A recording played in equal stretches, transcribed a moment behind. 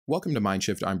Welcome to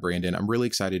Mindshift. I'm Brandon. I'm really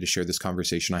excited to share this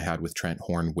conversation I had with Trent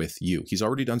Horn with you. He's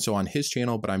already done so on his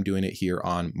channel, but I'm doing it here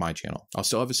on my channel. I'll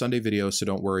still have a Sunday video, so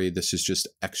don't worry, this is just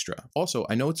extra. Also,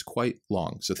 I know it's quite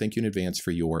long, so thank you in advance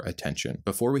for your attention.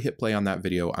 Before we hit play on that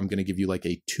video, I'm going to give you like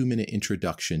a 2-minute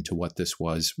introduction to what this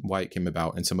was, why it came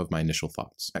about, and some of my initial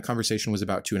thoughts. That conversation was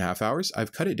about 2.5 hours.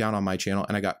 I've cut it down on my channel,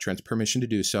 and I got Trent's permission to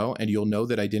do so, and you'll know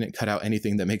that I didn't cut out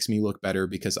anything that makes me look better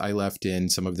because I left in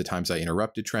some of the times I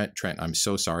interrupted Trent. Trent, I'm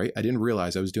so sorry. I didn't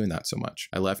realize I was doing that so much.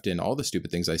 I left in all the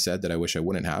stupid things I said that I wish I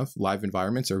wouldn't have. Live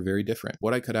environments are very different.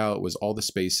 What I cut out was all the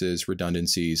spaces,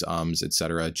 redundancies,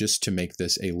 etc., just to make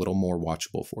this a little more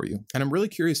watchable for you. And I'm really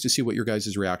curious to see what your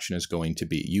guys' reaction is going to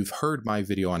be. You've heard my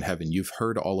video on heaven. You've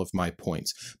heard all of my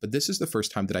points, but this is the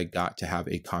first time that I got to have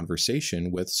a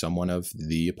conversation with someone of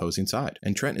the opposing side.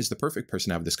 And Trent is the perfect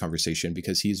person to have this conversation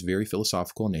because he's very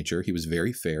philosophical in nature. He was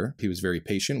very fair. He was very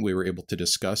patient. We were able to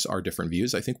discuss our different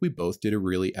views. I think we both did a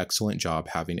really excellent job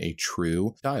having a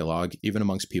true dialogue, even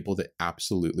amongst people that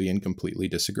absolutely and completely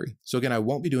disagree. So again, I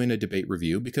won't be doing a debate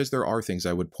review because there are things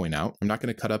I would point out. I'm not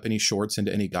going to cut up any shorts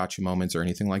into any gotcha moments or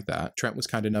anything like that. Trent was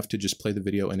kind enough to just play the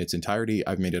video in its entirety.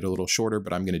 I've made it a little shorter,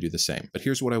 but I'm going to do the same. But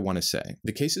here's what I want to say.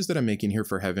 The cases that I'm making here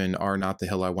for heaven are not the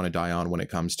hill I want to die on when it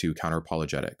comes to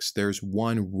counter-apologetics. There's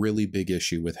one really big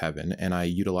issue with heaven, and I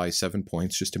utilize 7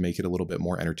 points just to make it a little bit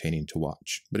more entertaining to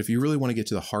watch. But if you really want to get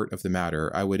to the heart of the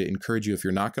matter, I would encourage you, if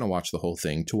you're not going to watch the whole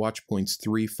thing, to watch points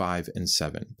 3, 5, and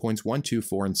 7. Points 1, 2,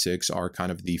 4, and 6 are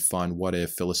kind of the fun, what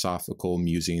if, philosophical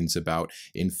musings about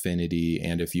infinity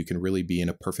and if you can really be in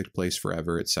a perfect place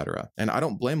forever, etc. And I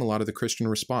don't blame a lot of the Christian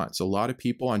response. A lot of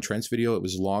people on Trent's video, it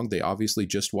was long. They obviously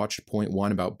just watched point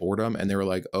 1 about boredom and they were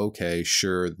like, okay,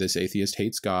 sure, this atheist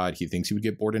hates God. He thinks he would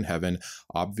get bored in heaven.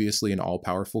 Obviously, an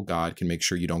all-powerful God can make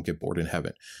sure you don't get bored in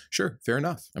heaven. Sure, fair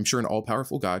enough. I'm sure an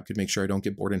all-powerful God could make sure I don't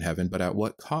get bored in heaven, but at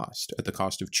what cost? At the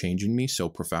cost of changing me so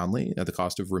profoundly, at the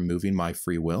cost of removing my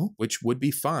free will, which would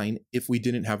be fine if we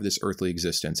didn't have this earthly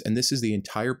existence. And this is the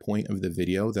entire point of the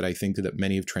video that I think that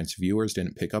many of Trent's viewers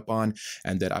didn't pick up on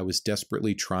and that I was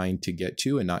desperately trying to get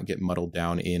to and not get muddled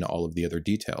down in all of the other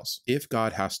details. If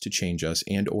God has to change us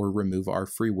and or remove our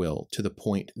free will to the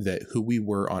point that who we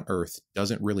were on earth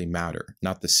doesn't really matter,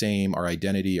 not the same, our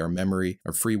identity, our memory,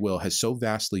 our free will has so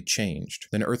vastly changed,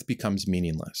 then earth becomes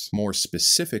meaningless. More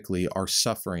specifically, our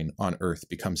suffering on earth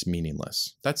becomes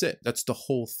meaningless. That's it. That's the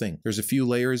whole thing. There's a few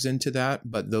layers into that,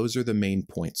 but those are the main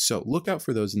points. So look out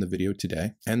for those in the video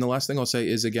today. And the last thing I'll say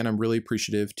is, again, I'm really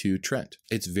appreciative to Trent.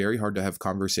 It's very hard to have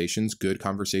conversations, good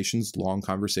conversations, long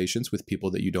conversations with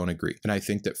people that you don't agree. And I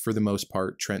think that for the most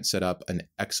part, Trent set up an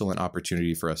excellent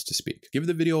opportunity for us to speak. Give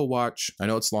the video a watch. I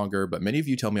know it's longer, but many of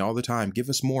you tell me all the time, give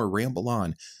us more, ramble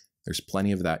on. There's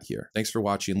plenty of that here. Thanks for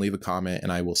watching. Leave a comment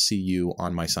and I will see you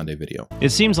on my Sunday video. It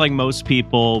seems like most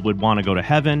people would want to go to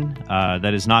heaven.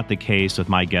 That is not the case with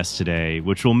my guest today,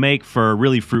 which will make for a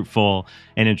really fruitful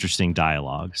and interesting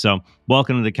dialogue. So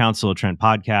welcome to the Council of Trent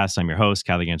podcast. I'm your host,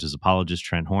 Catholic Answers apologist,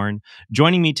 Trent Horn.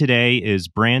 Joining me today is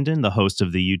Brandon, the host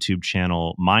of the YouTube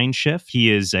channel Mindshift.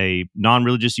 He is a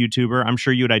non-religious YouTuber. I'm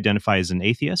sure you would identify as an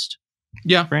atheist.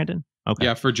 Yeah. Brandon? Okay.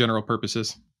 Yeah, for general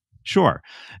purposes. Sure.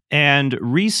 And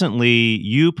recently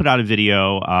you put out a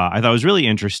video I thought was really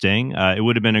interesting. It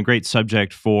would have been a great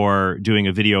subject for doing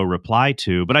a video reply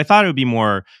to, but I thought it would be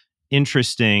more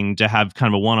interesting to have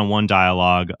kind of a one-on-one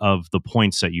dialogue of the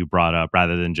points that you brought up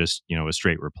rather than just, a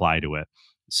straight reply to it.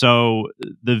 So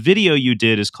the video you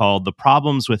did is called The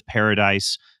Problems with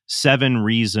Paradise, 7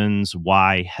 Reasons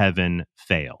Why Heaven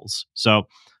Fails. So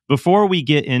before we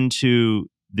get into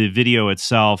the video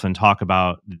itself and talk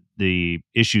about the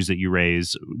issues that you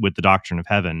raise with the doctrine of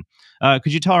heaven,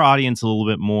 could you tell our audience a little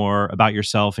bit more about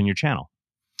yourself and your channel?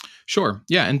 Sure.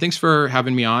 Yeah. And thanks for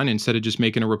having me on instead of just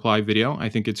making a reply video. I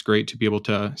think it's great to be able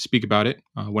to speak about it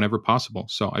whenever possible.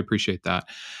 So I appreciate that.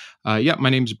 Yeah, my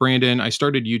name's Brandon. I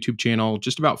started a YouTube channel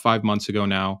just about 5 months ago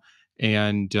now.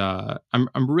 And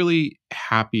I'm really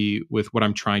happy with what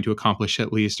I'm trying to accomplish,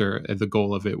 at least, or the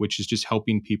goal of it, which is just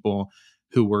helping people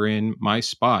who were in my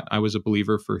spot. I was a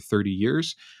believer for 30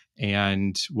 years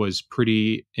and was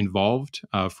pretty involved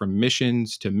from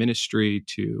missions to ministry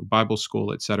to Bible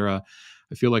school, etc.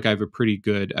 I feel like I have a pretty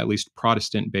good, at least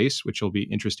Protestant base, which will be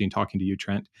interesting talking to you,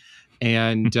 Trent.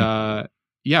 And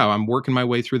yeah, I'm working my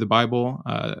way through the Bible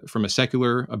from a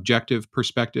secular, objective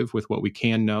perspective with what we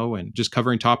can know and just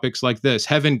covering topics like this.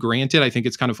 Heaven granted, I think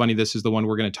it's kind of funny. This is the one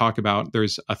we're going to talk about.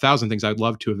 There's 1,000 things I'd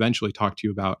love to eventually talk to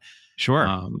you about. Sure.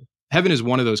 Heaven is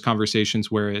one of those conversations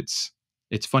where it's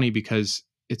funny because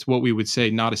it's what we would say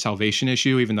not a salvation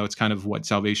issue, even though it's kind of what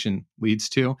salvation leads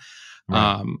to.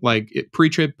 Right.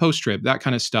 Pre-trib, post-trib, that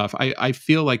kind of stuff. I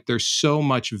feel like there's so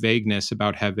much vagueness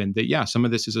about heaven that, yeah, some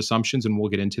of this is assumptions, and we'll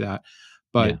get into that.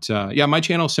 Yeah. But my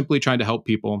channel is simply trying to help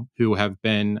people who have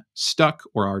been stuck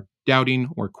or are doubting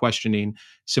or questioning,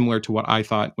 similar to what I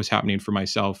thought was happening for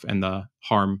myself and the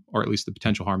harm, or at least the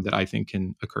potential harm that I think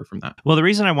can occur from that. Well, the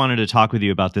reason I wanted to talk with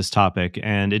you about this topic,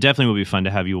 and it definitely will be fun to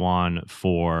have you on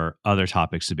for other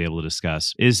topics to be able to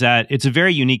discuss, is that it's a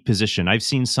very unique position. I've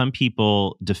seen some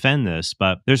people defend this,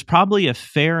 but there's probably a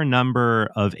fair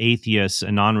number of atheists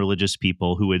and non-religious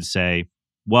people who would say,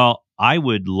 well, I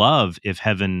would love if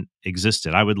heaven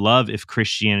existed. I would love if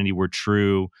Christianity were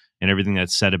true and everything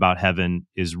that's said about heaven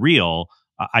is real.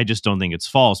 I just don't think it's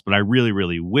false, but I really,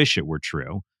 really wish it were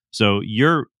true. So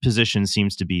your position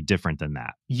seems to be different than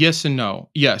that. Yes and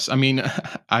no. Yes. I mean,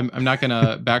 I'm not going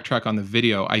to backtrack on the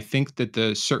video. I think that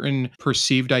the certain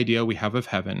perceived idea we have of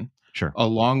heaven, Sure.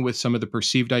 along with some of the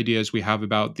perceived ideas we have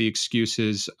about the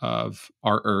excuses of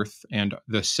our earth and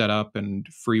the setup and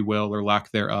free will or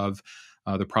lack thereof,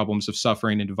 the problems of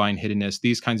suffering and divine hiddenness,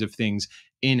 these kinds of things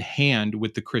in hand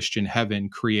with the Christian heaven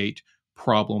create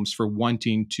problems for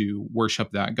wanting to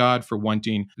worship that God, for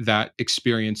wanting that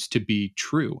experience to be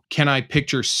true. Can I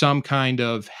picture some kind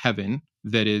of heaven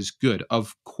that is good?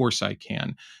 Of course I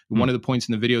can. One of the points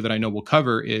in the video that I know we'll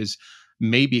cover is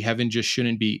maybe heaven just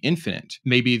shouldn't be infinite.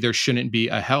 Maybe there shouldn't be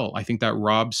a hell. I think that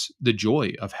robs the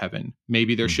joy of heaven.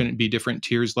 Maybe there shouldn't be different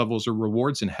tiers, levels, or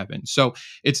rewards in heaven. So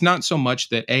it's not so much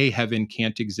that heaven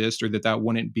can't exist or that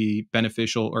wouldn't be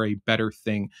beneficial or a better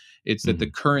thing. It's that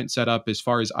the current setup, as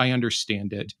far as I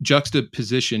understand it,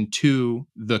 juxtaposition to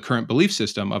the current belief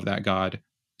system of that God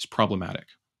is problematic.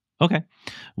 Okay.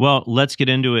 Well, let's get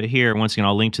into it here. Once again,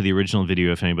 I'll link to the original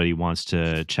video if anybody wants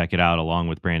to check it out along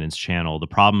with Brandon's channel, The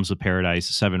Problems of Paradise,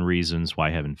 7 Reasons Why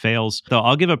Heaven Fails. So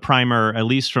I'll give a primer, at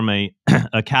least from a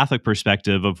Catholic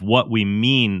perspective, of what we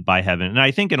mean by heaven. And I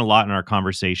think in our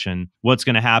conversation, what's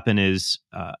going to happen is,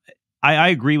 I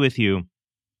agree with you.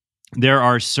 There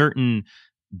are certain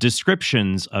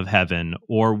descriptions of heaven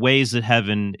or ways that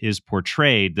heaven is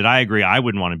portrayed that I agree I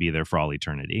wouldn't want to be there for all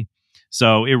eternity.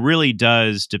 So it really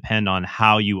does depend on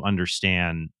how you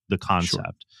understand the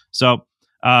concept. Sure.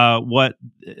 So what,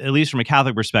 at least from a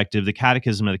Catholic perspective, the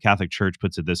Catechism of the Catholic Church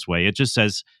puts it this way. It just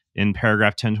says in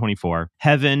paragraph 1024,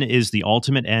 heaven is the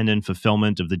ultimate end and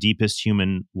fulfillment of the deepest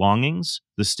human longings,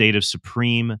 the state of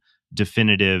supreme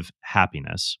definitive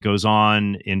happiness. Goes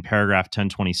on in paragraph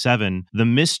 1027, the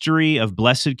mystery of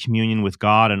blessed communion with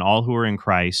God and all who are in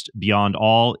Christ beyond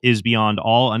all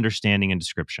understanding and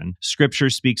description. Scripture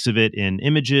speaks of it in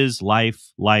images,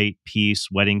 life, light, peace,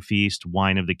 wedding feast,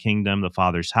 wine of the kingdom, the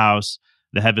Father's house,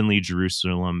 the heavenly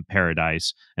Jerusalem,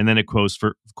 paradise. And then it quotes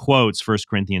 1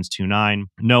 Corinthians 2:9,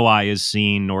 no eye has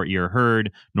seen, nor ear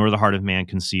heard, nor the heart of man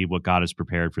conceived what God has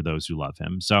prepared for those who love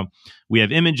him. So we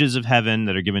have images of heaven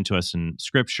that are given to us in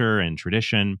scripture and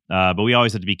tradition, but we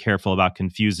always have to be careful about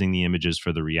confusing the images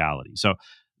for the reality. So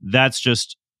that's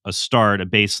just a start, a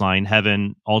baseline.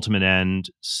 Heaven, ultimate end,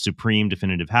 supreme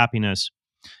definitive happiness.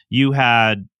 You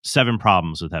had 7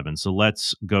 problems with heaven. So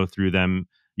let's go through them.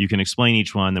 You can explain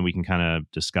each one, then we can kind of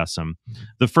discuss them.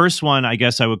 The first one, I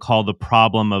guess I would call the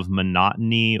problem of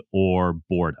monotony or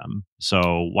boredom.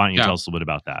 So why don't you tell us a little bit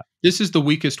about that? This is the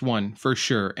weakest one for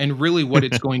sure. And really what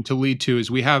it's going to lead to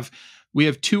is we have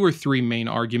 2 or 3 main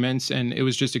arguments, and it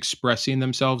was just expressing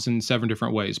themselves in 7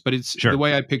 different ways. But it's the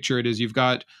way I picture it is you've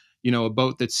got, a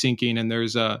boat that's sinking and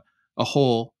there's a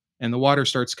hole and the water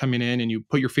starts coming in and you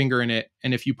put your finger in it.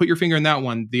 And if you put your finger in that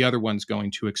one, the other one's going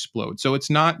to explode. So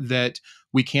it's not that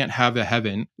we can't have a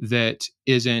heaven that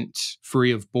isn't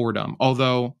free of boredom.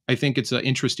 Although I think it's an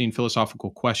interesting philosophical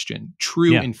question.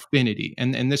 True infinity,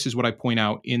 and this is what I point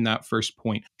out in that first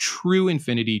point. True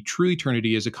infinity, true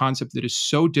eternity is a concept that is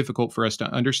so difficult for us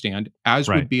to understand, as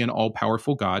would be an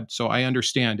all-powerful God. So I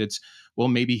understand well,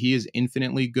 maybe he is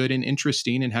infinitely good and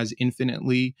interesting and has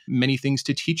infinitely many things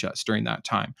to teach us during that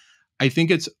time. I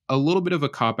think it's a little bit of a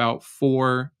cop-out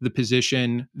for the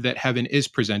position that heaven is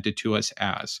presented to us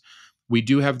as. We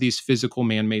do have these physical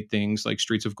man-made things like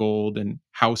streets of gold and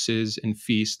houses and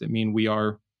feasts that mean we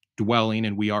are dwelling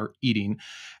and we are eating.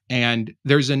 And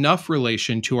there's enough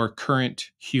relation to our current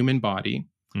human body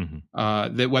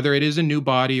that whether it is a new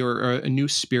body or a new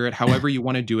spirit, however you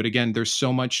want to do it, again, there's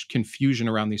so much confusion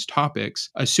around these topics.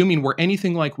 Assuming we're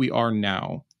anything like we are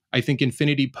now, I think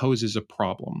infinity poses a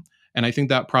problem. And I think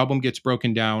that problem gets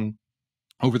broken down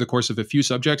over the course of a few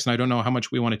subjects. And I don't know how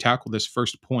much we want to tackle this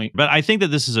first point. But I think that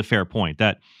this is a fair point,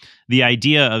 that the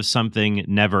idea of something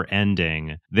never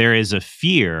ending, there is a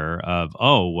fear of,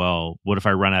 oh, well, what if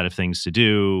I run out of things to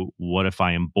do? What if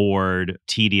I am bored,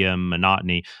 tedium,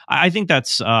 monotony? I think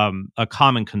that's a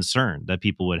common concern that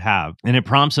people would have. And it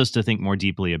prompts us to think more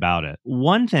deeply about it.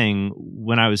 One thing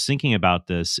when I was thinking about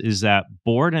this is that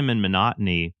boredom and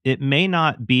monotony, it may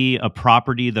not be a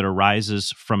property that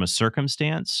arises from a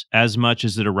circumstance as much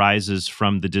as it arises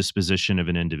from the disposition of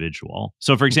an individual.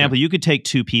 So, for example, you could take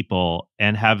two people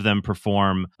and have them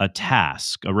perform a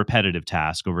task, a repetitive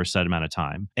task over a set amount of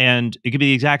time. And it could be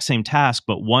the exact same task,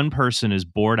 but one person is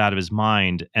bored out of his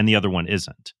mind and the other one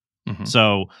isn't.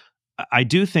 So I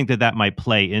do think that that might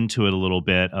play into it a little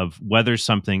bit of whether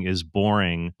something is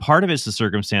boring. Part of it's the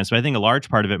circumstance, but I think a large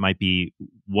part of it might be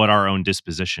what our own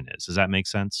disposition is. Does that make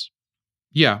sense?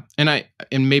 Yeah. And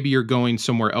maybe you're going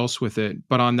somewhere else with it,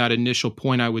 but on that initial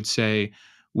point, I would say,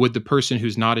 would the person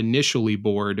who's not initially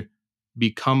bored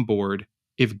become bored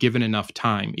if given enough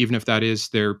time, even if that is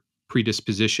their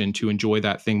predisposition to enjoy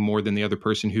that thing more than the other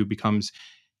person who becomes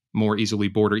more easily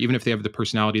bored, or even if they have the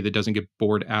personality that doesn't get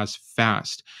bored as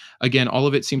fast? Again, all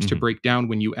of it seems to break down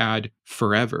when you add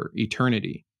forever,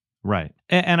 eternity. Right.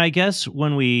 And I guess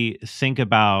when we think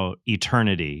about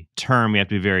eternity term, we have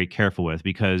to be very careful with,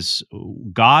 because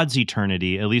God's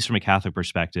eternity, at least from a Catholic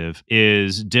perspective,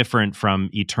 is different from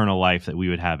eternal life that we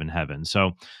would have in heaven.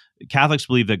 So Catholics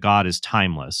believe that God is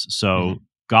timeless. So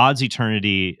God's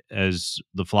eternity, as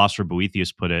the philosopher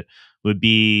Boethius put it, would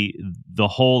be the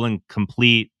whole and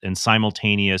complete and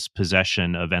simultaneous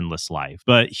possession of endless life.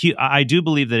 But I do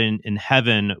believe that in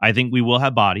heaven, I think we will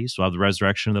have bodies. We'll have the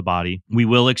resurrection of the body. We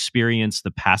will experience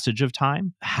the passage of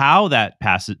time. How that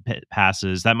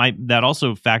passes, that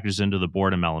also factors into the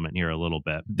boredom element here a little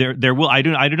bit. I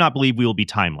do not believe we will be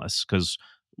timeless, because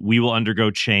we will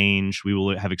undergo change. We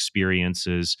will have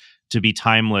experiences. To be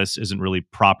timeless isn't really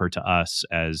proper to us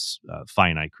as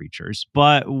finite creatures.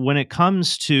 But when it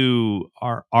comes to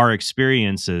our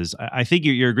experiences, I think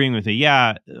you're agreeing with me.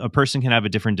 Yeah, a person can have a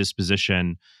different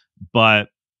disposition, but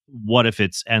what if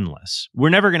it's endless? We're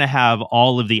never going to have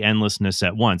all of the endlessness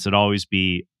at once. It'll always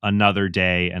be another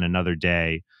day and another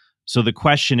day. So the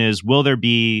question is, will there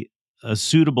be a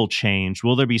suitable change?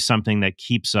 Will there be something that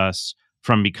keeps us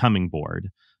from becoming bored?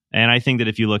 And I think that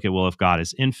if you look at, well, if God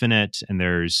is infinite and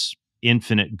there's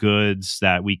infinite goods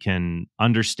that we can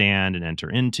understand and enter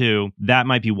into,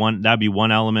 that'd be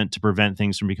one element to prevent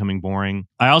things from becoming boring.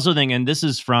 I also think, and this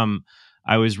is from,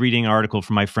 I was reading an article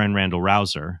from my friend Randall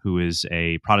Rouser, who is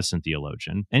a Protestant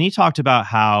theologian, and he talked about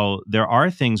how there are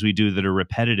things we do that are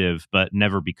repetitive but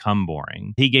never become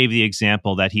boring. He gave the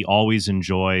example that he always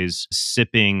enjoys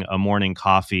sipping a morning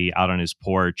coffee out on his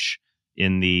porch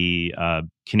in the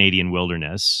Canadian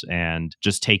wilderness and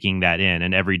just taking that in.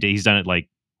 And every day he's done it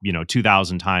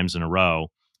 2,000 times in a row.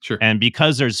 Sure. And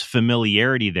because there's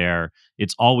familiarity there,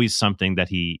 it's always something that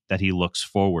he looks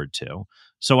forward to.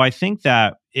 So I think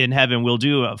that in heaven we'll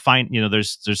do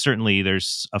there's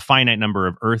a finite number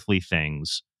of earthly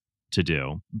things to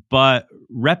do, but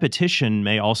repetition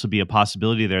may also be a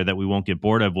possibility there that we won't get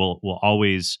bored of. We'll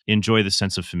always enjoy the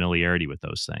sense of familiarity with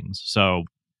those things. So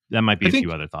that might be a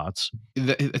few other thoughts.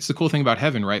 It's the cool thing about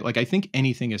heaven, right? Like, I think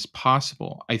anything is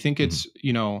possible. I think it's,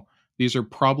 these are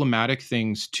problematic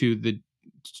things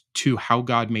to how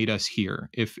God made us here,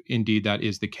 if indeed that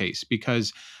is the case.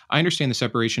 Because I understand the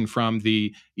separation from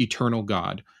the eternal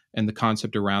God and the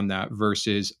concept around that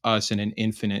versus us in an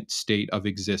infinite state of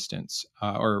existence,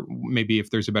 or maybe if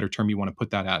there's a better term you want to put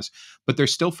that as. But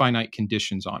there's still finite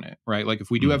conditions on it, right? Like,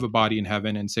 if we do have a body in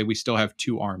heaven and say we still have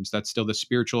two arms, that's still the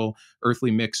spiritual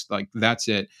earthly mix, like that's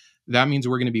it. That means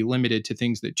we're going to be limited to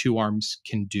things that two arms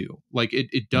can do. Like,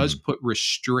 it does put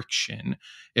restriction.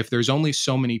 If there's only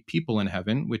so many people in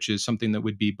heaven, which is something that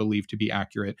would be believed to be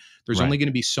accurate, there's only going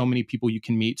to be so many people you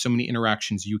can meet, so many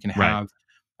interactions you can have.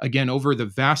 Again, over the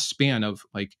vast span of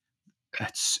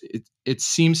it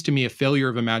seems to me a failure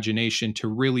of imagination to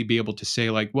really be able to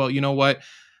say, like, well, you know what?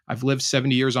 I've lived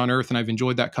 70 years on earth and I've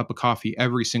enjoyed that cup of coffee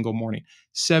every single morning.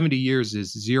 70 years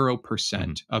is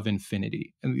 0% of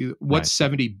infinity. And what's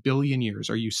 70 billion years?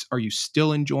 Are you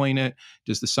still enjoying it?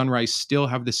 Does the sunrise still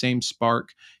have the same spark?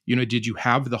 Did you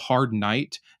have the hard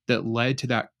night that led to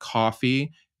that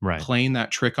coffee playing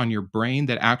that trick on your brain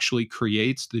that actually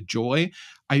creates the joy?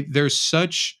 There's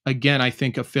such, again, I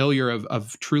think, a failure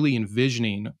of truly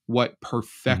envisioning what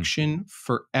perfection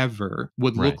forever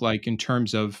would look like in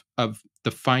terms of the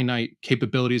finite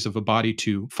capabilities of a body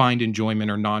to find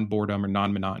enjoyment or non-boredom or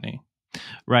non-monotony.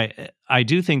 Right. I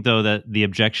do think, though, that the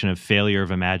objection of failure of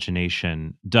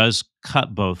imagination does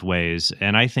cut both ways.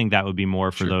 And I think that would be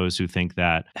more for those who think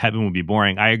that heaven would be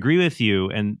boring. I agree with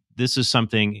you. And this is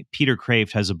something Peter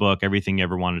Kraft has a book, Everything You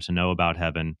Ever Wanted to Know About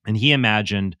Heaven. And he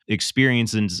imagined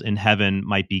experiences in heaven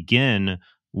might begin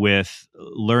with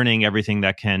learning everything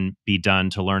that can be done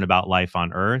to learn about life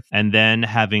on earth, and then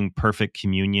having perfect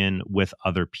communion with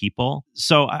other people.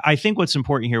 So I think what's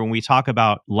important here when we talk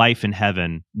about life in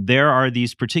heaven, there are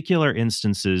these particular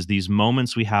instances, these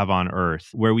moments we have on earth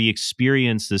where we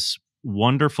experience this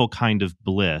wonderful kind of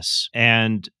bliss.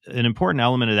 And an important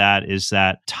element of that is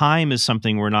that time is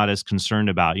something we're not as concerned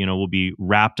about. You know, we'll be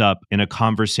wrapped up in a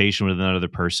conversation with another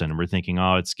person and we're thinking,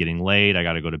 oh, it's getting late, I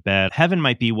got to go to bed. Heaven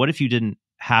might be, what if you didn't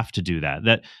have to do that?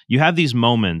 That you have these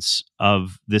moments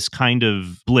of this kind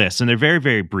of bliss, and they're very,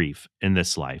 very brief in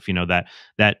this life. You know,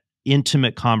 that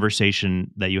intimate conversation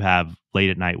that you have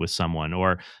late at night with someone,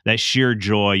 or that sheer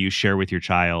joy you share with your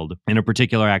child in a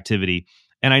particular activity.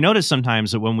 And I notice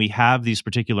sometimes that when we have these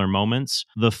particular moments,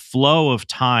 the flow of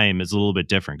time is a little bit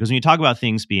different. Because when you talk about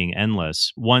things being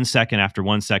endless, 1 second after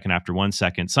 1 second after 1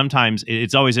 second, sometimes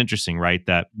it's always interesting, right?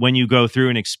 That when you go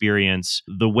through an experience,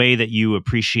 the way that you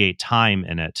appreciate time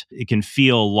in it, it can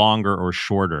feel longer or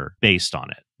shorter based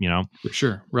on it, you know? For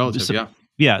sure. Relative, So- yeah.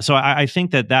 Yeah, so I think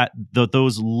that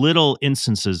those little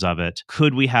instances of it,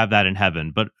 could we have that in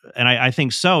heaven? And I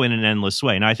think so, in an endless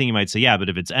way. Now, I think you might say, yeah, but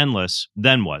if it's endless,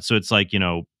 then what? So it's like, you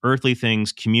know, earthly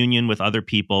things, communion with other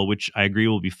people, which I agree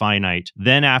will be finite.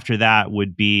 Then after that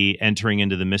would be entering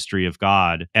into the mystery of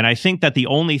God. And I think that the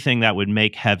only thing that would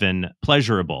make heaven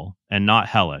pleasurable and not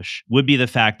hellish would be the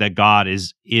fact that God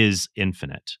is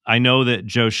infinite. I know that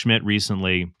Joe Schmidt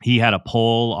recently, he had a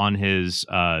poll on his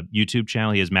YouTube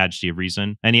channel, he has Majesty of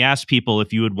Reason, and he asked people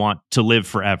if you would want to live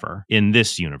forever in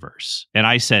this universe. And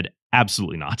I said,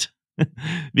 absolutely not.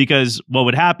 Because what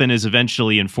would happen is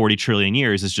eventually in 40 trillion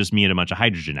years, it's just me and a bunch of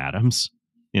hydrogen atoms.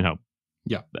 You know,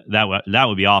 Yeah. That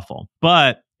would be awful.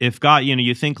 But if God, you know,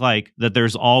 you think like that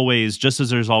there's always, just as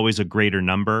there's always a greater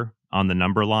number on the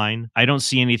number line, I don't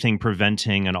see anything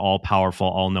preventing an all-powerful,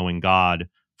 all-knowing God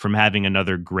from having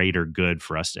another greater good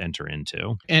for us to enter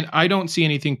into. And I don't see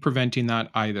anything preventing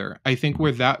that either. I think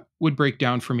where that would break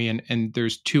down for me, and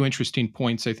there's two interesting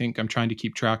points I think I'm trying to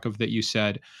keep track of that you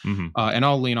said, and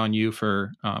I'll lean on you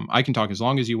for, I can talk as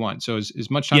long as you want. So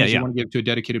as much time as you want to give to a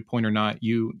dedicated point or not,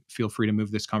 you feel free to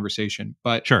move this conversation.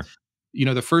 But, sure. You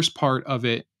know, the first part of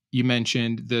it, you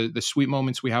mentioned the sweet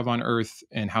moments we have on earth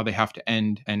and how they have to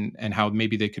end, and how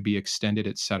maybe they could be extended,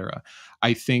 etc.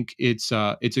 I think it's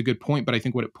a good point, but I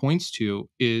think what it points to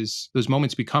is those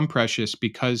moments become precious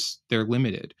because they're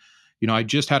limited. You know, I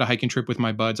just had a hiking trip with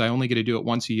my buds. I only get to do it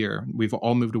once a year. We've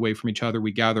all moved away from each other.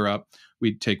 We gather up.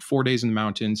 We take 4 days in the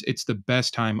mountains. It's the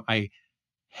best time. I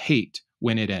hate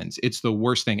when it ends. It's the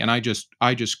worst thing. And I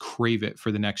just crave it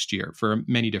for the next year for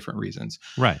many different reasons.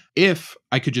 Right. If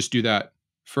I could just do that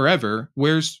forever,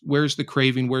 where's the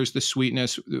craving? Where's the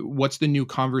sweetness? What's the new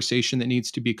conversation that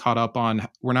needs to be caught up on?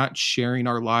 We're not sharing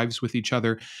our lives with each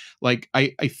other. Like, I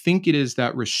think it is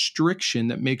that restriction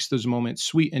that makes those moments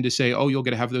sweet. And to say, oh, you'll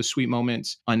get to have those sweet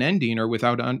moments unending or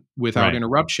without Right.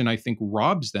 interruption, I think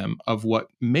robs them of what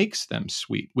makes them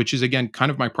sweet, which is, again,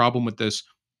 kind of my problem with this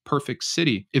perfect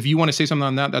city. If you want to say something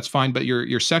on that, that's fine. But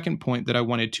your second point that I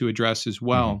wanted to address as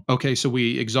well. Okay, so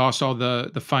we exhaust all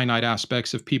the finite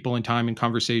aspects of people and time and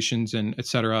conversations and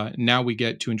etc. Now we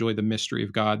get to enjoy the mystery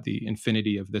of God, the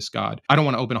infinity of this God. I don't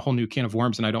want to open a whole new can of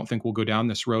worms, and I don't think we'll go down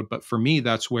this road. But for me,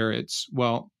 that's where it's,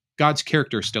 well, God's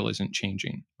character still isn't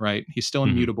changing, right? He's still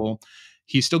immutable.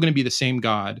 He's still going to be the same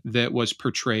God that was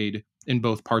portrayed in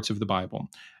both parts of the Bible.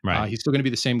 Right. He's still going to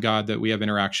be the same God that we have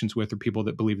interactions with, or people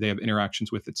that believe they have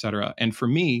interactions with, etc. And for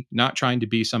me, not trying to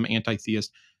be some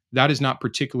anti-theist, that is not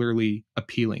particularly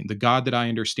appealing. The God that I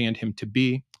understand him to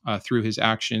be through his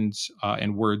actions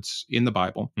and words in the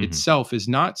Bible itself is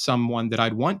not someone that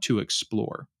I'd want to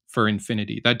explore for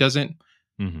infinity. That doesn't,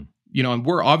 you know, and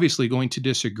we're obviously going to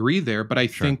disagree there, but I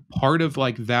think part of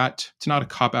like that, it's not a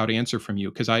cop-out answer from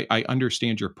you, because I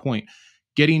understand your point.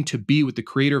 Getting to be with the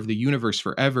creator of the universe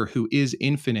forever, who is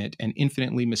infinite and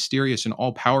infinitely mysterious and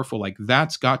all powerful, like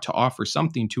that's got to offer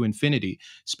something to infinity,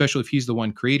 especially if he's the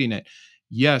one creating it.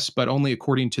 Yes, but only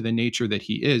according to the nature that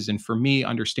he is. And for me,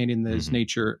 understanding his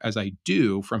nature as I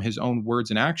do from his own words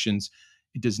and actions,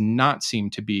 it does not seem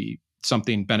to be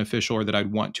something beneficial or that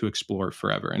I'd want to explore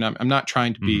forever. And I'm not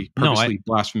trying to be purposely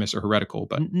blasphemous or heretical,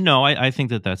 but no, I think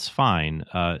that that's fine.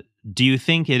 Do you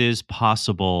think it is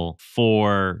possible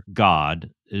for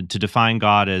God to define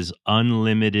God as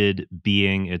unlimited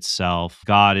being itself?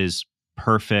 God is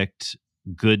perfect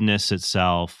goodness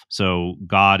itself. So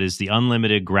God is the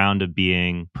unlimited ground of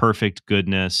being, perfect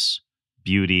goodness,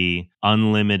 beauty,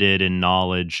 unlimited in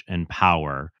knowledge and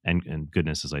power and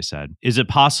goodness, as I said. Is it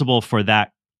possible for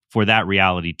that for that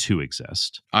reality to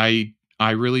exist? I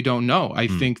really don't know. I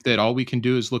Hmm. think that all we can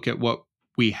do is look at what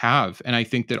we have. And I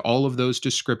think that all of those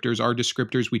descriptors are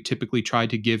descriptors we typically try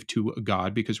to give to a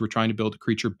god because we're trying to build a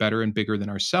creature better and bigger than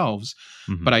ourselves.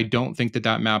 Hmm. But I don't think that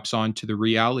that maps on to the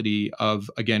reality of,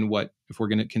 again, what, if we're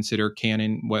going to consider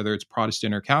canon, whether it's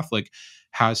Protestant or Catholic,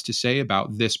 has to say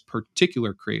about this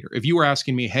particular creator. If you were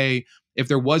asking me, hey, if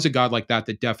there was a god like that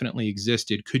that definitely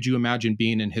existed, could you imagine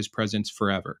being in his presence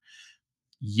forever?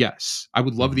 Yes, I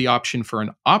would love Hmm. the option for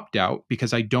an opt out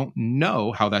because I don't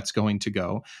know how that's going to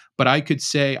go. But I could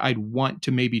say I'd want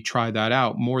to maybe try that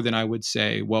out more than I would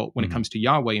say, well, when it Hmm. comes to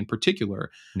Yahweh in particular,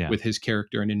 Yeah. with his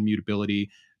character and immutability,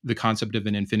 the concept of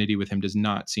an infinity with him does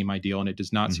not seem ideal. And it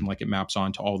does not seem Hmm. like it maps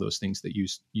on to all those things that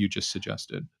you just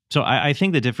suggested. So I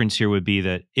think the difference here would be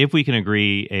that if we can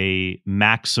agree a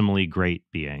maximally great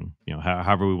being,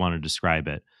 however we want to describe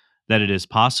it, that it is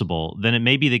possible, then it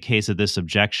may be the case that this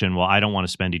objection, well, I don't want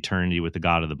to spend eternity with the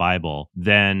God of the Bible,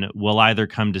 then we'll either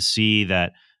come to see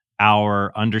that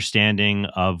our understanding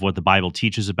of what the Bible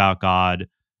teaches about God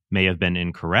may have been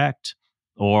incorrect,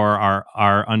 or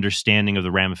our understanding of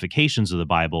the ramifications of the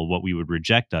Bible, what we would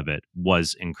reject of it,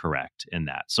 was incorrect in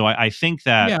that. So I think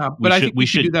that Yeah, we but I should think we we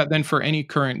could do should that then for any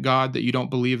current god that you don't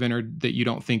believe in or that you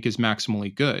don't think is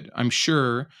maximally good. I'm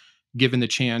sure, given the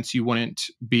chance, you wouldn't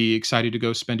be excited to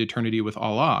go spend eternity with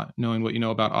Allah, knowing what you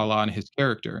know about Allah and his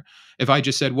character. If I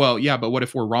just said, well, yeah, but what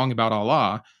if we're wrong about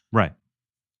Allah? right.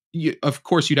 Of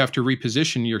course, you'd have to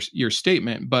reposition your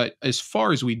statement. But as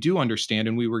far as we do understand,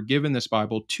 and we were given this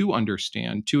Bible to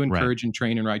understand, to Right. encourage and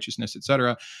train in righteousness,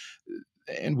 etc.,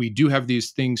 and we do have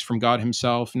these things from God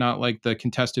Himself, not like the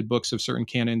contested books of certain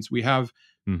canons. We have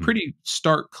Hmm. pretty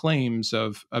stark claims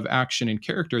of action and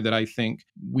character that I think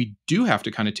we do have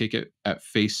to kind of take it at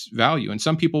face value. And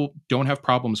some people don't have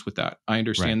problems with that. I Right.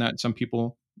 understand that. Some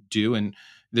people do, and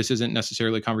this isn't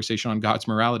necessarily a conversation on God's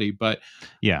morality, but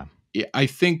Yeah. I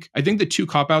think the two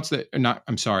cop outs that are not,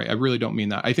 I'm sorry, I really don't mean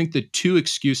that. I think the two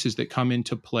excuses that come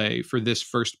into play for this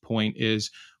first point is,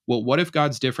 well, what if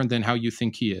God's different than how you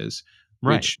think He is?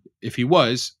 Right. Which, if He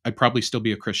was, I'd probably still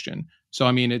be a Christian. So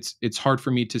I mean, it's hard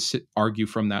for me to argue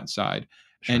from that side.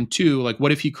 Sure. And two, like,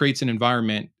 what if He creates an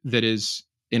environment that is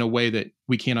in a way that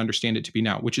we can't understand it to be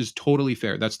now, which is totally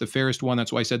fair. That's the fairest one.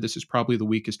 That's why I said this is probably the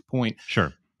weakest point.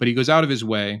 Sure. But he goes out of his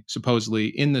way, supposedly,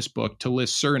 in this book to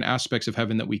list certain aspects of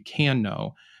heaven that we can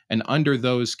know. And under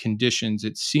those conditions,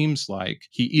 it seems like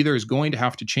he either is going to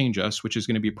have to change us, which is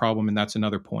going to be a problem, and that's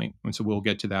another point. And so we'll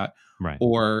get to that. Right.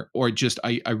 Or just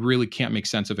I really can't make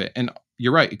sense of it. And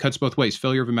you're right, it cuts both ways,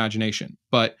 failure of imagination.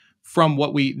 But from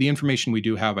the information we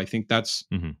do have, I think that's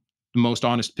Hmm. the most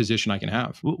honest position I can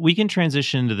have. We can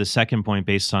transition to the second point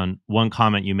based on one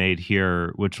comment you made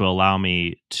here, which will allow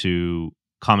me to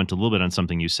comment a little bit on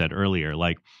something you said earlier,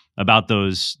 like about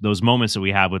those moments that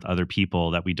we have with other people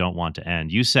that we don't want to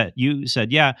end. You said,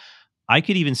 yeah, I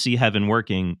could even see heaven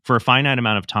working for a finite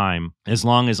amount of time as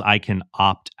long as I can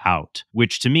opt out,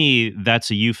 which to me,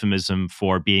 that's a euphemism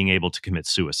for being able to commit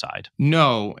suicide.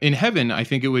 No, in heaven, I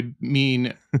think it would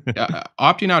mean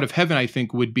opting out of heaven. I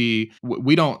think would be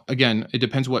we don't. Again, it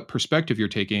depends what perspective you're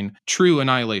taking. True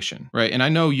annihilation, right? And I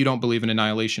know you don't believe in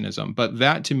annihilationism, but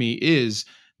that to me is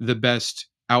the best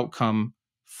outcome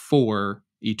for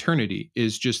eternity.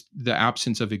 Is just the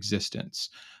absence of existence.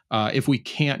 If we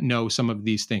can't know some of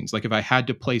these things, like if I had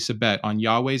to place a bet on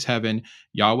Yahweh's heaven,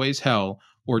 Yahweh's hell,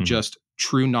 or Mhm. just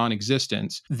true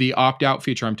non-existence, the opt-out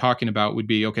feature I'm talking about would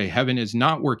be, okay, heaven is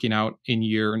not working out in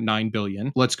year 9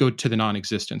 billion. Let's go to the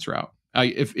non-existence route.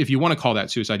 If you want to call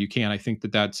that suicide, you can. I think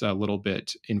that that's a little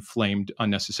bit inflamed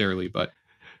unnecessarily, but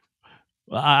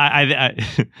Well,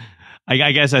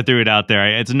 I guess I threw it out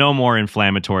there. It's no more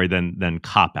inflammatory than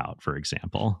cop out, for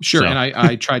example. sure. So, And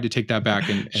I tried to take that back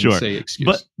and sure, say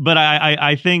excuse. but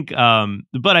I think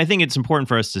it's important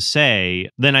for us to say.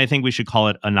 Then I think we should call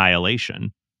it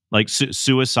annihilation. Like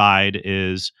suicide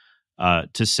is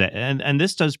to say, and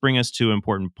this does bring us to an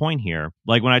important point here.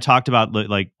 Like when I talked about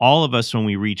like all of us when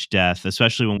we reach death,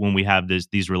 especially when we have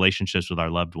these relationships with our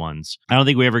loved ones, I don't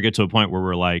think we ever get to a point where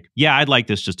we're like, yeah, I'd like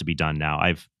this just to be done now.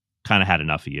 I've kind of had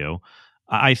enough of you.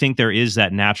 I think there is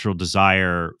that natural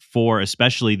desire for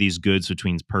especially these goods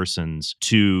between persons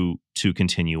to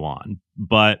continue on.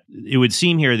 But it would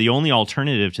seem here the only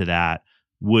alternative to that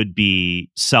would be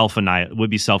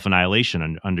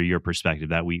self-annihilation under your perspective,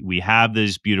 that we have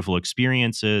these beautiful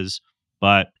experiences,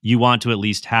 but you want to at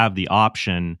least have the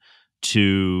option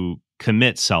to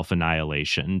commit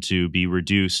self-annihilation, to be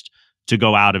reduced to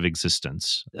go out of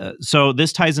existence. So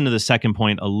this ties into the second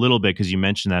point a little bit because you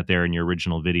mentioned that there in your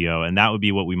original video, and that would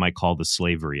be what we might call the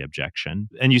slavery objection.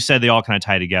 And you said they all kind of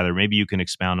tie together. Maybe you can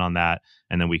expound on that,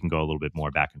 and then we can go a little bit more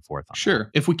back and forth on Sure. that.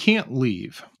 If we can't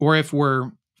leave, or if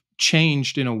we're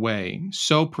changed in a way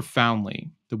so profoundly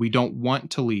that we don't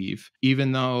want to leave,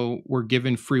 even though we're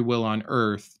given free will on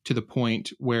earth, to the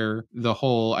point where the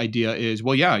whole idea is,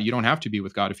 well, yeah, you don't have to be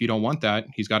with God. If you don't want that,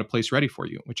 he's got a place ready for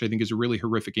you, which I think is a really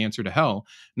horrific answer to hell.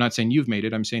 I'm not saying you've made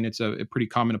it. I'm saying it's a pretty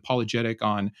common apologetic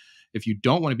on, if you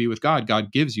don't want to be with God,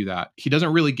 God gives you that. He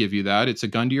doesn't really give you that. It's a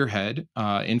gun to your head,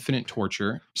 infinite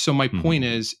torture. So my point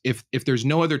is, if there's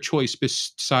no other choice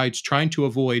besides trying to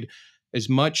avoid as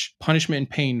much punishment and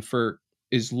pain for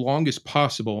as long as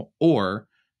possible, or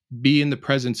be in the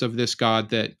presence of this God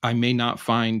that I may not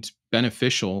find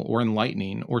beneficial or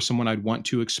enlightening, or someone I'd want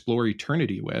to explore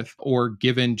eternity with, or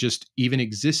given just even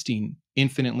existing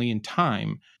infinitely in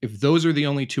time, if those are the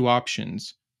only two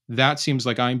options, that seems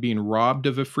like I'm being robbed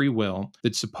of a free will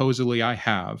that supposedly I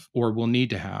have or will need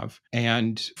to have.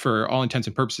 And for all intents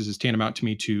and purposes is tantamount to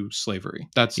me to slavery.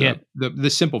 That's the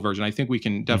simple version. I think we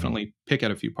can definitely pick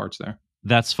at a few parts there.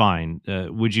 That's fine.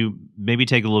 Would you maybe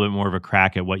take a little bit more of a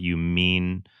crack at what you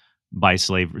mean by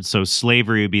slavery? So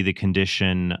slavery would be the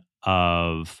condition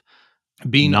of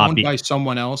being owned by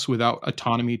someone else without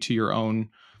autonomy to your own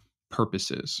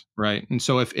purposes, right? And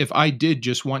so if I did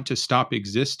just want to stop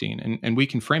existing, and we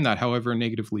can frame that however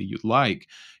negatively you'd like,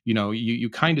 you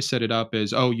kind of set it up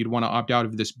as, oh, you'd want to opt out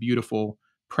of this beautiful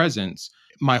presence.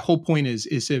 My whole point is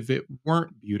if it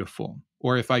weren't beautiful,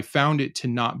 or if I found it to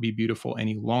not be beautiful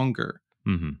any longer,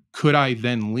 could I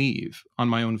then leave on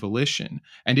my own volition?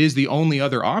 And is the only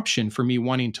other option for me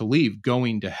wanting to leave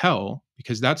going to hell?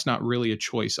 Because that's not really a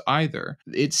choice either.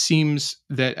 It seems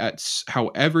that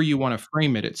however you want to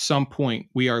frame it, at some point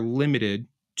we are limited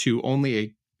to only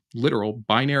a literal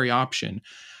binary option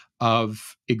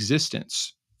of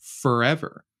existence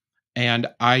forever. And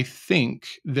I think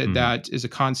that that is a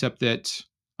concept that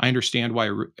I understand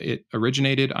why it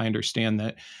originated. I understand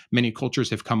that many cultures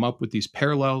have come up with these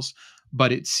parallels,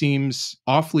 but it seems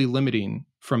awfully limiting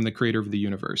from the creator of the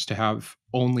universe to have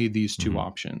only these two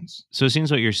options. So it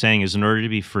seems what you're saying is, in order to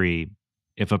be free,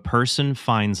 if a person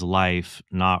finds life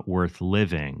not worth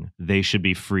living, they should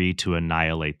be free to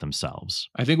annihilate themselves.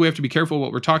 I think we have to be careful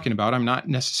what we're talking about. I'm not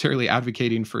necessarily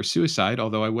advocating for suicide,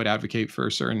 although I would advocate for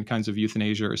certain kinds of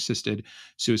euthanasia or assisted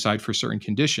suicide for certain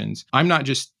conditions. I'm not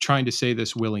just trying to say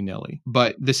this willy-nilly,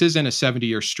 but this isn't a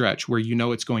 70-year stretch where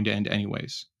it's going to end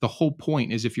anyways. The whole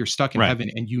point is, if you're stuck in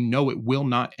heaven and it will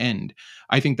not end,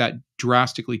 I think that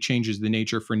drastically changes the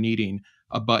nature for needing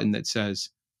a button that says,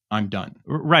 I'm done.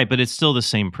 Right, but it's still the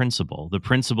same principle. The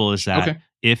principle is that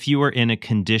if you are in a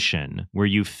condition where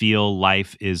you feel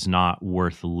life is not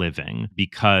worth living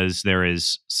because there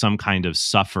is some kind of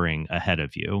suffering ahead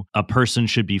of you, a person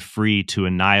should be free to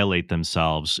annihilate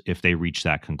themselves if they reach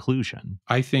that conclusion.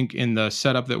 I think in the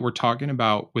setup that we're talking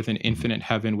about with an infinite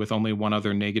heaven with only one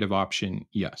other negative option,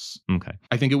 yes. Okay.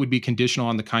 I think it would be conditional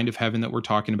on the kind of heaven that we're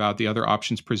talking about, the other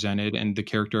options presented, and the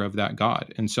character of that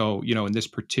God. And so, in this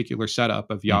particular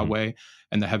setup of Yahweh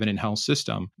and the heaven and hell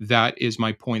system, that is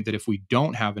my point, that if we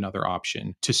don't have another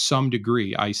option, to some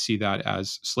degree, I see that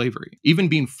as slavery. Even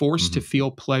being forced to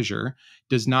feel pleasure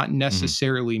does not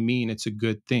necessarily mean it's a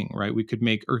good thing, right? We could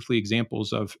make earthly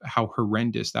examples of how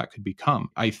horrendous that could become.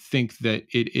 I think that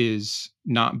it is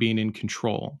not being in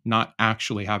control, not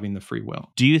actually having the free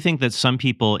will. Do you think that some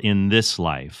people in this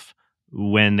life,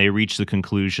 when they reach the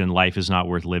conclusion life is not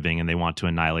worth living and they want to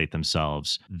annihilate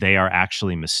themselves, they are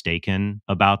actually mistaken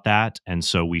about that, and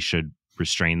so we should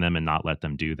restrain them and not let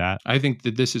them do that? I think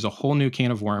that this is a whole new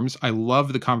can of worms. I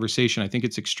love the conversation. I think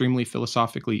it's extremely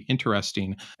philosophically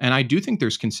interesting. And I do think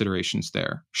there's considerations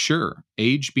there. Sure,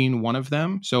 age being one of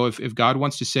them. So if God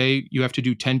wants to say you have to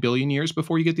do 10 billion years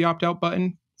before you get the opt-out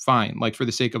button, fine, like for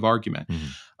the sake of argument.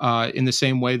 In the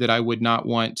same way that I would not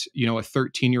want, a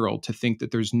 13-year-old to think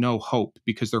that there's no hope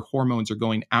because their hormones are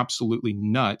going absolutely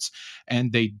nuts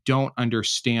and they don't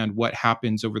understand what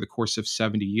happens over the course of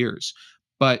 70 years.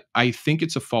 But I think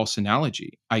it's a false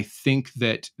analogy. I think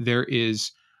that there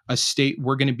is a state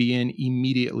we're going to be in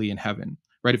immediately in heaven,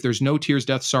 right? If there's no tears,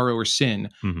 death, sorrow, or sin,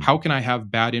 how can I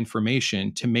have bad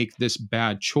information to make this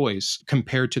bad choice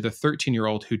compared to the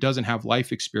 13-year-old who doesn't have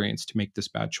life experience to make this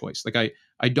bad choice? Like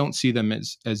I don't see them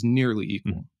as nearly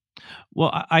equal.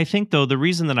 Well, I think, though, the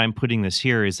reason that I'm putting this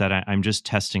here is that I'm just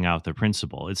testing out the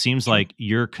principle. It seems Sure. like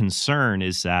your concern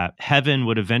is that heaven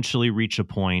would eventually reach a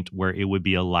point where it would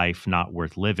be a life not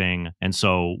worth living. And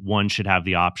so one should have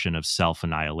the option of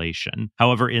self-annihilation.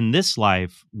 However, in this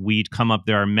life,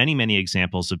 there are many, many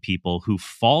examples of people who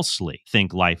falsely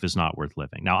think life is not worth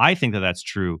living. Now, I think that that's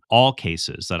true all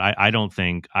cases, that I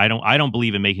don't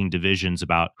believe in making divisions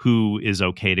about who is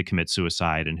okay to commit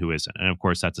suicide and who isn't. And of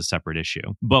course, that's a separate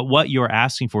issue. But what you're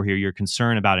asking for here, your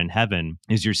concern about in heaven,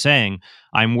 is you're saying,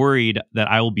 I'm worried that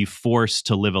I will be forced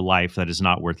to live a life that is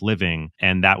not worth living,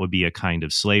 and that would be a kind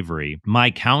of slavery. My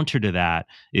counter to that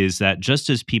is that just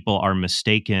as people are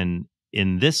mistaken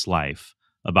in this life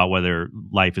about whether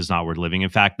life is not worth living. In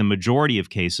fact, the majority of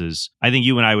cases, I think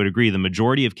you and I would agree, the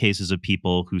majority of cases of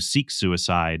people who seek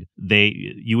suicide,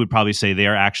 you would probably say they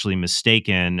are actually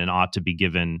mistaken and ought to be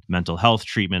given mental health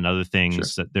treatment, other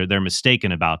things. Sure. That they're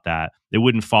mistaken about that. It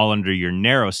wouldn't fall under your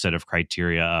narrow set of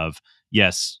criteria of,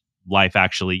 yes, life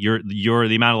actually,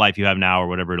 the amount of life you have now or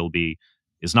whatever it'll be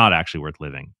is not actually worth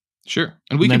living. Sure.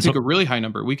 And we can pick a really high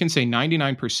number. We can say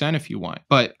 99% if you want.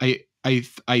 But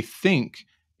I think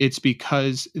it's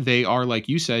because they are, like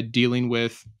you said, dealing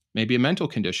with maybe a mental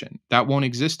condition that won't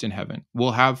exist in heaven.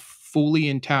 We'll have fully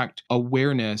intact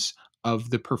awareness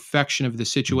of the perfection of the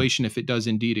situation if it does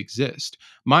indeed exist.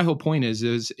 My whole point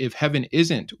is if heaven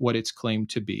isn't what it's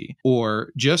claimed to be,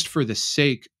 or just for the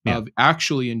sake of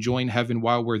actually enjoying heaven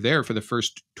while we're there for the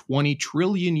first 20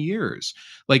 trillion years,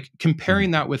 like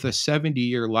comparing that with a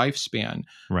 70-year lifespan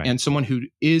and someone who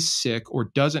is sick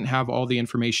or doesn't have all the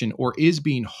information or is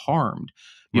being harmed.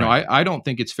 You know, I don't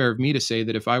think it's fair of me to say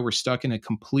that if I were stuck in a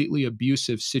completely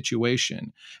abusive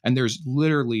situation and there's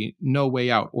literally no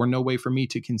way out or no way for me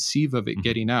to conceive of it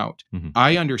getting out,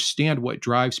 I understand what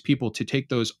drives people to take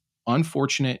those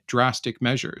unfortunate, drastic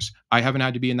measures. I haven't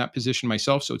had to be in that position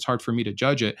myself, so it's hard for me to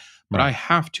judge it. But I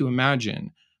have to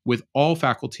imagine with all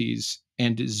faculties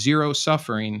and zero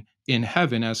suffering in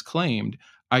heaven as claimed,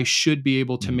 I should be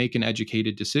able to make an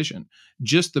educated decision.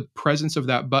 Just the presence of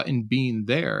that button being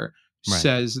there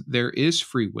says there is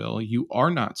free will. You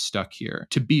are not stuck here.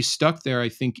 To be stuck there, I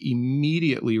think,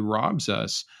 immediately robs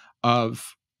us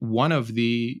of one of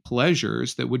the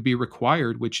pleasures that would be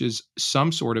required, which is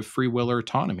some sort of free will or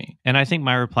autonomy. And I think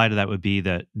my reply to that would be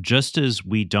that just as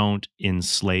we don't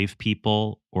enslave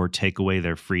people or take away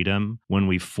their freedom when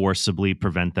we forcibly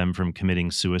prevent them from committing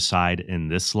suicide in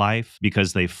this life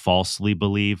because they falsely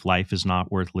believe life is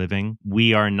not worth living,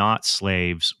 we are not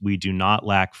slaves. We do not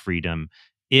lack freedom.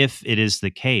 If it is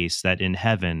the case that in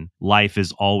heaven, life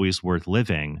is always worth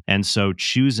living, and so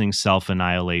choosing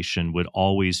self-annihilation would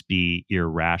always be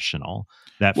irrational.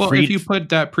 If you put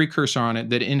that precursor on it,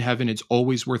 that in heaven it's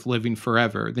always worth living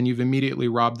forever, then you've immediately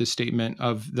robbed the statement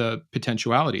of the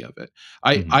potentiality of it.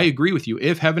 I agree with you.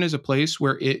 If heaven is a place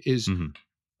where it is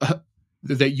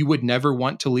that you would never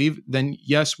want to leave, then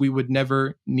yes, we would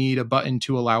never need a button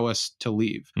to allow us to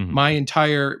leave. My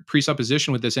entire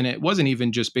presupposition with this, and it wasn't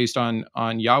even just based on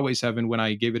Yahweh's heaven when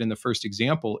I gave it in the first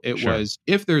example, it was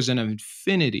if there's an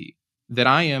infinity that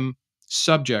I am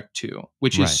subject to,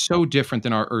 which is so different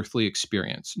than our earthly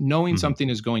experience. Knowing something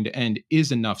is going to end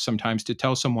is enough sometimes to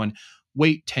tell someone,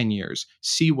 wait 10 years,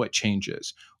 see what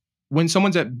changes. When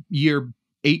someone's at year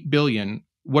 8 billion,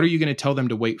 what are you going to tell them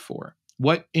to wait for?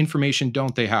 What information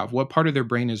don't they have? What part of their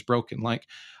brain is broken? Like,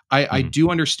 I do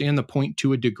understand the point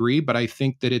to a degree, but I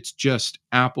think that it's just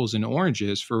apples and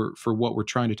oranges for what we're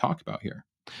trying to talk about here.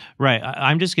 Right.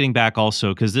 I'm just getting back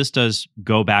also, because this does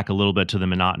go back a little bit to the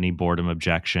monotony boredom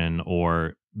objection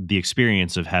or the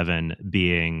experience of heaven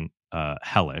being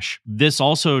hellish. This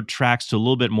also tracks to a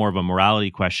little bit more of a morality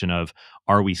question of,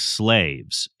 are we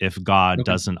slaves if God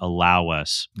doesn't allow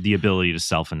us the ability to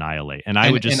self-annihilate? And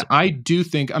I do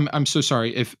think, I'm so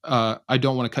sorry if I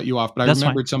don't want to cut you off, but I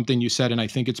remembered something you said, and I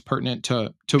think it's pertinent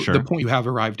to the point you have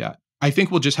arrived at. I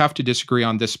think we'll just have to disagree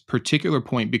on this particular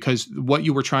point, because what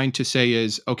you were trying to say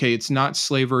is, okay, it's not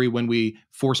slavery when we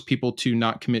force people to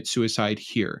not commit suicide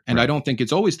here. And I don't think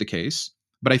it's always the case,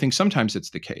 but I think sometimes it's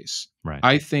the case.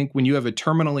 I think when you have a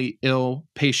terminally ill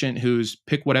patient who's,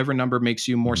 pick whatever number makes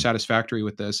you more satisfactory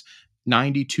with this,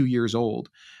 92 years old,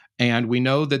 and we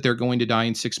know that they're going to die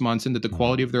in 6 months and that the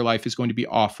quality of their life is going to be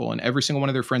awful, and every single one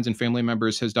of their friends and family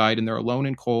members has died, and they're alone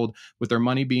and cold with their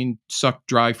money being sucked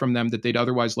dry from them that they'd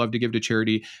otherwise love to give to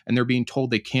charity, and they're being told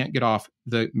they can't get off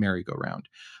the merry-go-round.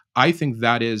 I think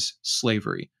that is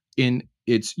slavery.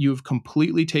 You've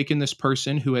completely taken this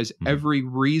person who has every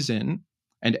reason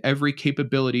and every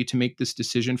capability to make this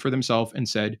decision for themselves and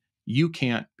said, you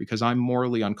can't because I'm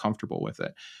morally uncomfortable with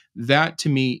it. That to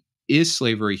me is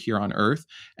slavery here on earth.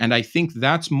 And I think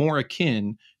that's more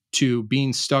akin to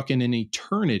being stuck in an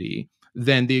eternity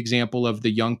than the example of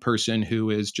the young person who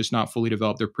is just not fully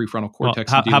developed their prefrontal cortex.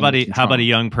 Well, and dealing with some how about a trauma.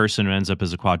 young person who ends up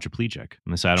as a quadriplegic?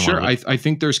 And they say, I don't Sure, want to live. I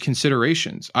think there's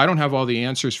considerations. I don't have all the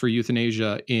answers for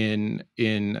euthanasia in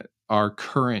our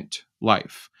current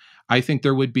life. I think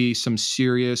there would be some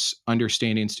serious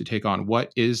understandings to take on.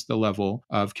 What is the level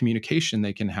of communication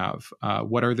they can have?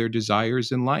 What are their desires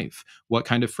in life? What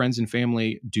kind of friends and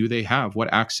family do they have?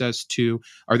 What access to,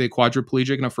 are they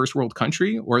quadriplegic in a first world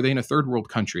country, or are they in a third world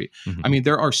country? Mhm. I mean,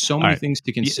 there are so All many right. things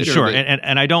to consider. Sure. that-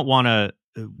 And I don't want to,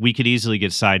 we could easily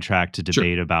get sidetracked to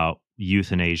debate about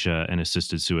euthanasia and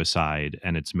assisted suicide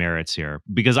and its merits here.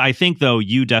 Because I think, though,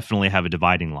 you definitely have a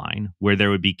dividing line where there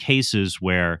would be cases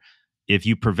where if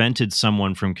you prevented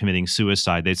someone from committing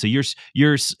suicide, they'd say,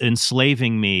 you're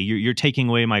enslaving me, you're taking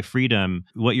away my freedom.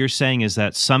 What you're saying is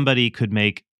that somebody could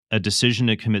make a decision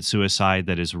to commit suicide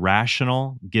that is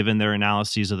rational, given their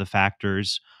analyses of the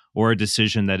factors, or a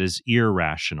decision that is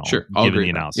irrational, Sure, I'll given agree the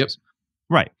with that. analysis. Yep.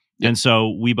 Right. Yep. And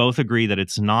so we both agree that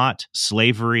it's not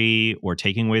slavery or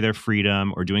taking away their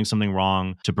freedom or doing something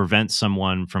wrong to prevent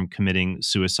someone from committing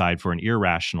suicide for an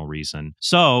irrational reason.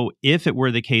 So if it were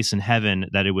the case in heaven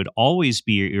that it would always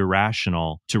be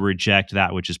irrational to reject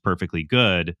that which is perfectly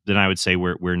good, then I would say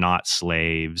we're not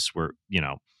slaves. We're,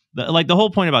 like the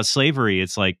whole point about slavery,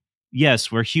 it's like,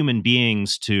 yes, we're human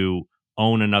beings to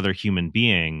own another human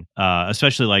being,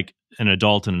 especially like an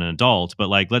adult and an adult. But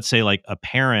like, let's say like a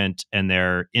parent and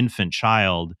their infant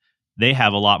child, they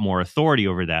have a lot more authority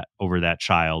over that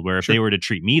child, where if Sure. they were to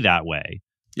treat me that way,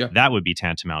 Yeah. that would be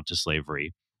tantamount to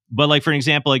slavery. But like, for an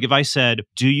example, like if I said,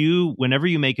 whenever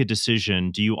you make a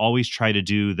decision, do you always try to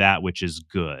do that which is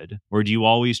good? Or do you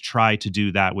always try to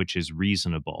do that which is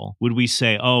reasonable? Would we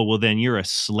say, oh, well, then you're a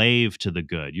slave to the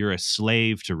good. You're a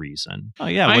slave to reason. Oh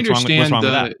yeah. I What's wrong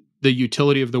with that? the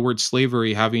utility of the word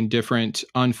slavery having different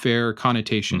unfair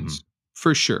connotations,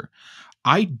 for sure.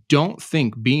 I don't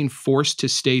think being forced to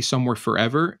stay somewhere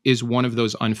forever is one of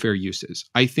those unfair uses.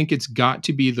 I think it's got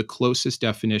to be the closest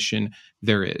definition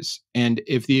there is. And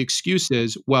if the excuse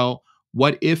is, well,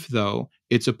 what if, though,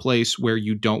 it's a place where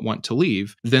you don't want to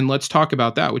leave, then let's talk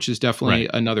about that, which is definitely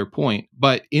another point.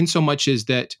 But in so much as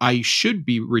that I should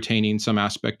be retaining some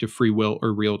aspect of free will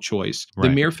or real choice, the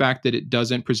mere fact that it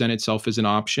doesn't present itself as an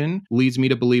option leads me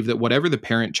to believe that whatever the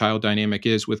parent-child dynamic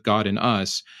is with God and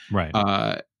us,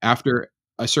 after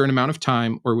a certain amount of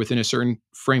time or within a certain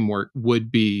framework would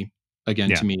be,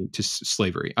 again, to me, to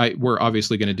slavery. We're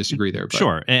obviously going to disagree there. But.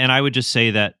 Sure. And I would just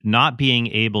say that not being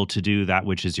able to do that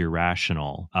which is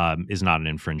irrational is not an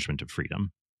infringement of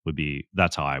freedom.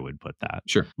 That's how I would put that.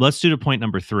 Sure. Let's do to point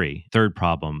number 3, third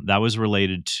problem. That was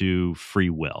related to free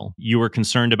will. You were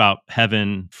concerned about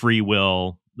heaven, free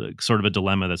will, sort of a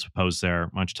dilemma that's posed there.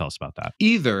 Why don't you tell us about that?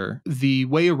 Either the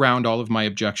way around all of my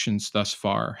objections thus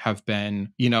far have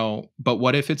been, but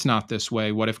what if it's not this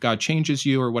way? What if God changes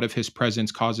you? Or what if his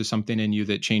presence causes something in you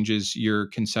that changes your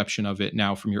conception of it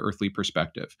now from your earthly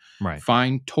perspective? Right.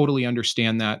 Fine. Totally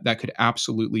understand that. That could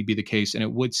absolutely be the case. And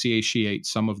it would satiate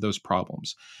some of those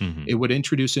problems. Mm-hmm. It would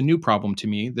introduce a new problem to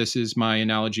me. This is my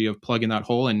analogy of plugging that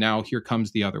hole. And now here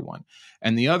comes the other one.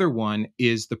 And the other one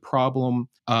is the problem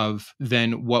of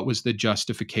then what was the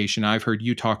justification? I've heard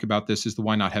you talk about this as the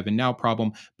why not heaven now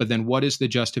problem, but then what is the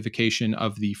justification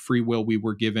of the free will we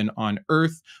were given on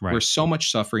earth, where so much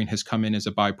suffering has come in as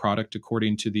a byproduct,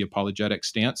 according to the apologetic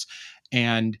stance,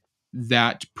 and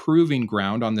that proving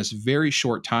ground on this very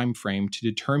short time frame to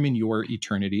determine your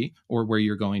eternity or where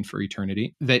you're going for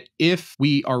eternity, that if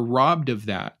we are robbed of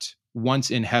that once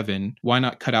in heaven, why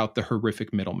not cut out the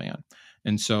horrific middleman?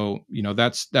 And so,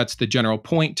 that's the general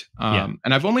point. And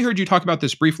I've only heard you talk about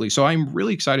this briefly, so I'm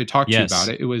really excited to talk to you about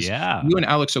it. It was you and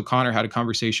Alex O'Connor had a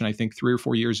conversation, I think 3 or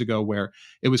 4 years ago, where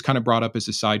it was kind of brought up as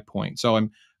a side point. So I'm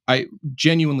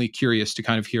genuinely curious to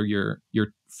kind of hear your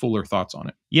fuller thoughts on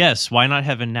it. Yes, why not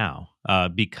heaven now?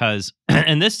 Because,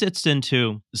 and this fits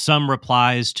into some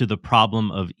replies to the problem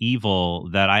of evil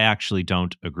that I actually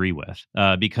don't agree with.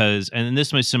 Because, and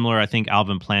this was similar, I think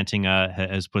Alvin Plantinga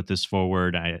has put this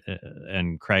forward,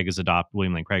 and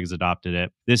William Lane Craig has adopted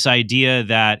it. This idea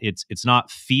that it's not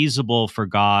feasible for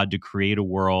God to create a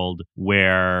world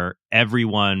where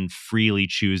everyone freely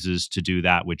chooses to do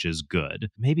that which is good.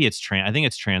 Maybe I think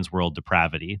it's trans world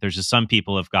depravity. There's just some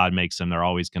people, if God makes them, they're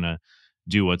always going to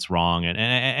do what's wrong.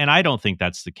 And I don't think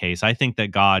that's the case. I think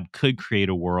that God could create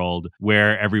a world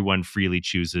where everyone freely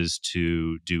chooses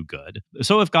to do good.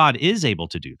 So if God is able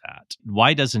to do that,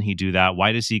 why doesn't he do that?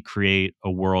 Why does he create a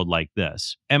world like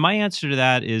this? And my answer to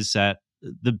that is that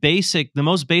the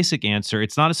most basic answer,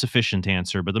 it's not a sufficient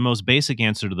answer, but the most basic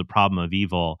answer to the problem of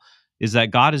evil is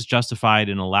that God is justified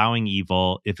in allowing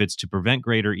evil if it's to prevent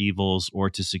greater evils or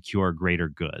to secure greater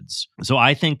goods. So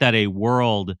I think that a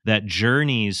world that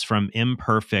journeys from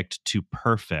imperfect to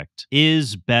perfect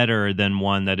is better than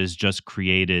one that is just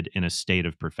created in a state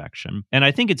of perfection. And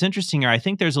I think it's interesting here. I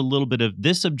think there's a little bit of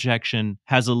this objection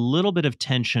has a little bit of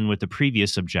tension with the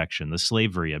previous objection, the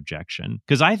slavery objection.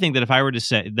 Because I think that if I were to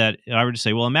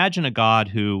say, well, imagine a God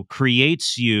who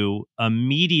creates you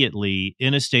immediately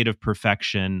in a state of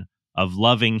perfection, of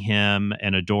loving him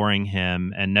and adoring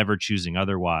him and never choosing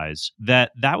otherwise,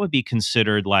 that would be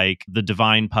considered like the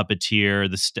divine puppeteer,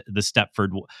 the Stepford.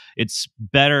 It's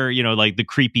better, like the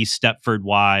creepy Stepford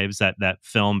Wives, that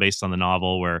film based on the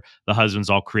novel where the husbands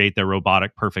all create their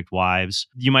robotic perfect wives.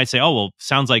 You might say, oh, well,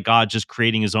 sounds like God just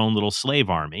creating his own little slave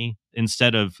army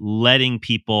instead of letting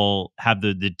people have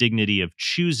the dignity of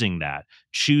choosing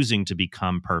to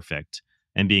become perfect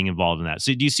and being involved in that.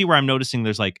 So do you see where I'm noticing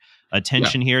there's like a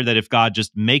tension here that if God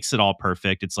just makes it all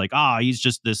perfect, it's like, he's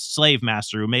just this slave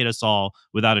master who made us all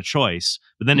without a choice.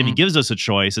 But then if he gives us a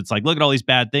choice, it's like, look at all these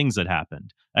bad things that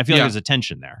happened. I feel like there's a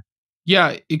tension there.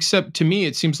 Yeah, except to me,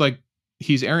 it seems like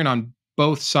he's erring on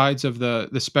both sides of the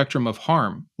spectrum of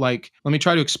harm. Like, let me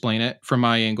try to explain it from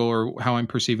my angle or how I'm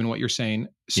perceiving what you're saying.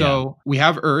 So we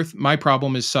have Earth. My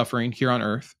problem is suffering here on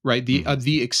Earth, right?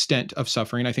 The extent of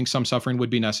suffering. I think some suffering would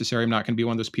be necessary. I'm not going to be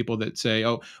one of those people that say,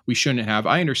 oh, we shouldn't have.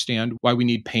 I understand why we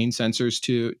need pain sensors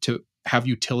to have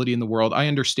utility in the world. I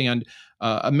understand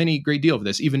a many great deal of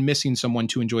this, even missing someone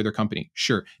to enjoy their company.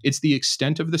 Sure. It's the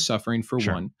extent of the suffering for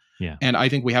one. Yeah. And I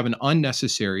think we have an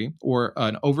unnecessary or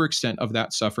an overextent of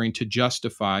that suffering to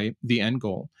justify the end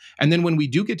goal. And then when we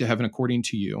do get to heaven, according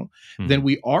to you, then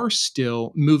we are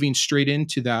still moving straight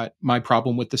into that, my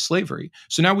problem with the slavery.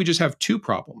 So now we just have two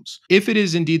problems. If it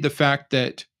is indeed the fact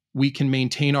that we can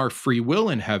maintain our free will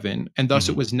in heaven, and thus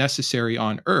it was necessary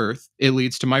on earth, it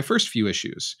leads to my first few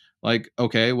issues. Like,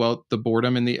 okay, well, the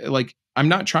boredom and I'm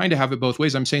not trying to have it both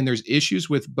ways. I'm saying there's issues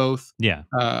with both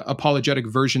apologetic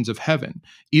versions of heaven.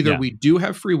 Either we do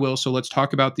have free will, so let's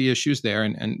talk about the issues there,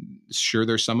 and sure,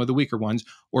 there's some of the weaker ones,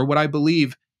 or what I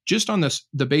believe, just on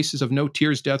the basis of no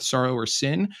tears, death, sorrow, or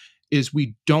sin, is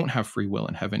we don't have free will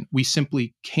in heaven. We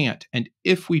simply can't. And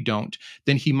if we don't,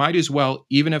 then he might as well,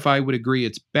 even if I would agree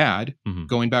it's bad,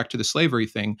 going back to the slavery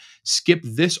thing, skip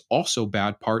this also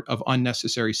bad part of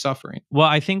unnecessary suffering. Well,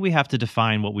 I think we have to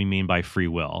define what we mean by free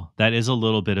will. That is a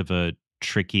little bit of a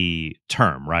tricky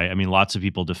term, right? I mean, lots of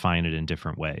people define it in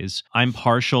different ways. I'm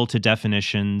partial to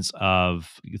definitions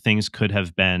of things could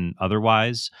have been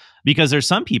otherwise, because there's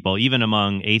some people, even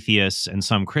among atheists and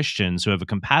some Christians, who have a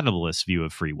compatibilist view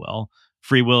of free will.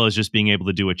 Free will is just being able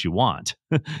to do what you want.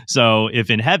 So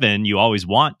if in heaven you always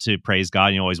want to praise God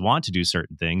and you always want to do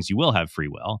certain things, you will have free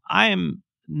will. I am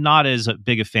not as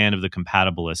big a fan of the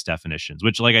compatibilist definitions,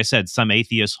 which, like I said, some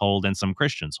atheists hold and some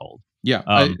Christians hold.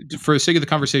 Yeah. For the sake of the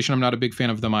conversation, I'm not a big fan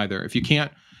of them either. If you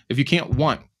can't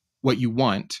want what you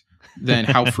want, then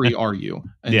how free are you?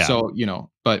 And so,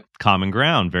 but common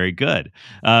ground. Very good.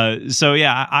 So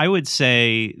yeah, I would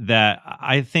say that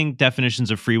I think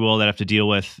definitions of free will that have to deal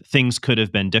with things could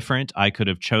have been different. I could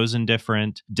have chosen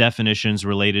different definitions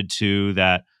related to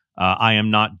that. I am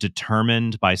not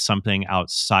determined by something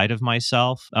outside of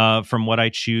myself from what I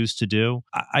choose to do.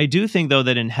 I do think, though,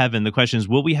 that in heaven, the question is,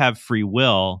 will we have free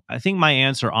will? I think my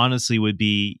answer, honestly, would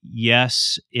be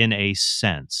yes, in a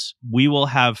sense. We will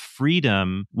have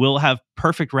freedom. We'll have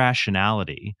perfect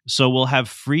rationality. So we'll have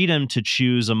freedom to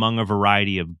choose among a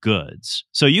variety of goods.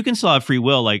 So you can still have free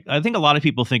will. Like, I think a lot of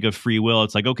people think of free will.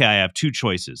 It's like, okay, I have two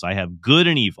choices. I have good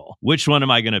and evil. Which one am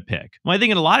I going to pick? Well, I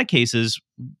think in a lot of cases,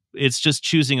 it's just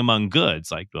choosing among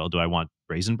goods. Like, well, do I want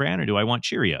Raisin Bran or do I want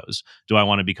Cheerios? Do I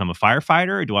want to become a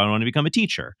firefighter or do I want to become a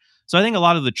teacher? So I think a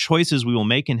lot of the choices we will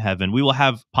make in heaven, we will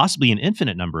have possibly an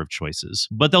infinite number of choices,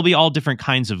 but there'll be all different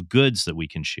kinds of goods that we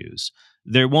can choose.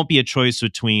 There won't be a choice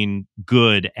between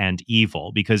good and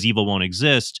evil because evil won't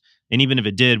exist. And even if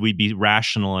it did, we'd be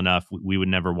rational enough. We would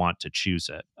never want to choose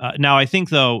it. Now, I think,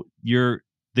 though,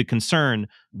 the concern,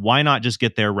 why not just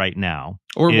get there right now?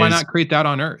 Or why not create that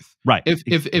on earth? Right.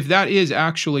 If that is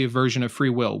actually a version of free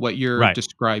will, what you're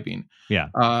describing,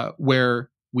 where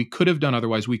we could have done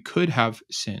otherwise, we could have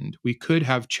sinned, we could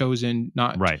have chosen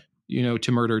not,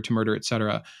 to murder, et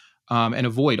cetera, and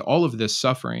avoid all of this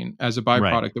suffering as a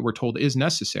byproduct that we're told is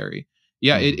necessary.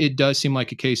 Yeah, it does seem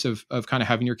like a case of kind of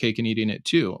having your cake and eating it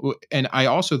too. And I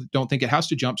also don't think it has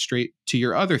to jump straight to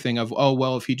your other thing of, oh,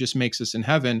 well, if he just makes us in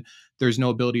heaven, there's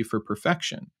no ability for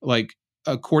perfection. Like,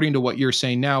 according to what you're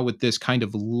saying now with this kind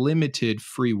of limited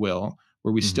free will,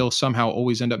 where we still somehow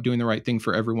always end up doing the right thing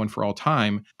for everyone for all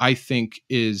time, I think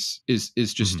is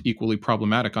just equally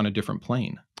problematic on a different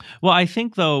plane. Well, I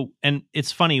think though, and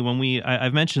it's funny when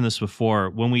I've mentioned this before,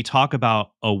 when we talk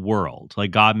about a world,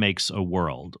 like God makes a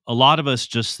world, a lot of us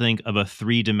just think of a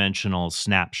 3-dimensional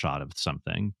snapshot of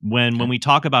something. When we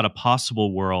talk about a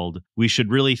possible world, we should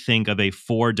really think of a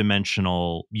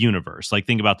 4-dimensional universe. Like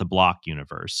think about the block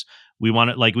universe. We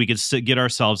want it like we could get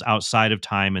ourselves outside of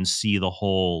time and see the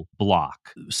whole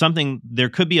block. There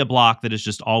could be a block that is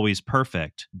just always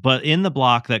perfect, but in the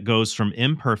block that goes from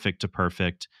imperfect to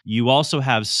perfect, you also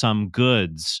have some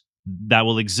goods that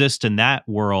will exist in that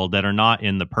world that are not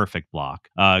in the perfect block.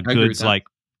 Goods like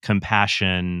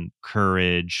compassion,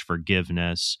 courage,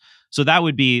 forgiveness. So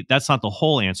that's not the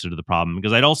whole answer to the problem,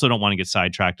 because I also don't want to get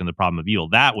sidetracked in the problem of evil.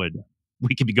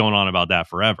 We could be going on about that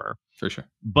forever. For sure.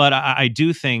 But I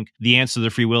do think the answer to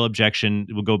the free will objection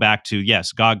will go back to,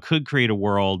 yes, God could create a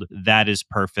world that is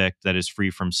perfect, that is free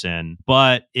from sin.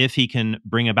 But if he can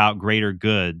bring about greater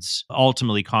goods,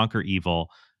 ultimately conquer evil,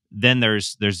 then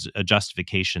there's a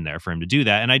justification there for him to do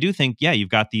that. And I do think, yeah, you've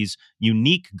got these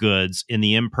unique goods in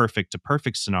the imperfect to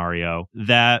perfect scenario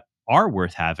that are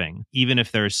worth having, even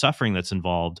if there is suffering that's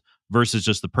involved, versus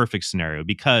just the perfect scenario,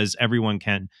 because everyone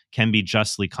can be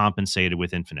justly compensated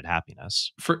with infinite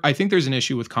happiness. I think there's an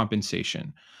issue with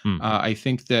compensation. I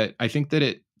think that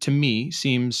it, to me,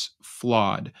 seems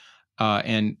flawed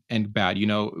and bad. You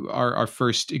know, our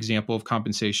first example of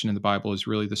compensation in the Bible is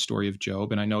really the story of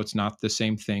Job, and I know it's not the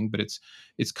same thing, but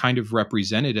it's kind of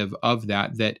representative of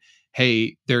that. That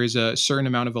hey, there is a certain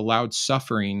amount of allowed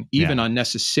suffering, even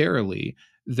unnecessarily,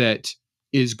 that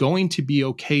is going to be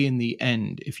okay in the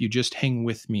end if you just hang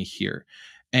with me here.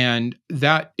 And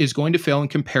that is going to fail in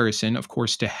comparison, of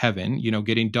course, to heaven, you know,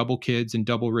 getting double kids and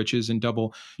double riches and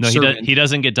double servants. He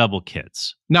doesn't get double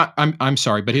kids. I'm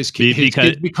sorry, but his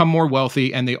kids become more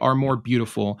wealthy and they are more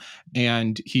beautiful.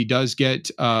 And he does get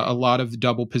a lot of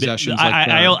double possessions.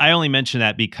 I only mention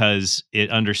that because it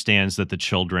understands that the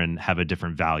children have a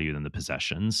different value than the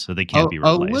possessions, so they can't be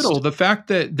replaced. A little. The fact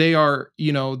that they are,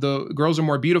 you know, the girls are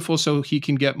more beautiful, so he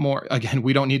can get more. Again,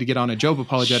 we don't need to get on a Job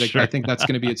apologetic. Sure. I think that's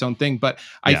going to be its own thing. But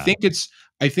I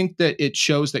think that it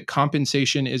shows that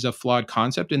compensation is a flawed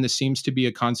concept, and this seems to be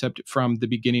a concept from the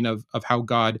beginning of how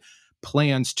God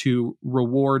plans to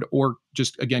reward or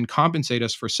just, again, compensate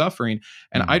us for suffering.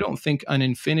 And I don't think an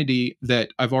infinity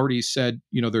that I've already said,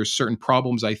 you know, there's certain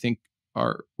problems I think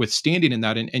are withstanding in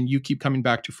that. And you keep coming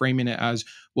back to framing it as,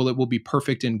 well, it will be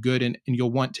perfect and good and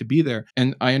you'll want to be there.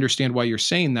 And I understand why you're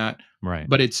saying that, right?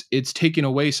 But it's taking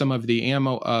away some of the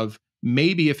ammo of,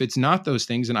 maybe if it's not those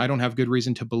things, and I don't have good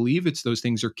reason to believe it's those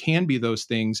things or can be those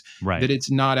things, that it's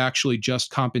not actually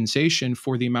just compensation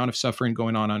for the amount of suffering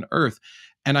going on earth.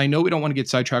 And I know we don't want to get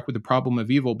sidetracked with the problem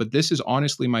of evil, but this is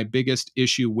honestly my biggest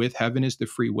issue with heaven is the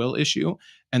free will issue.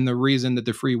 And the reason that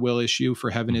the free will issue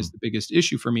for heaven is the biggest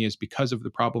issue for me is because of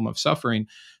the problem of suffering.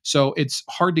 So it's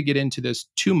hard to get into this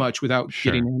too much without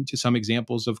getting into some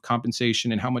examples of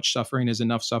compensation and how much suffering is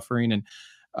enough suffering. And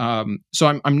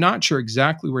so I'm not sure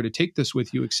exactly where to take this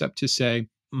with you, except to say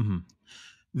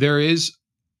there is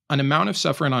an amount of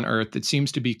suffering on earth that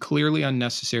seems to be clearly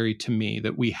unnecessary to me,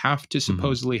 that we have to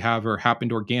supposedly have or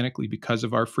happened organically because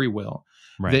of our free will,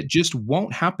 that just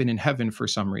won't happen in heaven for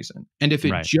some reason. And if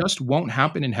it just won't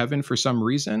happen in heaven for some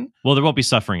reason, well, there won't be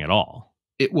suffering at all.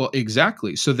 It will,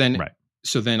 exactly. So then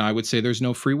I would say there's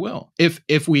no free will.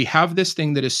 If we have this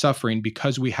thing that is suffering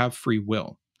because we have free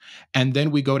will, and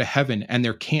then we go to heaven and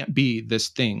there can't be this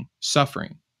thing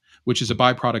suffering, which is a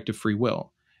byproduct of free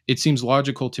will, it seems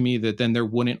logical to me that then there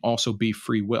wouldn't also be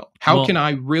free will. How can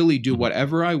I really do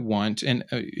whatever I want? And,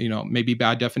 you know, maybe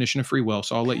bad definition of free will,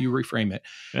 so I'll let you reframe it.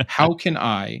 How can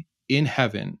I, in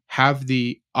heaven, have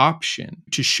the option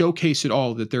to showcase it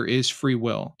all that there is free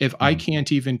will if I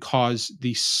can't even cause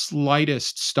the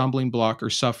slightest stumbling block or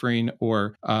suffering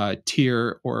or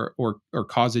tear or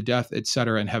cause a death,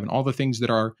 etc. in heaven? All the things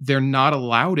that they're not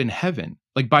allowed in heaven.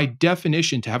 Like by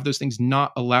definition, to have those things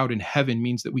not allowed in heaven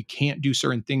means that we can't do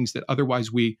certain things that otherwise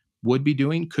we would be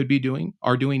doing, could be doing,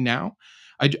 are doing now.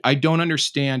 I don't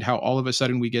understand how all of a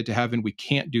sudden we get to heaven, we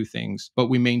can't do things, but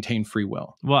we maintain free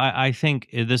will. Well, I think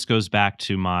this goes back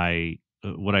to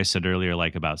what I said earlier,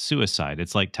 like about suicide.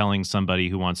 It's like telling somebody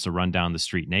who wants to run down the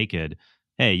street naked,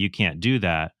 hey, you can't do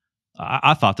that.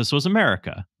 I thought this was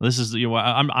America. This is,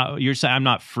 you're saying I'm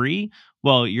not free?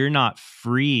 Well, you're not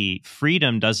free.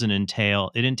 Freedom doesn't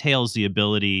entail, it entails the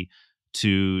ability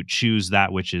to choose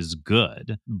that which is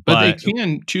good. But they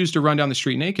can choose to run down the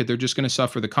street naked. They're just going to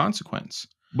suffer the consequence.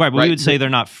 Right, but we right? would say they're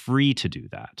not free to do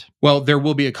that. Well, there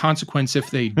will be a consequence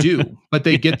if they do, but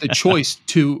they get the choice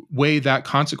to weigh that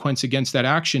consequence against that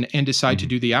action and decide to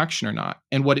do the action or not.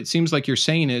 And what it seems like you're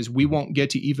saying is we won't get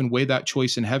to even weigh that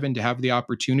choice in heaven to have the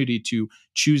opportunity to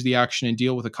choose the action and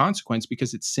deal with a consequence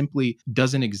because it simply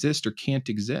doesn't exist or can't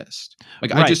exist.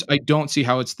 Like Right. I don't see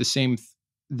how it's the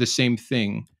same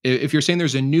thing. If you're saying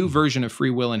there's a new version of free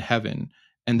will in heaven,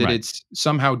 and that Right. it's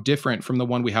somehow different from the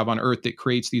one we have on Earth that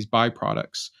creates these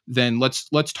byproducts, then let's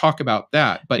talk about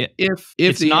that. But if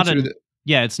It's the not answer to a the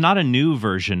yeah, it's not a new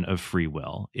version of free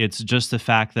will. It's just the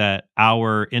fact that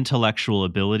our intellectual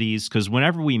abilities, because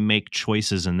whenever we make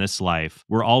choices in this life,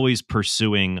 we're always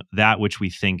pursuing that which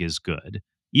we think is good.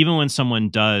 Even when someone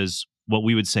does what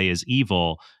we would say is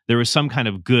evil, there was some kind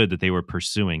of good that they were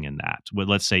pursuing in that. With,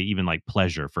 let's say, even like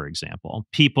pleasure, for example.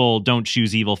 People don't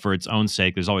choose evil for its own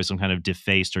sake. There's always some kind of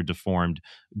defaced or deformed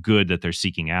good that they're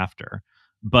seeking after.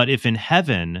 But if in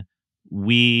heaven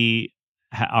we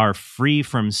are free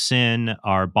from sin,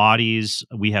 our bodies,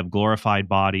 we have glorified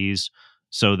bodies,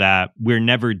 so that we're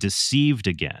never deceived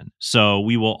again. So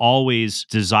we will always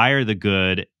desire the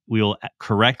good, we will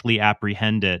correctly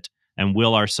apprehend it, and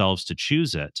will ourselves to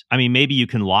choose it. I mean, maybe you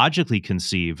can logically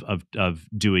conceive of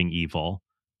doing evil,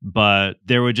 but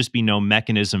there would just be no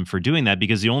mechanism for doing that,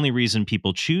 because the only reason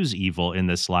people choose evil in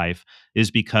this life is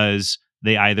because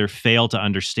they either fail to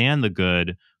understand the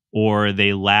good or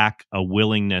they lack a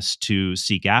willingness to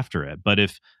seek after it. But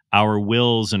if our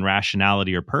wills and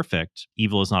rationality are perfect,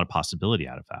 evil is not a possibility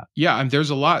out of that. Yeah, and there's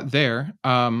a lot there.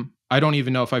 I don't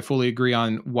even know if I fully agree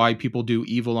on why people do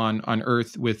evil on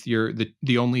Earth with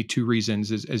the only two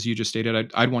reasons, as you just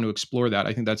stated. I'd want to explore that.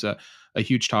 I think that's a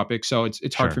huge topic. So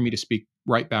it's hard Sure. for me to speak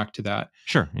right back to that.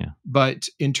 Sure, yeah. But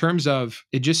in terms of,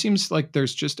 it just seems like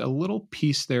there's just a little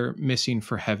piece there missing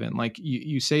for heaven. Like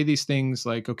you say these things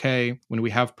like, okay, when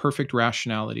we have perfect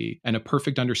rationality and a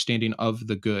perfect understanding of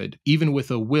the good, even with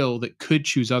a will that could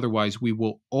choose otherwise, we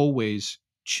will always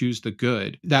choose the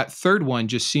good. That third one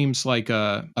just seems like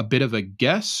a bit of a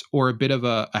guess or a bit of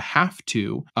a have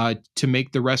to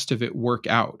make the rest of it work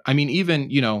out. I mean, even,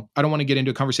 I don't want to get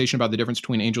into a conversation about the difference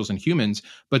between angels and humans,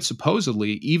 but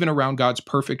supposedly even around God's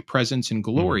perfect presence and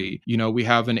glory, we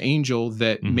have an angel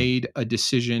that made a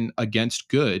decision against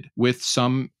good with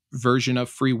some version of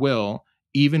free will,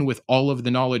 even with all of the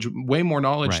knowledge, way more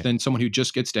knowledge than someone who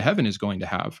just gets to heaven is going to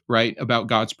have, right? About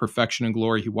God's perfection and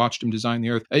glory. He watched him design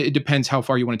the earth. It depends how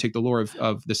far you want to take the lore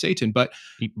of the Satan. But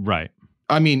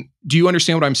I mean, do you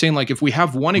understand what I'm saying? Like, if we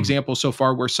have one example so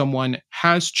far where someone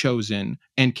has chosen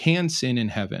and can sin in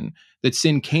heaven, that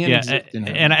sin can exist in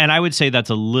heaven. And I would say that's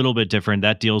a little bit different.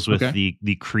 That deals with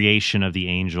the creation of the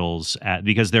angels,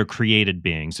 because they're created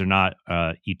beings. They're not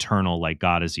eternal like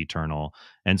God is eternal.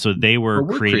 And so they were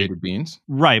created beings.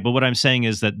 Right. But what I'm saying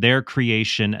is that their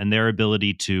creation and their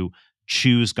ability to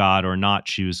choose God or not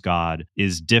choose God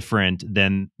is different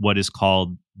than what is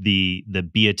called the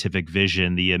beatific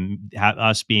vision,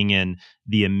 us being in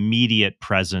the immediate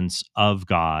presence of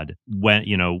God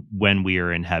when we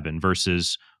are in heaven,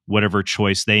 versus whatever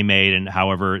choice they made and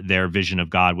however their vision of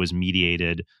God was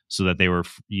mediated so that they were,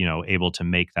 able to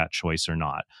make that choice or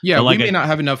not. Yeah, we may not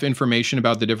have enough information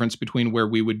about the difference between where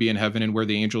we would be in heaven and where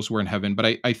the angels were in heaven,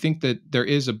 but I think that there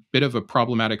is a bit of a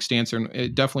problematic stance, and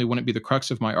it definitely wouldn't be the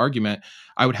crux of my argument.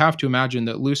 I would have to imagine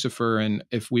that Lucifer, and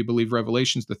if we believe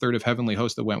Revelations, the third of heavenly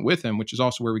hosts that went with him, which is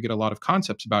also where we get a lot of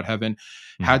concepts about heaven,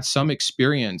 had some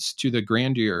experience to the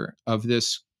grandeur of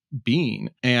this being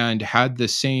and had the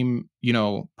same,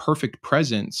 perfect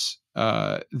presence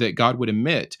that God would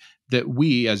emit, that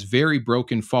we, as very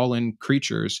broken, fallen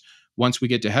creatures, once we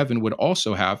get to heaven, would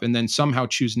also have, and then somehow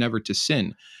choose never to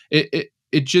sin. It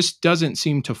just doesn't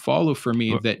seem to follow for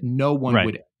me that no one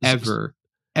would ever,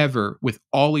 with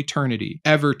all eternity,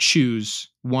 ever choose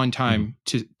one time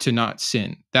to not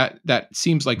sin. That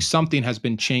seems like something has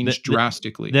been changed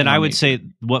drastically. Then I would say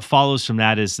what follows from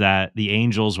that is that the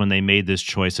angels, when they made this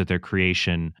choice at their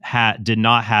creation, did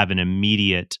not have an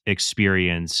immediate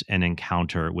experience and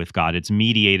encounter with God. It's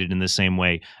mediated in the same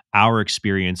way our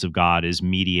experience of God is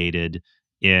mediated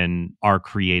in our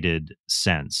created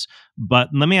sense. But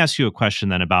let me ask you a question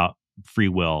then about free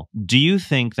will. Do you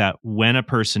think that when a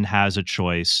person has a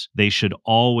choice, they should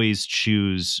always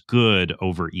choose good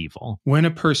over evil? When a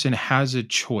person has a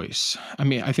choice, I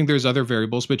mean, I think there's other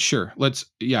variables, but sure,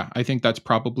 I think that's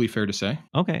probably fair to say.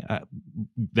 Okay,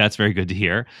 that's very good to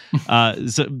hear.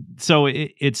 So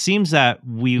it seems that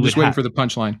I'm just waiting for the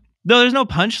punchline. No, there's no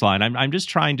punchline. I'm just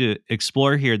trying to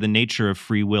explore here the nature of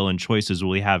free will and choices. Will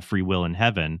we have free will in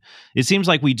heaven? It seems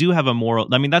like we do have a moral.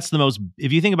 I mean, that's the most,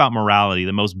 if you think about morality,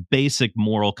 the most basic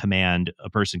moral command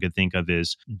a person could think of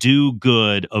is do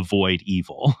good, avoid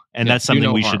evil. And Yeah, that's do something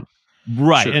no we harm. should,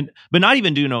 right. Sure. And, but not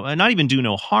even do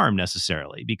no harm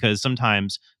necessarily, because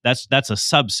sometimes that's a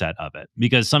subset of it,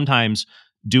 because sometimes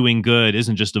doing good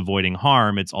isn't just avoiding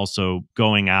harm. It's also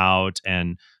going out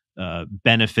and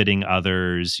benefiting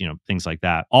others, things like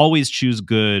that. Always choose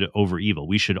good over evil.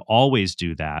 We should always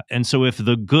do that. And so if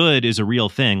the good is a real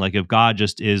thing, like if God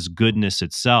just is goodness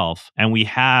itself, and we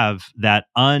have that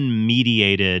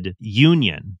unmediated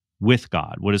union with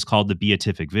God, what is called the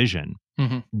beatific vision,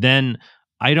 then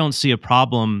I don't see a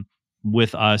problem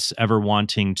with us ever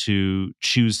wanting to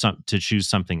choose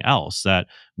something else, that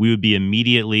we would be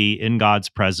immediately in God's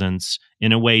presence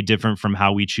in a way different from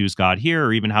how we choose God here,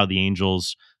 or even how the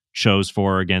angels chose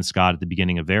for or against God at the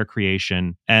beginning of their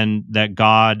creation. And that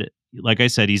God, like I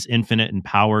said, he's infinite in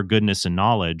power, goodness, and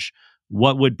knowledge.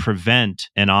 What would prevent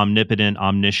an omnipotent,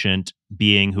 omniscient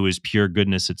being who is pure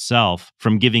goodness itself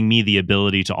from giving me the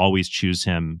ability to always choose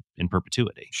him in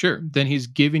perpetuity? Sure. Then he's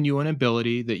given you an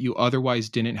ability that you otherwise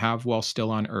didn't have while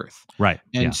still on earth. Right.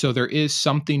 And Yeah. so there is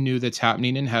something new that's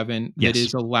happening in heaven that Yes.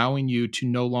 is allowing you to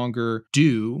no longer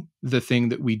do the thing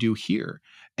that we do here.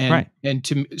 Right.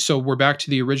 So we're back to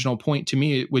the original point to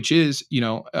me, which is,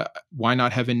 why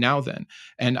not heaven now then?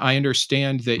 And I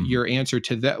understand that your answer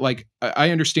to that, like,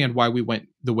 I understand why we went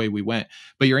the way we went,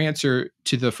 but your answer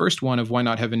to the first one of why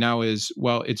not heaven now is,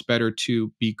 well, it's better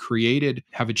to be created,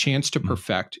 have a chance to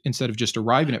perfect instead of just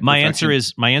arriving at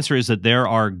perfection. My answer is that there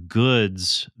are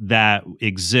goods that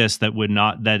exist that would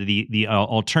not, that the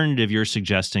alternative you're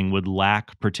suggesting would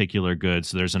lack particular goods.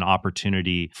 So there's an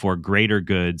opportunity for greater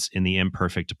goods in the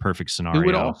imperfect to perfect scenario. It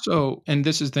would also, and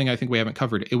this is the thing I think we haven't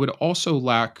covered, it would also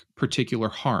lack particular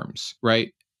harms,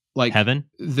 right? Like heaven.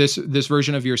 This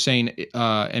version of you're saying,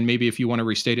 and maybe if you want to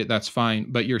restate it, that's fine.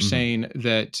 But you're saying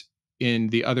that in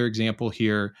the other example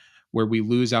here, where we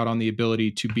lose out on the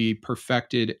ability to be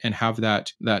perfected and have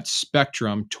that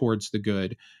spectrum towards the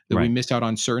good, that we miss out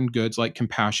on certain goods like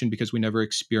compassion because we never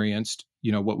experienced,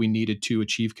 what we needed to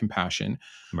achieve compassion.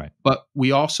 Right. But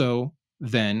we also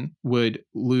then would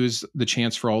lose the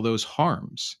chance for all those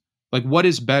harms. Like, what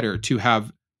is better, to have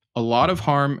a lot of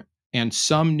harm and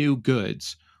some new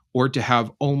goods, or to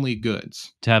have only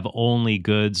goods? To have only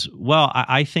goods. Well,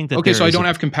 I think that okay, so I don't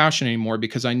have compassion anymore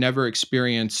because I never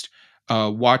experienced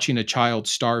watching a child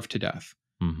starve to death.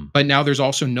 But now there's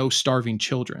also no starving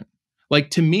children.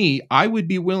 Like, to me, I would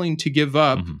be willing to give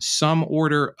up some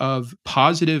order of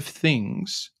positive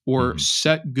things or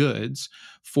set goods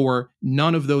for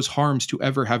none of those harms to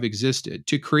ever have existed.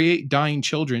 To create dying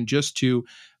children just to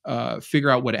figure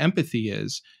out what empathy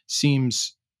is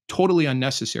seems totally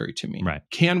unnecessary to me. Right.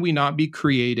 Can we not be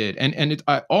created? And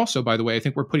also, by the way, I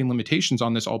think we're putting limitations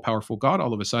on this all-powerful God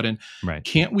all of a sudden. Right.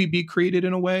 Can't we be created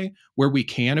in a way where we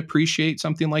can appreciate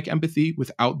something like empathy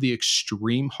without the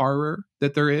extreme horror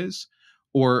that there is,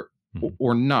 or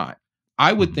not?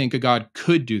 I would think a God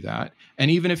could do that. And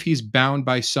even if he's bound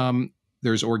by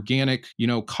there's organic,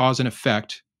 cause and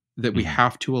effect that we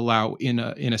have to allow in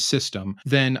a system,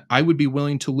 then I would be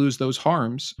willing to lose those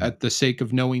harms at the sake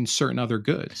of knowing certain other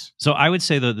goods. So I would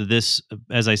say that this,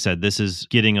 as I said, this is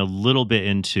getting a little bit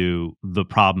into the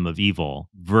problem of evil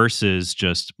versus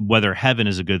just whether heaven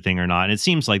is a good thing or not. And it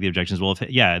seems like the objection is, well,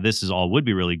 this is all would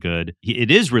be really good. It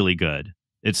is really good.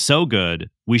 It's so good,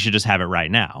 we should just have it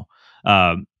right now.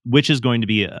 Which is going to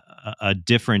be a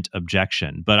different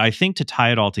objection. But I think to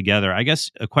tie it all together, I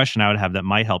guess a question I would have that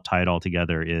might help tie it all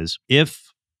together is,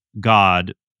 if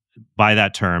God, by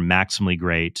that term, maximally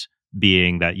great,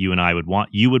 being that you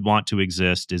would want to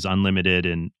exist, is unlimited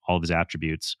in all of his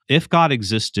attributes. If God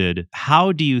existed,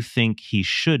 how do you think he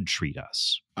should treat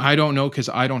us? I don't know, because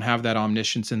I don't have that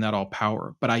omniscience and that all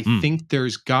power. But I think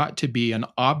there's got to be an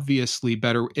obviously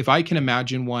better, if I can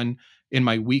imagine one in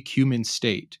my weak human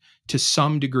state, to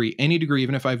some degree, any degree,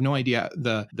 even if I have no idea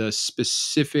the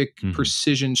specific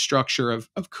precision structure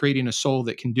of creating a soul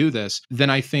that can do this, then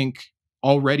I think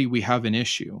already we have an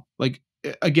issue. Like,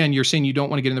 again, you're saying you don't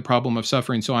want to get in the problem of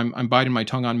suffering, so I'm biting my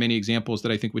tongue on many examples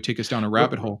that I think would take us down a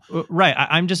rabbit hole. Right.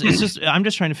 I'm just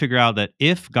trying to figure out that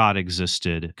if God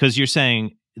existed, because you're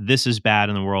saying this is bad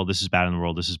in the world, this is bad in the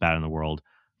world, this is bad in the world.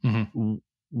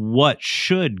 What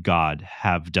should God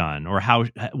have done, or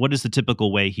what is the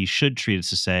typical way he should treat us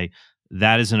to say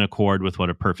that is in accord with what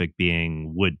a perfect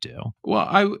being would do?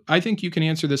 Well, I think you can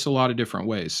answer this a lot of different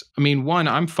ways. I mean, one,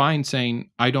 I'm fine saying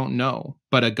I don't know,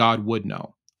 but a God would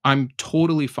know. I'm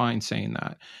totally fine saying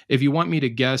that. If you want me to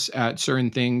guess at certain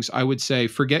things, I would say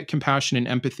forget compassion and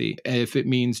empathy if it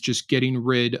means just getting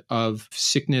rid of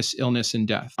sickness, illness, and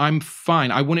death. I'm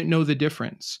fine. I wouldn't know the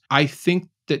difference. I think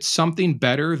that something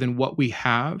better than what we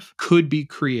have could be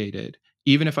created,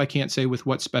 even if I can't say with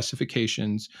what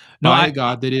specifications, No, by a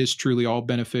God that is truly all I,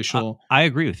 beneficial, I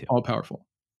agree with you. all powerful.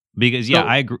 Because yeah,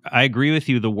 So, I agree with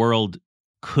you. The world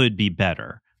could be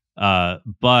better,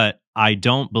 but I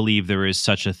don't believe there is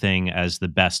such a thing as the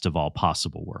best of all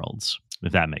possible worlds.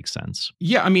 If that makes sense.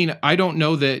 yeah, I mean, I don't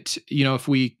know that,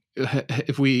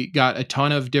 if we got a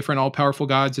ton of different all-powerful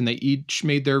gods and they each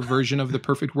made their version of the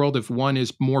perfect world, if one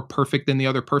is more perfect than the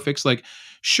other perfects, like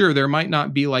sure, there might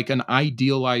not be like an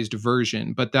idealized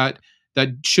version, but that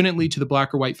shouldn't lead to the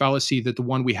black or white fallacy that the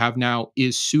one we have now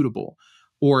is suitable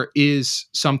or is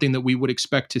something that we would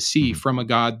expect to see from a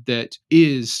god that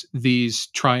is these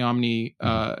triomni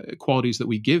qualities that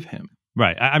we give him.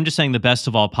 Right. I'm just saying the best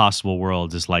of all possible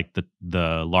worlds is like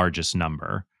the largest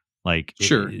number. Like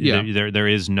Sure, yeah. there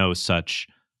is no such.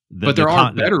 But there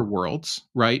are better worlds,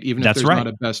 right? Even if That's there's right. not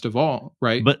a best of all,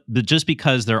 right? But just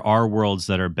because there are worlds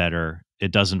that are better,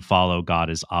 it doesn't follow God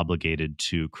is obligated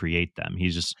to create them.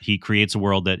 He creates a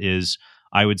world that is,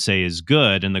 I would say, is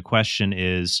good. And the question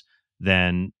is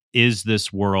then, is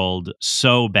this world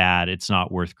so bad it's not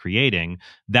worth creating?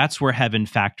 That's where heaven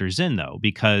factors in, though,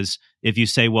 because if you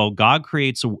say, well, God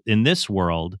creates in this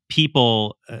world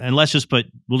people, and we'll just put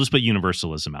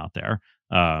universalism out there.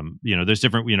 There's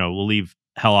different, we'll leave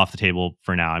hell off the table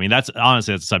for now. I mean, that's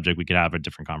honestly, that's a subject we could have a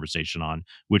different conversation on,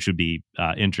 which would be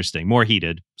interesting, more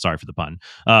heated. Sorry for the pun,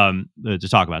 to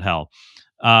talk about hell.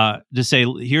 To say,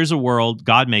 here's a world,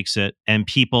 God makes it, and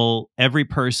every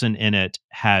person in it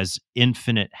has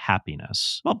infinite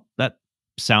happiness. Well, that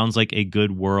sounds like a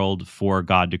good world for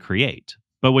God to create.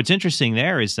 But what's interesting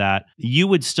there is that you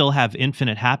would still have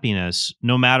infinite happiness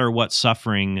no matter what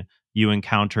suffering you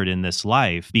encountered in this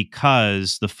life,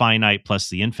 because the finite plus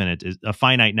the infinite is a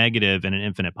finite negative and an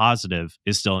infinite positive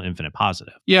is still an infinite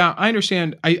positive. Yeah, I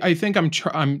understand. I think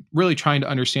I'm really trying to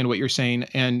understand what you're saying,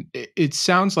 and it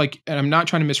sounds like, and I'm not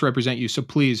trying to misrepresent you, so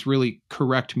please really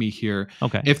correct me here.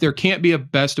 Okay. If there can't be a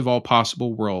best of all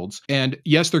possible worlds, and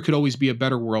yes, there could always be a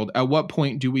better world, at what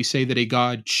point do we say that a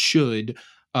god should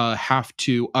have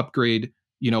to upgrade,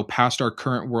 past our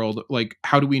current world? Like,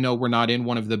 how do we know we're not in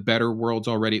one of the better worlds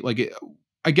already? Like,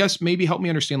 I guess maybe help me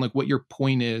understand like what your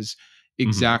point is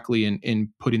exactly in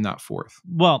putting that forth.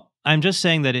 Well, I'm just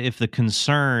saying that if the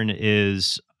concern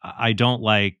is, I don't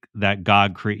like that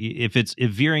God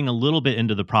if veering a little bit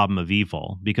into the problem of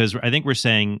evil, because I think we're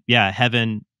saying, yeah,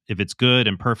 heaven, if it's good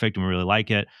and perfect and we really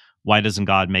like it, why doesn't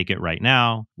God make it right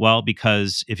now? Well,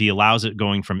 because if he allows it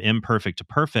going from imperfect to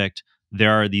perfect,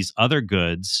 there are these other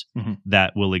goods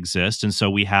that will exist. And so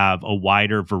we have a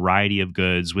wider variety of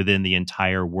goods within the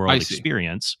entire world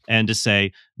experience. And to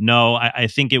say, no, I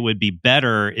think it would be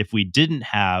better if we didn't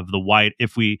have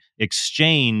if we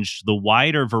exchanged the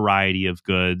wider variety of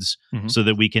goods so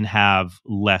that we can have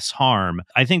less harm.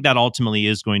 I think that ultimately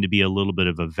is going to be a little bit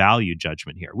of a value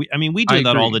judgment here. We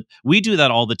do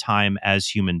that all the time as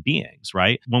human beings,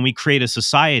 right? When we create a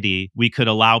society, we could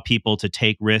allow people to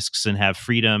take risks and have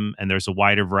freedom, and there's a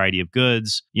wider variety of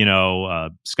goods,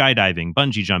 skydiving,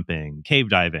 bungee jumping, cave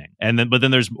diving. But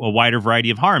then there's a wider variety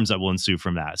of harms that will ensue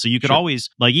from that. So you could always,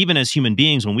 like, even as human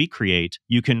beings, when we create,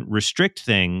 you can restrict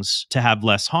things to have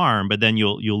less harm, but then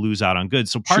you'll lose out on good.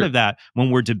 So part of that, when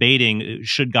we're debating,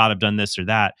 should God have done this or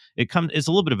that, it's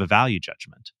a little bit of a value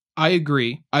judgment. I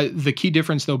agree. The key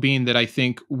difference, though, being that I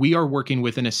think we are working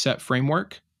within a set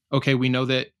framework. Okay, we know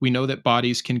that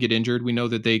bodies can get injured. We know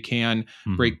that they can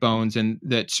break bones, and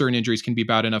that certain injuries can be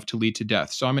bad enough to lead to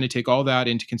death. So I'm going to take all that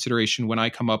into consideration when I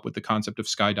come up with the concept of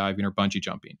skydiving or bungee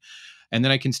jumping. And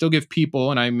then I can still give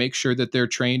people, and I make sure that they're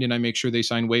trained, and I make sure they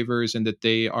sign waivers, and that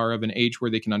they are of an age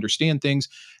where they can understand things.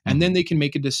 And then they can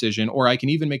make a decision, or I can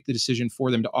even make the decision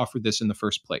for them to offer this in the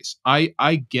first place.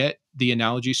 I get the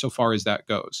analogy so far as that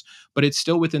goes, but it's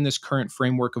still within this current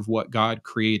framework of what God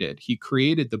created. He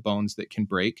created the bones that can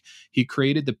break. He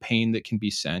created the pain that can be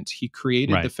sent. He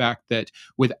created the fact that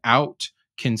without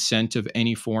consent of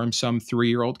any form, some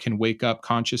 3-year-old can wake up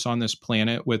conscious on this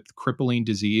planet with crippling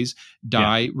disease,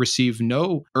 die, receive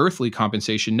no earthly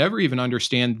compensation, never even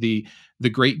understand the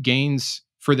great gains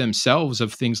for themselves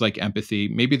of things like empathy.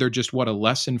 Maybe they're just a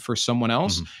lesson for someone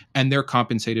else, and they're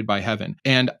compensated by heaven.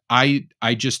 And I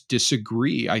just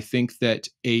disagree. I think that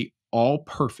a all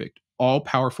perfect, all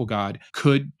powerful God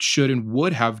could, should, and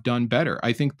would have done better.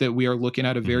 I think that we are looking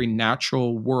at a very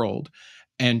natural world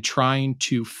and trying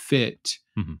to fit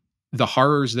the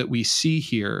horrors that we see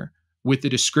here with the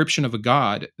description of a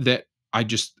God that I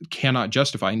just cannot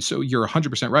justify. And so you're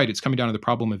 100% right. It's coming down to the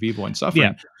problem of evil and suffering.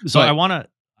 Yeah. So I want to.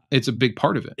 It's a big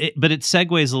part of it. But it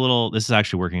segues a little. This is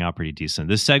actually working out pretty decent.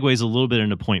 This segues a little bit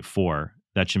into point 4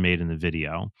 that you made in the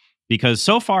video. Because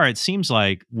so far it seems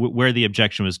like where the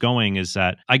objection was going is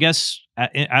that, I guess,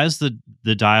 as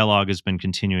the dialogue has been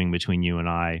continuing between you and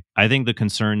I think the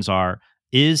concerns are,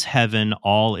 is heaven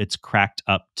all it's cracked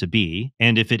up to be?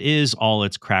 And if it is all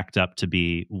it's cracked up to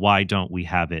be, why don't we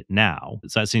have it now?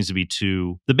 So that seems to be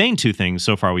the main two things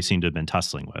so far we seem to have been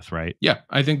tussling with, right? Yeah,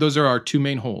 I think those are our two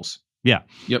main holes. Yeah.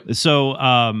 Yep. So,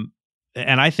 and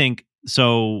I think,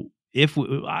 so if,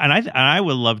 I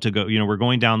would love to go, we're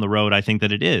going down the road. I think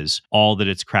that it is all that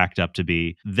it's cracked up to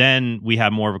be. Then we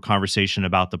have more of a conversation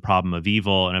about the problem of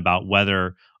evil and about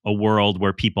whether a world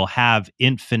where people have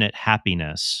infinite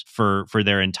happiness for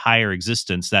their entire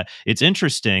existence. That it's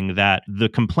interesting that the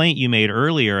complaint you made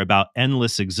earlier about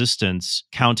endless existence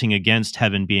counting against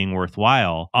heaven being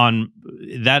worthwhile, on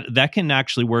that can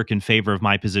actually work in favor of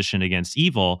my position against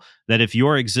evil, that if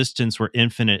your existence were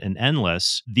infinite and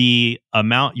endless, the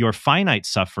amount, your finite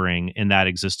suffering in that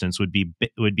existence would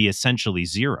be essentially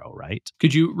zero, right?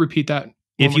 Could you repeat that?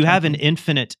 If you have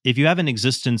an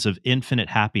existence of infinite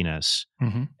happiness,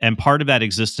 and part of that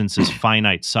existence is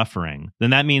finite suffering, then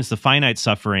that means the finite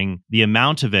suffering, the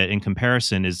amount of it in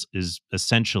comparison is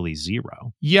essentially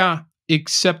zero. Yeah,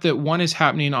 except that one is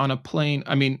happening on a plane.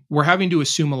 I mean, we're having to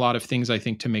assume a lot of things, I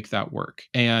think, to make that work.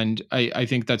 And I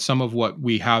think that some of what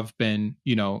we have been,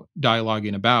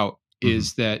 dialoguing about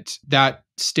is that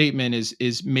statement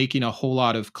is making a whole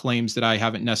lot of claims that I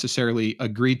haven't necessarily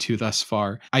agreed to thus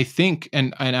far. I think,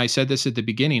 and I said this at the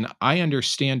beginning, I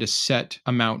understand a set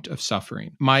amount of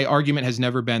suffering. My argument has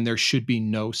never been there should be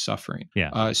no suffering.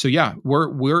 Yeah. So yeah,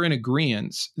 we're in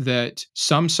agreement that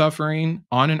some suffering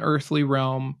on an earthly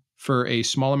realm for a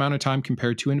small amount of time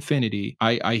compared to infinity.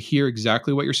 I hear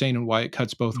exactly what you're saying and why it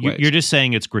cuts both ways. You're just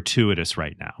saying it's gratuitous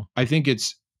right now. I think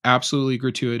it's absolutely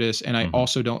gratuitous. And I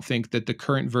also don't think that the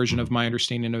current version of my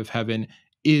understanding of heaven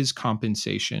is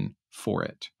compensation for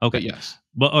it. Okay. But yes.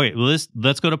 Well, okay. Well,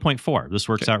 let's go to point 4. This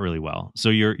works out really well. So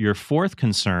your fourth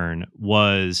concern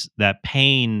was that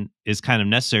pain is kind of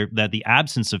necessary, that the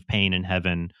absence of pain in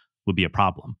heaven would be a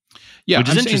problem. Yeah. Which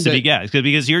is interesting. Yeah.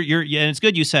 Because you're, and it's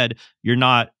good you said you're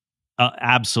not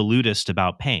absolutist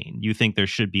about pain. You think there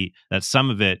should be, that some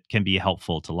of it can be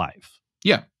helpful to life.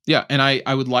 Yeah. Yeah. And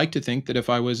I would like to think that if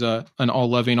I was an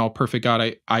all-loving, all-perfect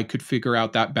God, I could figure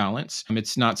out that balance.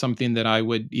 It's not something that I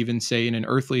would even say in an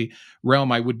earthly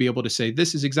realm I would be able to say,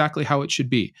 this is exactly how it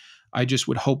should be. I just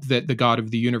would hope that the God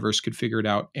of the universe could figure it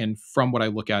out. And from what I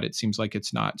look at, it seems like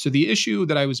it's not. So the issue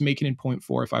that I was making in point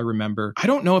 4, if I remember, I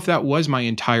don't know if that was my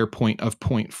entire point of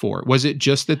point 4. Was it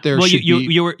just that there should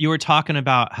be... You were talking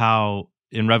about how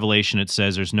in Revelation, it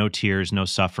says there's no tears, no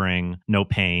suffering, no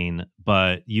pain,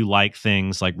 but you like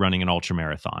things like running an ultra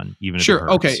marathon, even if it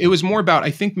hurts. Okay. It was more about,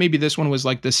 I think maybe this one was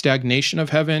like the stagnation of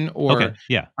heaven, or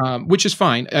which is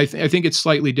fine. I think it's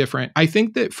slightly different. I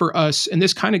think that for us, and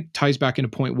this kind of ties back into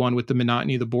point 1 with the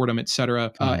monotony, the boredom,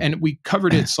 etc. And we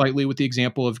covered it slightly with the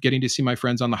example of getting to see my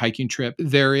friends on the hiking trip.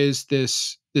 There is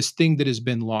this thing that has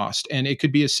been lost, and it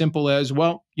could be as simple as,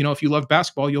 well, if you love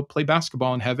basketball, you'll play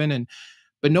basketball in heaven,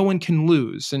 but no one can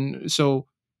lose. And so,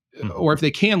 or if they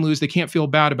can lose, they can't feel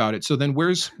bad about it. So then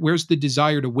where's the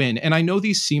desire to win? And I know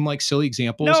these seem like silly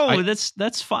examples. No,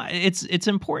 that's fine. It's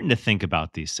important to think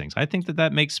about these things. I think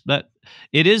that makes, but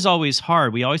it is always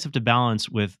hard. We always have to balance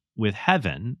with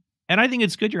heaven. And I think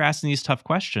it's good you're asking these tough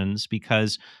questions,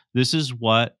 because this is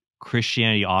what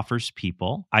Christianity offers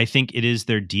people. I think it is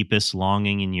their deepest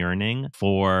longing and yearning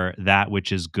for that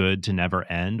which is good to never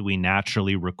end. We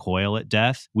naturally recoil at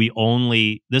death.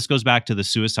 This goes back to the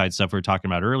suicide stuff we were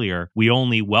talking about earlier. We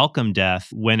only welcome death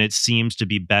when it seems to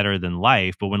be better than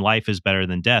life. But when life is better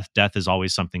than death, death is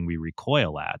always something we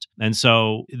recoil at. And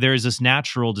so there's this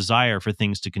natural desire for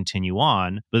things to continue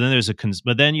on. But then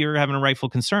but then you're having a rightful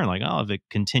concern, like, oh, if it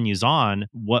continues on,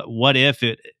 what if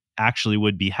it actually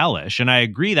would be hellish? And I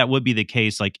agree that would be the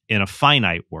case, like in a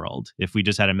finite world. If we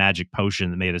just had a magic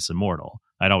potion that made us immortal,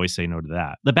 I'd always say no to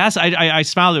that. I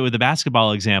smiled at with the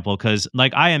basketball example, because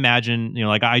like I imagine,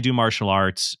 like I do martial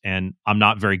arts and I'm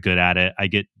not very good at it. I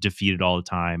get defeated all the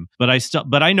time, but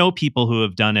I know people who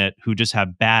have done it who just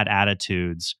have bad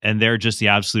attitudes, and they're just the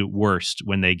absolute worst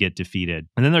when they get defeated.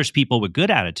 And then there's people with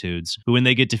good attitudes who, when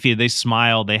they get defeated, they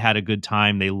smile, they had a good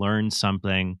time, they learned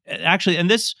something. Actually, and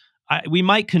this, we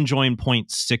might conjoin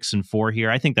points 6 and 4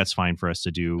 here. I think that's fine for us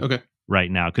to do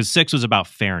right now, because 6 was about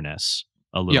fairness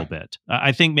a little bit.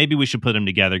 I think maybe we should put them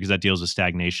together, because that deals with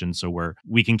stagnation, so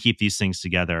we can keep these things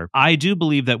together. I do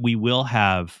believe that we will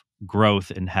have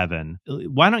growth in heaven.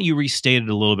 Why don't you restate it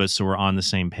a little bit so we're on the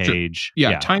same page?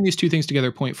 Sure. Yeah, tying these two things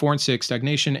together, point 4 and 6,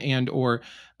 stagnation and or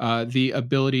the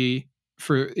ability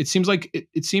for, it seems like,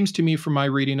 it seems to me from my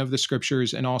reading of the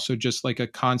scriptures and also just like a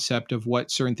concept of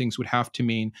what certain things would have to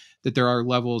mean, that there are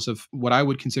levels of what I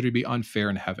would consider to be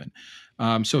unfair in heaven.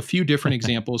 So a few different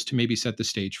examples to maybe set the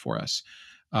stage for us.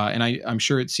 And I'm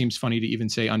sure it seems funny to even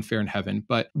say unfair in heaven,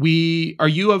 but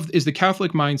is the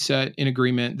Catholic mindset in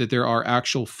agreement that there are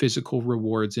actual physical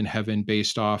rewards in heaven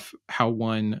based off how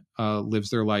one lives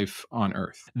their life on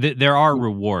earth? There are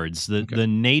rewards. The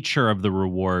nature of the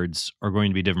rewards are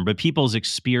going to be different, but people's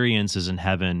experiences in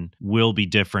heaven will be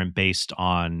different based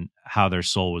on how their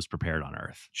soul was prepared on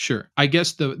earth. Sure. I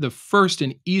guess the first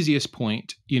and easiest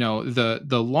point,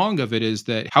 the long of it is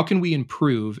that how can we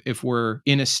improve if we're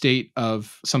in a state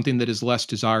of something that is less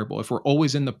desirable? If we're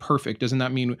always in the perfect, doesn't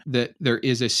that mean that there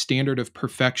is a standard of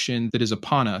perfection that is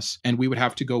upon us and we would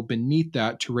have to go beneath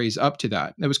that to raise up to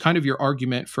that? That was kind of your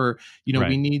argument for, Right.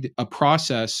 We need a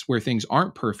process where things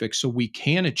aren't perfect so we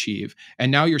can achieve.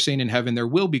 And now you're saying in heaven there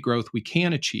will be growth we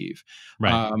can achieve.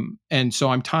 Right. And so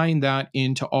I'm tying that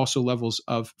into also levels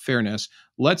of fairness.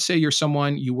 Let's say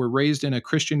you were raised in a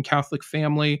Christian Catholic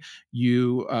family.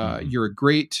 You're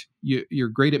great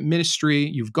at ministry.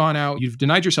 You've gone out, you've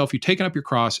denied yourself, you've taken up your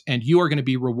cross, and you are going to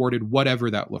be rewarded whatever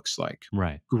that looks like.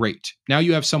 Right. Great. Now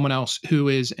you have someone else who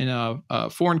is in a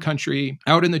foreign country,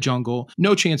 out in the jungle,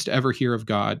 no chance to ever hear of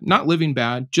God, not living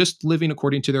bad, just living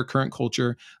according to their current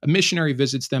culture. A missionary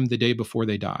visits them the day before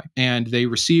they die, and they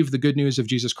receive the good news of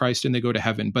Jesus Christ and they go to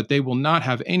heaven, but they will not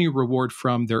have any reward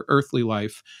from their earthly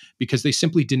life because they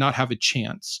simply did not have a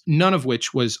chance, none of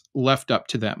which was left up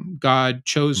to them. God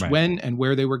chose when and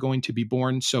where they were going to be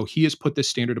born, so he has put this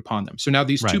standard upon them. So now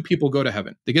these two people go to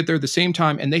heaven. They get there at the same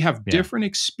time, and they have different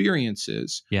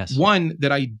experiences. Yes. One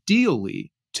that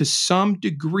ideally, to some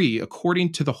degree,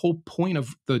 according to the whole point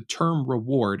of the term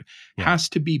reward, has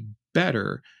to be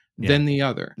better than the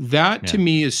other. That to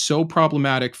me is so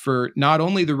problematic for not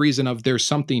only the reason of there's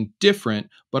something different,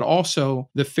 but also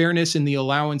the fairness and the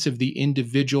allowance of the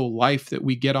individual life that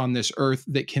we get on this earth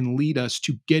that can lead us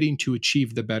to getting to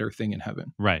achieve the better thing in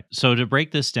heaven. Right. So to break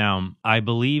this down, I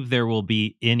believe there will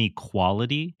be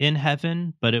inequality in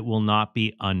heaven, but it will not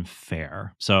be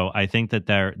unfair. So I think that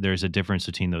there's a difference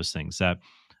between those things. That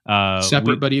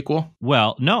separate but equal?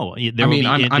 Well, no.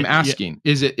 I'm asking,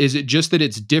 is it just that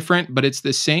it's different but it's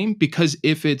the same? Because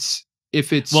if it's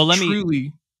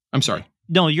I'm sorry.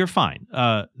 No, you're fine.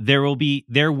 There will be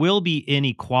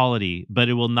inequality, but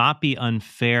it will not be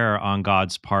unfair on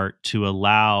God's part to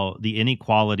allow the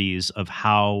inequalities of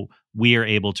how we are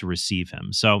able to receive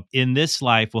him. So in this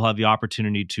life, we'll have the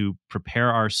opportunity to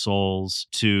prepare our souls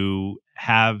to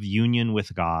have union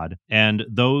with God. And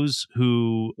those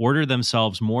who order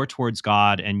themselves more towards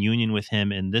God and union with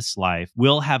him in this life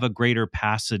will have a greater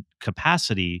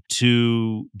capacity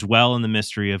to dwell in the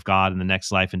mystery of God in the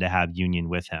next life and to have union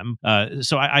with him.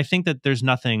 So I think that there's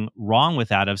nothing wrong with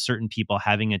that, of certain people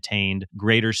having attained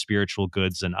greater spiritual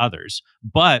goods than others.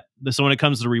 But so when it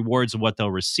comes to the rewards of what they'll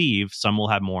receive, some will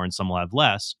have more and some will have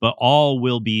less, but all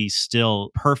will be still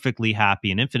perfectly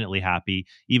happy and infinitely happy,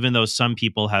 even though some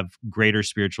people have greater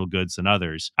spiritual goods than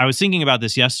others. I was thinking about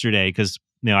this yesterday because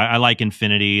I like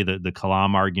infinity, the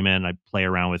Kalam argument. I play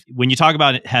around with, when you talk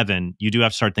about heaven, you do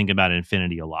have to start thinking about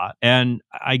infinity a lot. And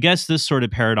I guess this sort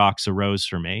of paradox arose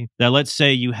for me, that let's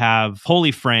say you have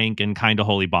Holy Frank and kind of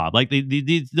Holy Bob. Like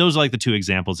those are like the two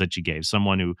examples that you gave.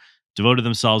 Someone who devoted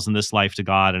themselves in this life to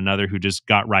God, another who just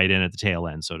got right in at the tail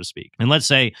end, so to speak. And let's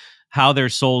say how their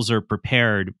souls are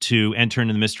prepared to enter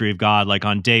into the mystery of God. Like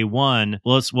on day one,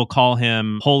 we'll call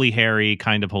him Holy Harry,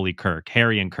 kind of Holy Kirk,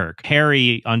 Harry and Kirk.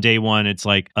 Harry on day one, it's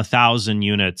like 1,000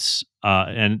 units.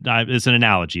 And it's an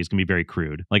analogy. It's going to be very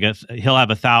crude. Like he'll have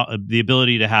the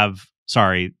ability to have,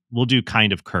 we'll do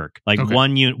kind of Kirk, like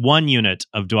one unit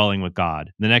of dwelling with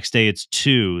God. The next day it's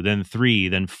 2, then 3,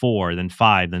 then 4, then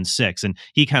 5, then 6. And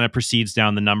he kind of proceeds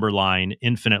down the number line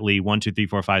infinitely, 1, 2, 3,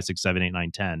 4, 5, 6, 7, 8,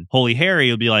 9, 10. Holy Harry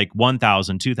will be like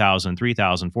 1,000, 2,000,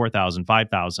 3,000, 4,000,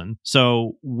 5,000.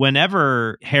 So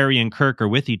whenever Harry and Kirk are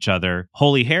with each other,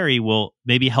 Holy Harry will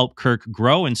maybe help Kirk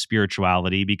grow in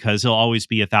spirituality because he'll always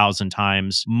be 1,000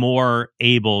 times more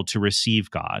able to receive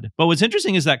God. But what's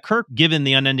interesting is that Kirk, given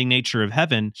the unending nature of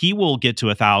heaven, he will get to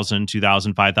 1,000,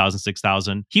 2,000, 5,000,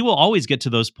 6,000. He will always get to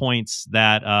those points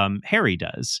that Harry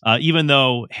does, even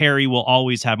though Harry will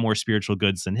always have more spiritual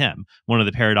goods than him. One of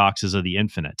the paradoxes of the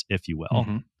infinite, if you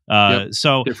will.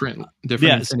 So different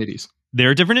infinities. There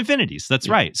are different infinities. That's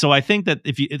right. So I think that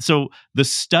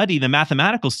the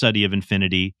mathematical study of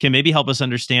infinity can maybe help us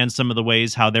understand some of the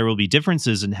ways how there will be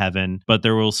differences in heaven, but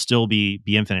there will still be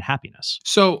infinite happiness.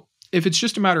 So if it's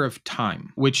just a matter of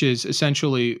time, which is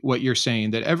essentially what you're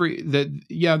saying,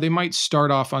 they might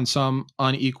start off on some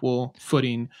unequal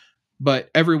footing, but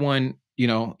everyone,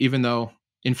 even though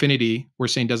infinity, we're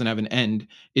saying, doesn't have an end,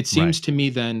 it seems to me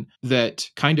then that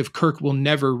kind of Kirk will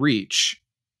never reach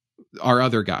our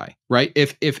other guy, right?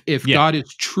 If God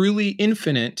is truly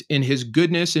infinite in his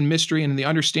goodness and mystery and in the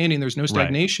understanding, there's no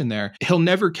stagnation there, he'll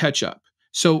never catch up.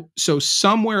 So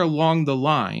somewhere along the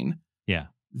line,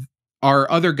 our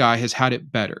other guy has had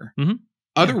it better.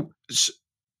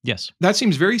 Yes. That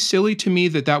seems very silly to me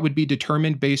that would be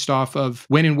determined based off of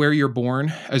when and where you're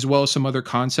born, as well as some other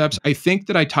concepts. I think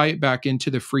that I tie it back into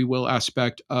the free will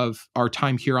aspect of our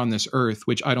time here on this earth,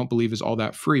 which I don't believe is all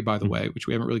that free, by the way, which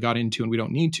we haven't really got into and we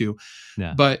don't need to.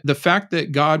 Yeah. But the fact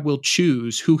that God will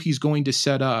choose who he's going to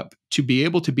set up to be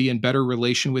able to be in better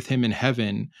relation with him in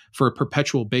heaven for a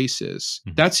perpetual basis,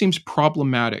 that seems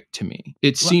problematic to me.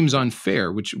 It seems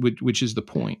unfair, which is the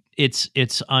point.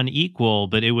 It's unequal,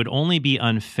 but it would only be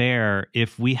unfair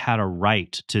if we had a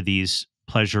right to these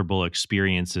pleasurable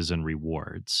experiences and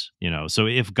rewards. So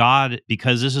if God,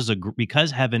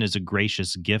 because heaven is a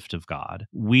gracious gift of God,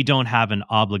 we don't have an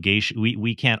obligation.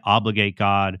 We can't obligate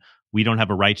God. We don't have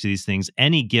a right to these things.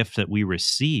 Any gift that we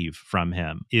receive from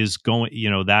him is going,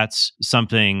 that's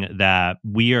something that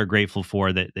we are grateful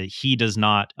for, that he does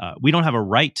not, we don't have a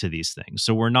right to these things.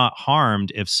 So we're not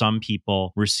harmed if some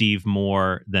people receive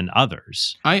more than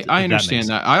others. I understand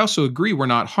that. I also agree we're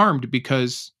not harmed,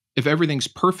 because if everything's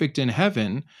perfect in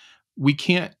heaven, we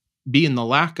can't be in the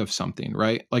lack of something,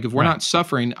 right? Like if we're not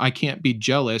suffering, I can't be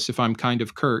jealous if I'm kind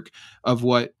of Kirk of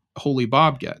what Holy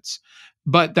Bob gets.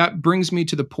 But that brings me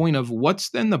to the point of, what's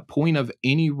then the point of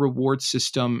any reward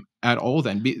system at all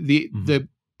then? The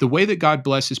way that God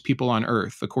blesses people on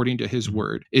earth, according to his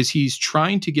word, is he's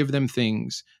trying to give them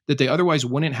things that they otherwise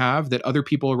wouldn't have, that other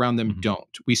people around them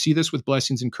don't. We see this with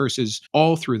blessings and curses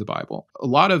all through the Bible. A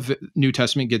lot of New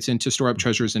Testament gets into store up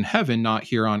treasures in heaven, not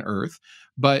here on earth.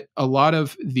 But a lot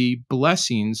of the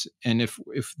blessings, and if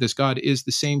this God is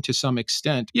the same to some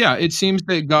extent, it seems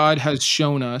that God has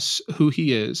shown us who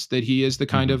he is, that he is the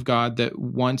kind of God that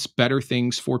wants better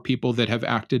things for people that have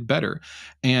acted better,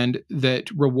 and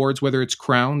that rewards, whether it's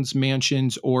crowns,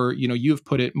 mansions, or, you've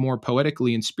put it more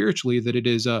poetically and spiritually, that it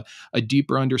is a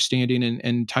deeper understanding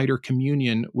and tighter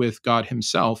communion with God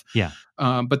himself. Yeah.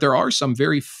 But there are some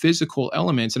very physical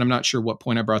elements, and I'm not sure what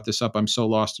point I brought this up. I'm so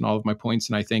lost in all of my points,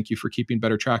 and I thank you for keeping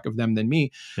better track of them than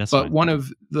me. That's but fine. One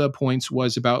of the points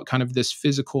was about kind of this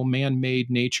physical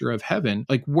man-made nature of heaven.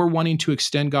 Like, we're wanting to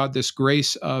extend God this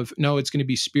grace of, no, it's going to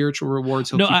be spiritual rewards.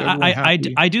 He'll keep everyone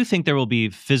happy. I do think there will be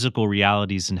physical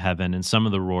realities in heaven, and some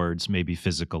of the rewards may be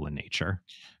physical in nature.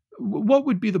 What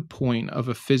would be the point of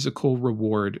a physical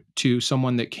reward to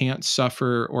someone that can't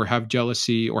suffer or have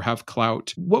jealousy or have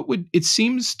clout? It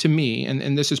seems to me,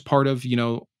 and this is part of,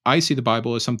 I see the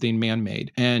Bible as something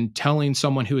man-made, and telling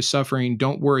someone who is suffering,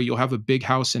 don't worry, you'll have a big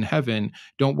house in heaven.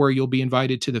 Don't worry, you'll be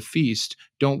invited to the feast.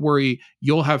 Don't worry,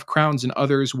 you'll have crowns and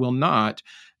others will not.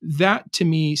 That to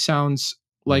me sounds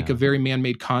like a very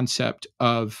man-made concept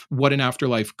of what an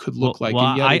afterlife could look like.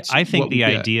 And yet I think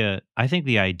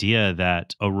the idea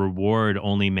that a reward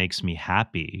only makes me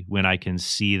happy when I can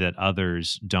see that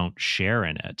others don't share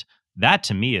in it, that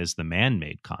to me is the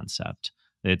man-made concept.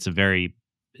 It's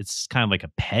kind of like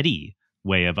a petty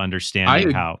way of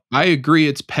understanding how. I agree,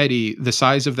 it's petty. The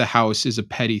size of the house is a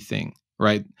petty thing.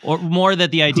 Right. Or more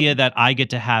that the idea that I get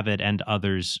to have it and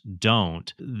others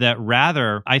don't. That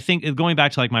rather, I think, going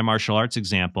back to like my martial arts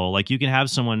example, like you can have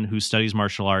someone who studies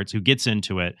martial arts, who gets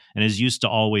into it and is used to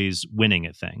always winning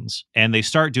at things. And they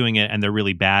start doing it and they're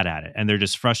really bad at it. And they're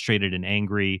just frustrated and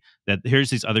angry that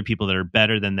here's these other people that are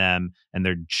better than them and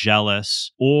they're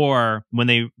jealous. Or when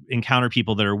they encounter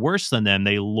people that are worse than them,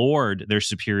 they lord their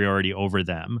superiority over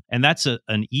them. And that's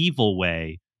an evil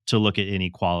way to look at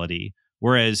inequality.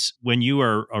 Whereas when you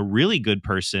are a really good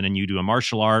person and you do a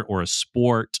martial art or a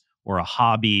sport or a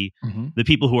hobby, the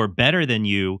people who are better than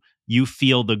you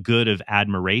feel the good of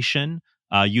admiration.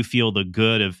 You feel the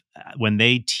good of when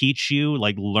they teach you,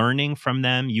 like learning from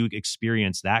them, you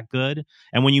experience that good.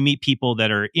 And when you meet people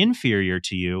that are inferior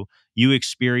to you, you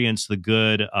experience the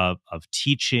good of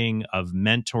teaching, of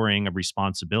mentoring, of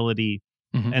responsibility.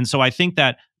 And so I think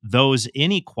that those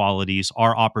inequalities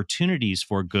are opportunities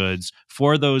for goods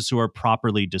for those who are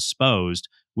properly disposed,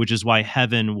 which is why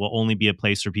heaven will only be a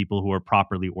place for people who are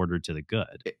properly ordered to the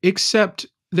good. Except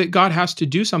that God has to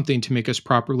do something to make us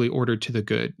properly ordered to the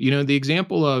good. You know, the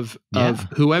example of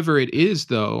whoever it is,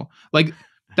 though, like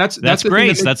that's the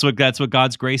grace. Thing that's what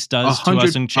God's grace does to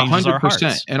us and changes our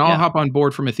hearts. And I'll hop on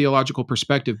board from a theological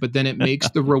perspective, but then it makes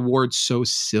the reward so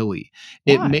silly.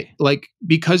 Why?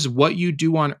 Because what you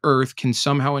do on earth can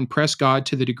somehow impress God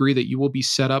to the degree that you will be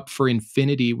set up for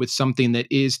infinity with something that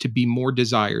is to be more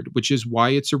desired, which is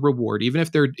why it's a reward, even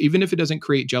if it doesn't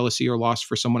create jealousy or loss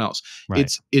for someone else. Right.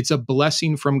 It's a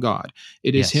blessing from God.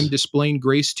 It is Him displaying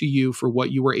grace to you for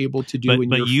what you were able to do.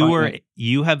 But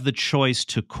you have the choice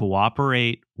to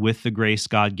cooperate with the grace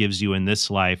God gives you in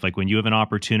this life. Like when you have an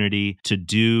opportunity to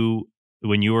do,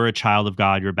 when you are a child of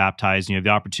God, you're baptized, and you have the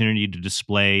opportunity to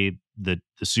display the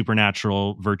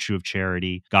supernatural virtue of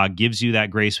charity. God gives you that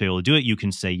grace to be able to do it. You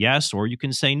can say yes, or you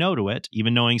can say no to it,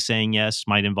 even knowing saying yes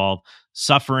might involve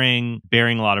suffering,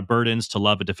 bearing a lot of burdens to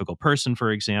love a difficult person,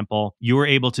 for example. You are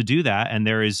able to do that, and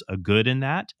there is a good in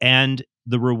that. And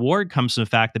the reward comes from the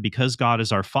fact that because God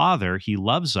is our Father, He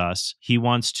loves us, He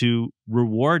wants to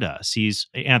reward us. He's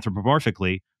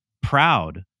anthropomorphically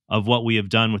proud of what we have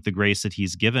done with the grace that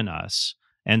He's given us.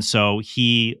 And so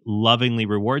He lovingly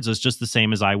rewards us just the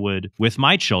same as I would with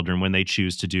my children when they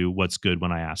choose to do what's good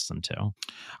when I ask them to.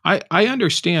 I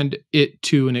understand it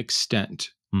to an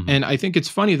extent. Mm-hmm. And I think it's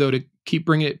funny, though, to keep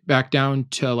bringing it back down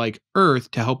to like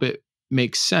earth to help it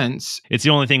make sense. It's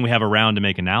the only thing we have around to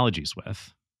make analogies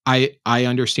with. I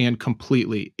understand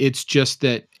completely. It's just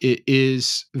that it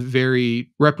is very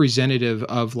representative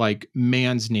of like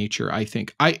man's nature, I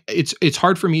think. It's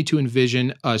hard for me to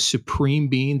envision a supreme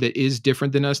being that is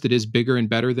different than us, that is bigger and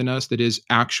better than us, that is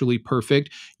actually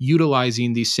perfect,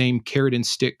 utilizing these same carrot and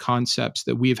stick concepts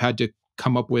that we have had to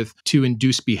come up with to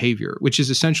induce behavior, which is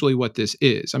essentially what this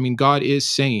is. I mean, God is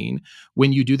saying,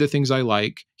 when you do the things I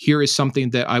like, here is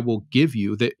something that I will give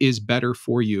you that is better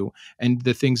for you. And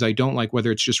the things I don't like,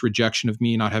 whether it's just rejection of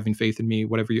me, not having faith in me,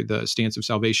 whatever the stance of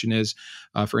salvation is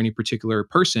for any particular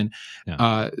person,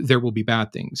 there will be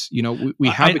bad things. You know, we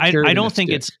have a carrot I don't think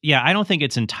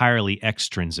it's entirely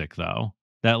extrinsic, though.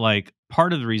 That like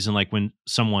part of the reason, like when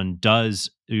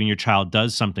your child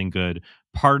does something good,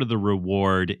 part of the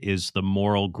reward is the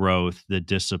moral growth, the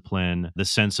discipline, the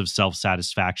sense of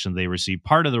self-satisfaction they receive.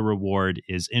 Part of the reward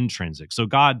is intrinsic. So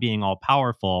God being all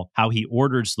powerful, how He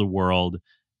orders the world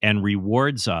and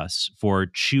rewards us for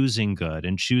choosing good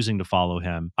and choosing to follow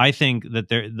Him. I think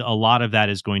that a lot of that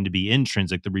is going to be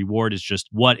intrinsic. The reward is just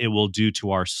what it will do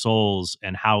to our souls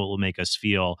and how it will make us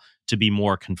feel to be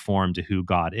more conformed to who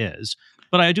God is.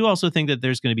 But I do also think that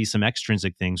there's going to be some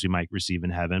extrinsic things we might receive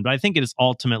in heaven. But I think it is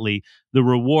ultimately the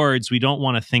rewards. We don't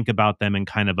want to think about them in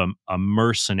kind of a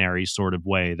mercenary sort of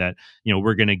way that, you know,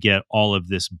 we're going to get all of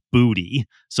this booty,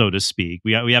 so to speak.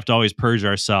 We have to always purge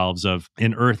ourselves of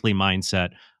an earthly mindset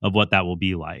of what that will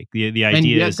be like. The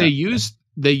idea is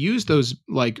they use those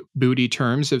like booty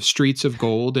terms of streets of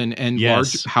gold and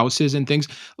large houses and things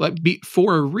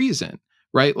for a reason.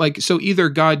 Right? Like, so either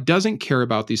God doesn't care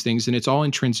about these things and it's all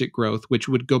intrinsic growth, which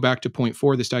would go back to point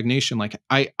 4, the stagnation. Like,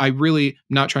 I really,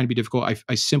 not trying to be difficult.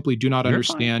 I simply do not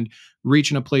understand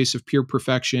reaching a place of pure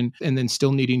perfection and then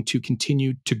still needing to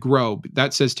continue to grow.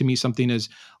 That says to me something is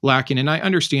lacking. And I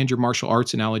understand your martial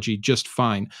arts analogy just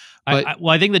fine. But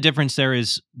I think the difference there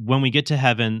is when we get to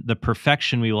heaven, the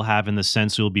perfection we will have in the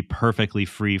sense we will be perfectly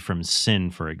free from sin,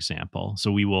 for example.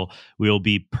 So we will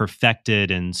be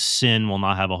perfected and sin will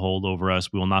not have a hold over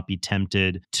us. We will not be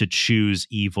tempted to choose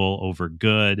evil over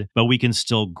good, but we can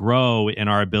still grow in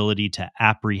our ability to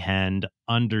apprehend,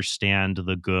 understand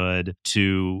the good,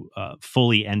 to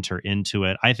fully enter into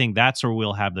it. I think that's where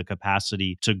we'll have the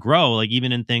capacity to grow, like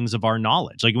even in things of our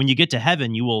knowledge. Like when you get to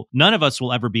heaven, none of us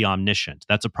will ever be omniscient.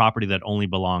 That's a property that only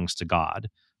belongs to God.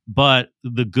 But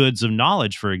the goods of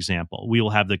knowledge, for example, we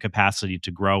will have the capacity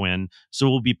to grow in. So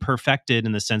we'll be perfected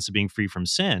in the sense of being free from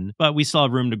sin, but we still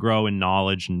have room to grow in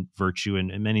knowledge and virtue and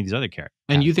many of these other characters.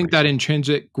 And you think that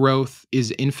intrinsic growth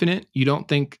is infinite? You don't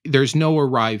think there's no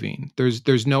arriving?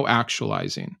 There's no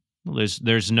actualizing? Well,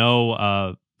 there's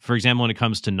no, for example, when it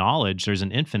comes to knowledge, there's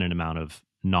an infinite amount of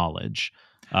knowledge.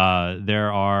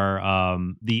 There are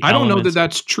I don't know that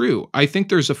that's true. I think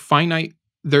there's a finite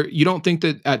there. You don't think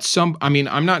that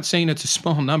I'm not saying it's a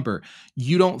small number.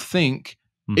 You don't think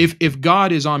if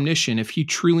God is omniscient, if He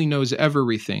truly knows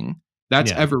everything,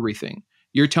 that's everything.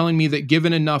 You're telling me that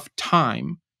given enough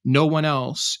time, no one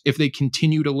else, if they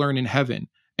continue to learn in heaven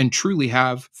and truly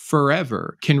have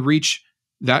forever, can reach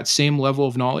that same level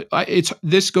of knowledge.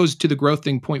 This goes to the growth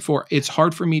thing, point 4. It's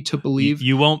hard for me to believe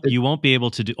you won't be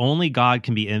able to do. Only God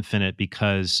can be infinite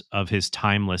because of His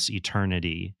timeless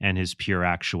eternity and His pure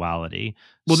actuality.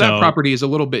 Well, that property is a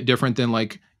little bit different than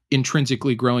like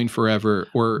intrinsically growing forever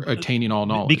or attaining all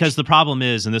knowledge. Because the problem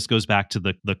is, and this goes back to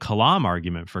the Kalam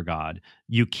argument for God,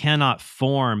 you cannot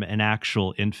form an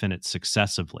actual infinite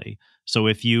successively. So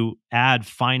if you add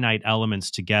finite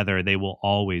elements together, they will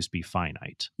always be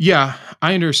finite. Yeah,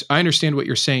 I understand what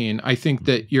you're saying. I think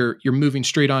that you're moving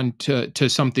straight on to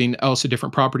something else, a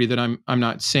different property that I'm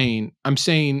not saying. I'm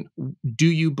saying, do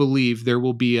you believe there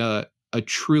will be a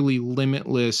truly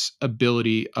limitless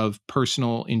ability of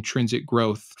personal intrinsic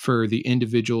growth for the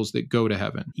individuals that go to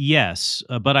heaven? Yes,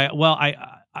 but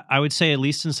I would say, at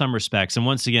least in some respects, and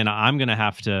once again,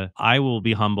 I will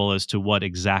be humble as to what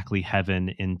exactly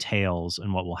heaven entails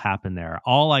and what will happen there.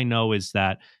 All I know is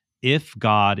that if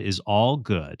God is all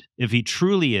good, if he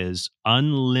truly is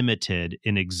unlimited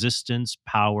in existence,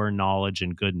 power, knowledge,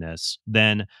 and goodness,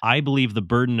 then I believe the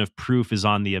burden of proof is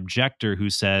on the objector, who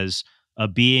says, a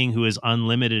being who is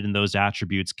unlimited in those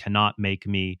attributes cannot make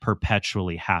me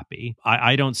perpetually happy.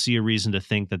 I don't see a reason to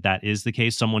think that that is the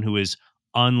case. Someone who is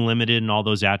unlimited in all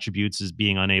those attributes is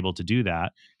being unable to do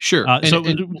that. Sure. So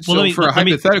for a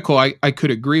hypothetical, I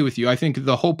could agree with you. I think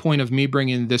the whole point of me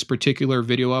bringing this particular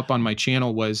video up on my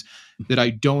channel was that I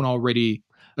don't already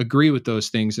agree with those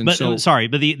things. And but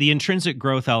the intrinsic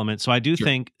growth element. So I do Sure.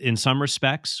 think in some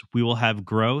respects we will have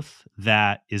growth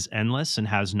that is endless and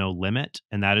has no limit.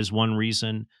 And that is one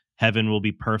reason heaven will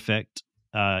be perfect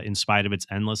in spite of its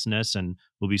endlessness, and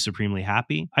will be supremely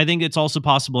happy. I think it's also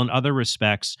possible in other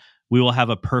respects we will have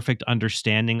a perfect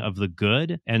understanding of the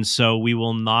good, and so we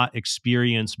will not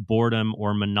experience boredom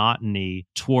or monotony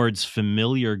towards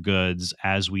familiar goods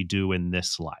as we do in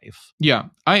this life. Yeah,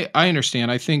 I understand.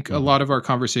 I think a lot of our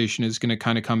conversation is going to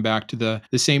kind of come back to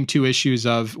the same two issues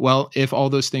of, well, if all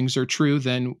those things are true,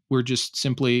 then we're just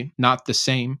simply not the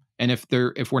same. And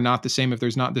if we're not the same, if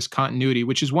there's not this continuity,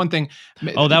 which is one thing.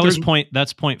 Oh, that's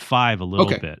 0.5 a little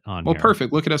bit on well, here.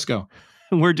 perfect. Look at us go.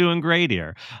 We're doing great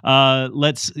here.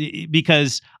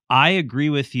 Because I agree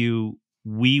with you,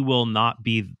 we will not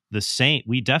be the same.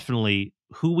 We definitely,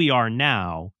 who we are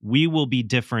now, we will be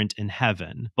different in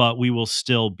heaven, but we will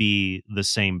still be the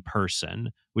same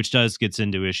person, which gets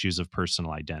into issues of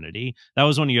personal identity. That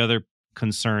was one of the other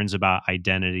concerns about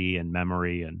identity and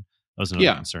memory, and that was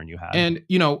another concern you had. And,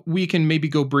 we can maybe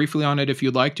go briefly on it if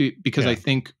you'd like to, because I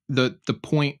think the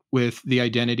point with the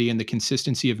identity and the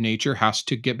consistency of nature has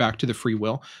to get back to the free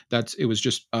will. It was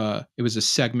a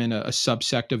segment, a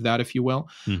subsect of that, if you will.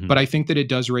 Mm-hmm. But I think that it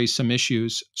does raise some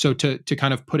issues. So to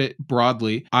kind of put it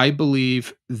broadly, I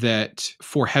believe that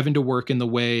for heaven to work in the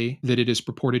way that it is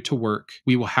purported to work,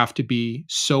 we will have to be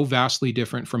so vastly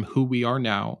different from who we are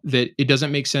now that it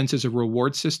doesn't make sense as a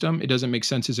reward system. It doesn't make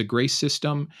sense as a grace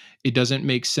system. It doesn't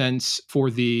make sense for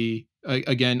the,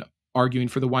 again, arguing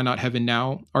for the why not heaven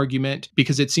now argument,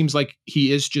 because it seems like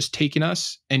he is just taking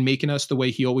us and making us the way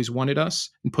he always wanted us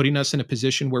and putting us in a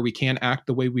position where we can act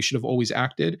the way we should have always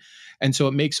acted. And so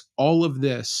it makes all of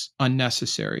this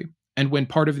unnecessary. And when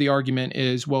part of the argument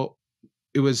is, well,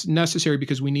 it was necessary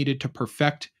because we needed to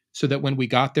perfect so that when we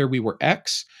got there, we were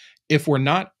X. If we're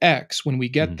not X when we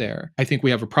get there, I think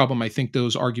we have a problem. I think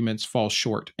those arguments fall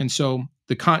short. And so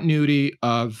the continuity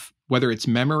of whether it's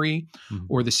memory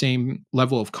or the same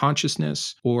level of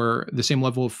consciousness or the same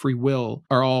level of free will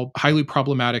are all highly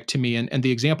problematic to me. And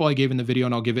the example I gave in the video,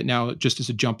 and I'll give it now just as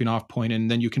a jumping off point,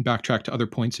 and then you can backtrack to other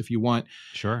points if you want.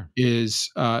 Sure. Is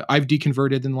I've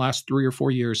deconverted in the last 3 or 4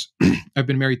 years. I've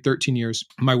been married 13 years.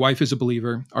 My wife is a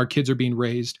believer. Our kids are being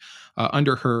raised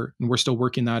under her, and we're still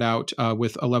working that out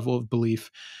with a level of belief.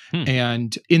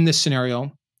 And in this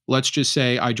scenario, let's just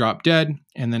say I drop dead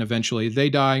and then eventually they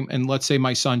die. And let's say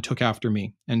my son took after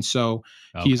me. And so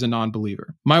he's a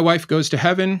non-believer. My wife goes to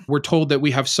heaven. We're told that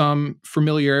we have some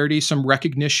familiarity, some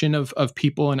recognition of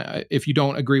people. And if you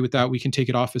don't agree with that, we can take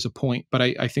it off as a point. But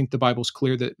I think the Bible's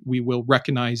clear that we will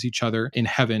recognize each other in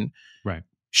heaven. Right.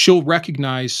 She'll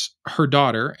recognize her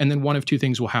daughter. And then one of two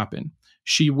things will happen.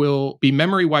 She will be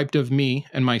memory wiped of me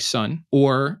and my son,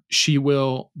 or she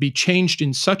will be changed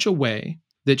in such a way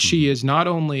that she is not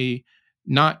only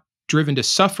not driven to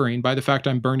suffering by the fact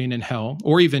I'm burning in hell,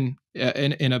 or even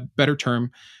in a better term,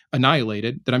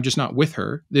 annihilated, that I'm just not with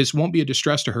her. This won't be a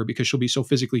distress to her because she'll be so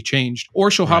physically changed.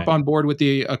 Or she'll hop on board with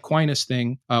the Aquinas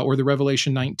thing or the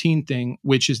Revelation 19 thing,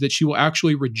 which is that she will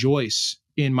actually rejoice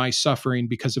in my suffering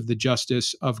because of the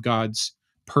justice of God's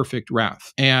perfect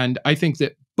wrath. And I think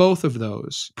that both of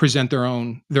those present their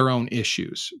own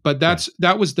issues. But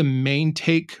that was the main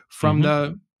take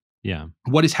from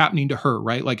what is happening to her,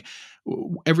 right? Like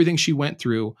everything she went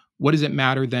through, what does it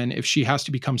matter then if she has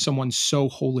to become someone so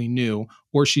wholly new,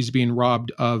 or she's being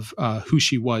robbed of who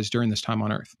she was during this time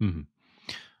on earth?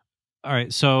 All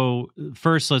right. So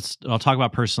first, I'll talk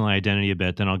about personal identity a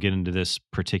bit, then I'll get into this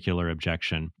particular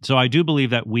objection. So I do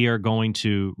believe that we are going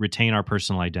to retain our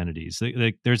personal identities.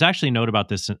 There's actually a note about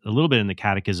this a little bit in the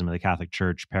Catechism of the Catholic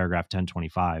Church, paragraph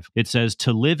 1025. It says,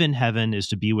 to live in heaven is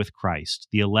to be with Christ.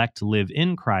 The elect live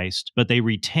in Christ, but they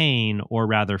retain, or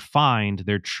rather find,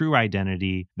 their true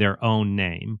identity, their own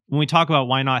name. When we talk about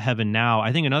why not heaven now,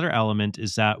 I think another element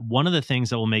is that one of the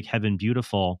things that will make heaven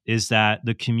beautiful is that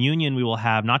the communion we will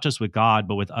have, not just with God,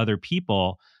 but with other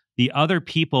people, the other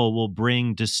people will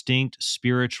bring distinct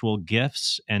spiritual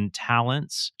gifts and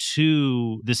talents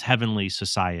to this heavenly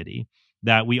society,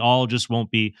 that we all just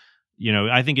won't be,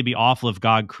 I think it'd be awful if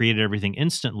God created everything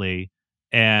instantly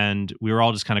and we were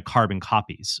all just kind of carbon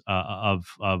copies of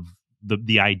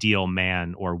the ideal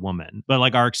man or woman. But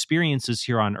like our experiences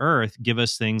here on earth give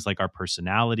us things like our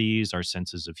personalities, our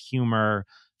senses of humor,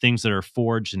 things that are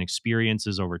forged in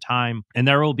experiences over time. And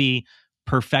there will be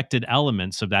perfected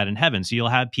elements of that in heaven. So you'll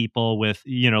have people with,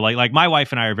 like my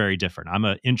wife and I are very different. I'm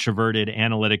an introverted,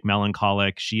 analytic,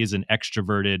 melancholic. She is an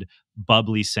extroverted,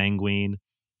 bubbly, sanguine.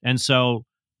 And so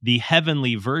the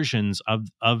heavenly versions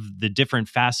of the different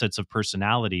facets of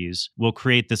personalities will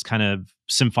create this kind of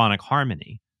symphonic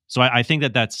harmony. So I think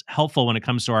that that's helpful when it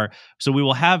comes to so we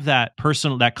will have that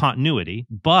continuity,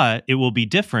 but it will be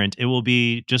different. It will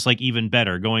be just like even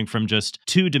better, going from just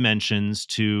 2 dimensions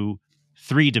to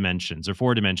 3 dimensions or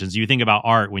 4 dimensions. You think about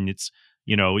art when it's,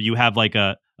 you have like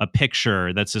a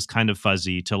picture that's just kind of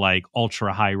fuzzy to like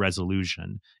ultra high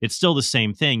resolution. It's still the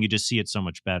same thing. You just see it so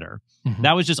much better. Mm-hmm.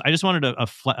 I just wanted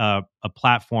a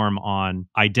platform on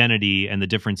identity and the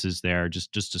differences there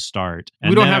just to start.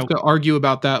 And we don't have to argue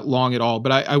about that long at all,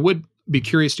 but I would be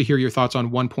curious to hear your thoughts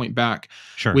on one point back,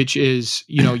 sure. Which is,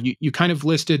 you kind of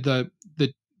listed the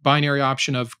binary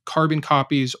option of carbon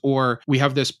copies, or we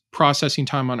have this processing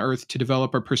time on earth to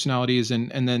develop our personalities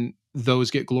and then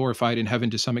those get glorified in heaven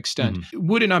to some extent. Mm-hmm.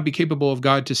 Would it not be capable of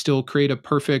God to still create a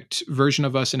perfect version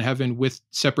of us in heaven with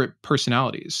separate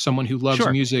personalities? Someone who loves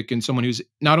sure. music and someone who's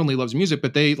not only loves music,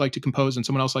 but they like to compose and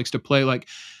someone else likes to play. Like,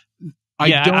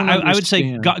 I would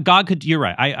say God could, you're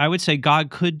right. I would say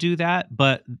God could do that,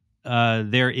 but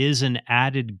there is an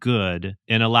added good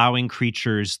in allowing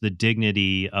creatures the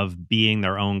dignity of being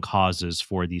their own causes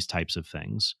for these types of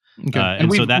things. Okay. And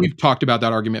we've talked about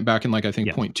that argument back in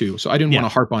point 2. So I didn't want to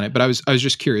harp on it, but I was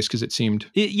just curious because it seemed.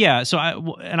 So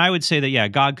I would say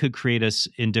that, God could create us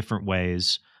in different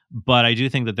ways, but I do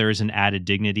think that there is an added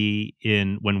dignity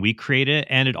in when we create it.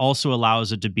 And it also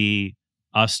allows it to be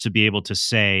us to be able to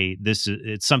say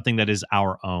it's something that is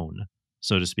our own,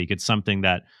 so to speak. It's something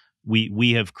that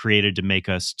we have created to make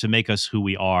us who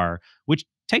we are, which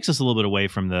takes us a little bit away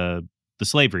from the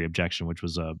slavery objection, which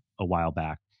was a while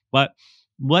back. But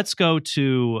let's go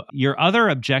to your other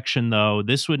objection, though.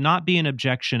 This would not be an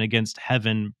objection against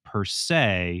heaven per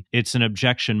se. It's an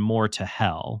objection more to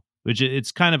hell, which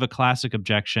it's kind of a classic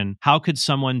objection. How could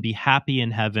someone be happy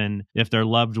in heaven if their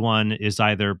loved one is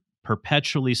either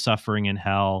perpetually suffering in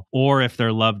hell, or if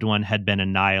their loved one had been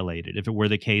annihilated? If it were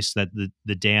the case that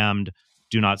the damned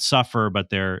do not suffer,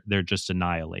 but they're just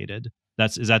annihilated.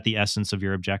 Is that the essence of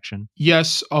your objection?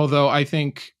 Yes, although I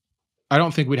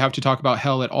don't think we'd have to talk about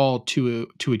hell at all to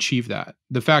achieve that.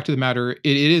 The fact of the matter,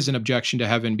 it is an objection to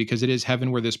heaven because it is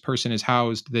heaven where this person is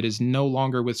housed that is no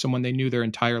longer with someone they knew their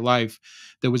entire life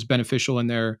that was beneficial in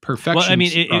their perfection. Well, I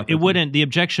mean, the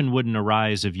objection wouldn't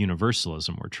arise if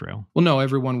universalism were true. Well, no,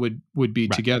 everyone would be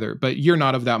together, but you're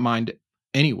not of that mind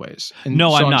anyways. And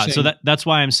no, I'm not. So that's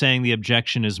why I'm saying the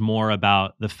objection is more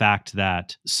about the fact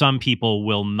that some people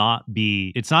will not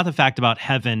be. It's not the fact about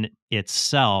heaven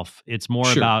itself. It's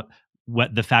more about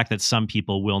the fact that some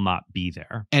people will not be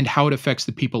there. And how it affects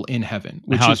the people in heaven,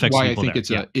 which is why I think it's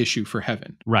an issue for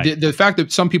heaven. Right. The fact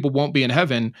that some people won't be in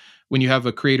heaven when you have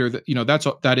a creator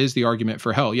that, that is the argument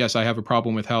for hell. Yes, I have a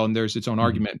problem with hell and there's its own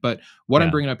argument. But what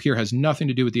I'm bringing up here has nothing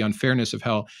to do with the unfairness of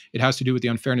hell. It has to do with the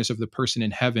unfairness of the person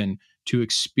in heaven to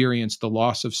experience the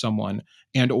loss of someone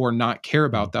and or not care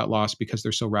about that loss because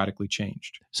they're so radically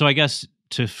changed. So I guess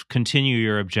to continue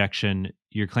your objection,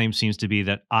 your claim seems to be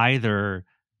that either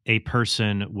a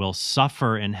person will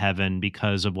suffer in heaven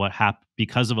because of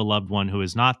because of a loved one who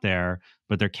is not there,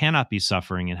 but there cannot be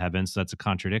suffering in heaven, so that's a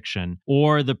contradiction.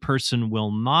 Or the person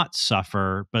will not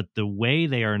suffer, but the way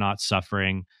they are not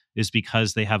suffering is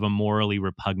because they have a morally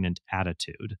repugnant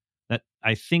attitude. That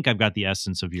I think I've got the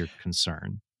essence of your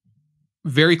concern.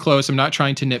 Very close. I'm not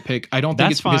trying to nitpick. I don't think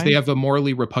That's it's because fine. they have a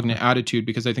morally repugnant attitude,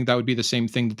 because I think that would be the same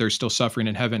thing that they're still suffering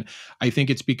in heaven. I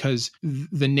think it's because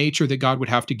the nature that God would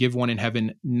have to give one in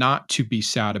heaven not to be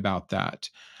sad about that.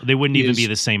 They wouldn't even be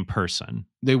the same person.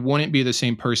 they wouldn't be the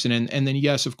same person. And then,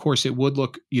 yes, of course, it would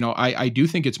look, I do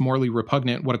think it's morally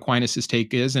repugnant what Aquinas'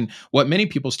 take is, and what many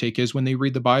people's take is when they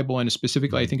read the Bible, and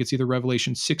specifically, I think it's either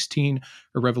Revelation 16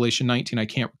 or Revelation 19, I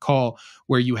can't recall,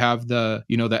 where you have the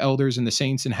elders and the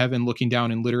saints in heaven looking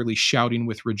down and literally shouting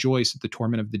with rejoice at the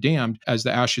torment of the damned as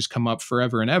the ashes come up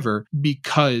forever and ever,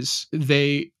 because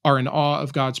they are in awe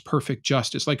of God's perfect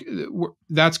justice. Like,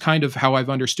 that's kind of how I've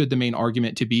understood the main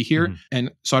argument to be here.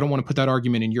 And so I don't want to put that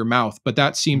argument in your mouth, but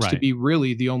that seems to be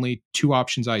really the only two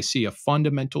options I see: a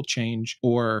fundamental change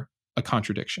or a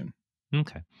contradiction.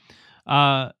 Okay.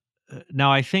 Now,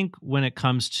 I think when it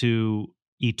comes to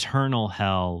eternal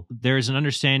hell, there's an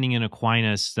understanding in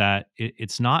Aquinas that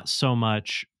it's not so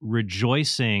much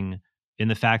rejoicing in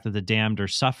the fact that the damned are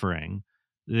suffering.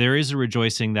 There is a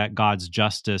rejoicing that God's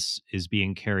justice is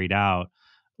being carried out,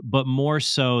 but more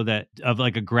so that of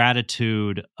like a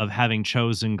gratitude of having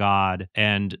chosen God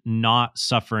and not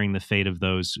suffering the fate of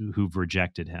those who've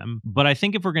rejected him. But I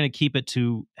think if we're going to keep it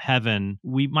to heaven,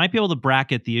 we might be able to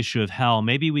bracket the issue of hell.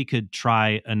 Maybe we could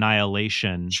try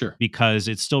annihilation, because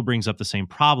it still brings up the same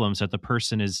problems, that the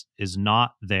person is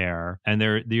not there, and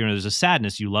there's a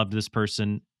sadness. You loved this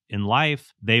person in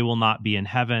life, they will not be in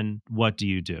heaven. What do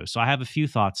you do? So I have a few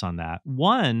thoughts on that.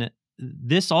 One,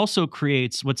 this also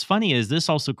creates, what's funny is this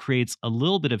also creates a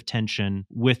little bit of tension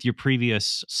with your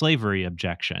previous slavery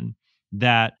objection,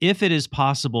 that if it is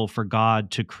possible for God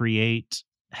to create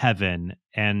heaven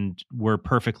and we're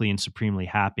perfectly and supremely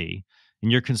happy,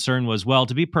 and your concern was, well,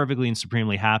 to be perfectly and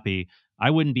supremely happy, I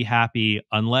wouldn't be happy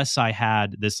unless I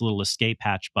had this little escape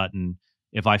hatch button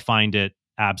if I find it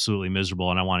absolutely miserable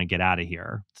and I want to get out of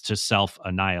here, to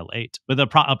self-annihilate. But a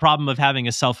problem of having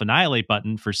a self-annihilate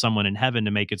button for someone in heaven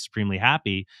to make it supremely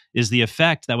happy is the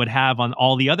effect that would have on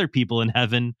all the other people in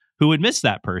heaven who would miss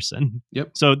that person.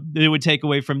 Yep. So it would take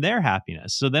away from their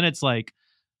happiness. So then it's like,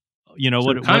 so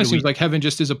it kind of seems like heaven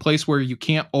just is a place where you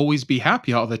can't always be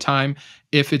happy all the time,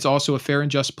 if it's also a fair and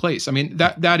just place. I mean,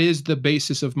 that is the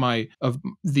basis of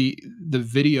the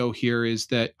video here, is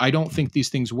that I don't think these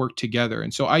things work together.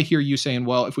 And so I hear you saying,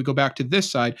 well, if we go back to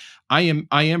this side, I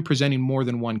am presenting more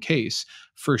than one case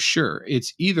for sure.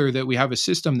 It's either that we have a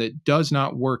system that does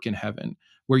not work in heaven,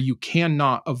 where you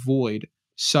cannot avoid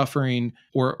suffering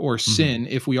or sin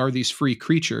if we are these free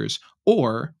creatures,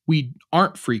 or we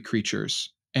aren't free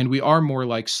creatures and we are more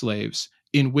like slaves,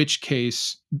 in which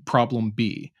case problem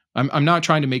B. I'm not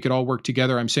trying to make it all work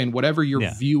together. I'm saying whatever your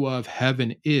view of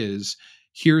heaven is,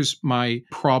 here's my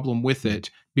problem with it,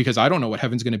 because I don't know what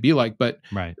heaven's going to be like, but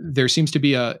there seems to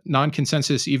be a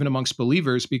non-consensus even amongst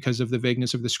believers because of the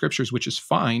vagueness of the scriptures, which is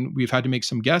fine. We've had to make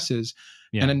some guesses.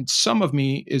 And then some of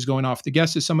me is going off the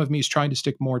guesses. Some of me is trying to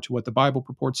stick more to what the Bible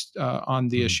purports on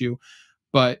the issue.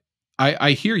 But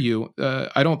I hear you.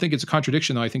 I don't think it's a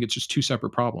contradiction, though. I think it's just two separate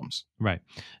problems. Right.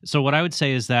 So what I would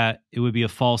say is that it would be a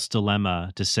false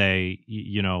dilemma to say,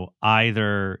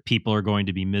 either people are going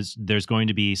to be, there's going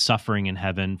to be suffering in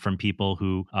heaven from people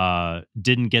who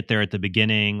didn't get there at the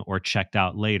beginning or checked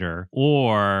out later,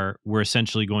 or we're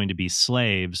essentially going to be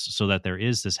slaves so that there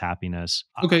is this happiness.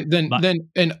 Okay, then,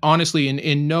 and honestly,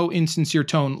 in no instance your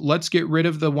tone, let's get rid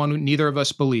of the one neither of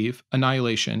us believe,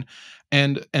 annihilation.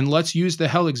 And let's use the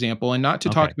hell example, and not to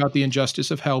talk about the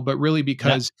injustice of hell, but really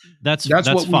because that's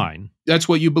fine. That's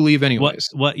what you believe anyways.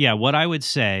 What I would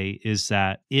say is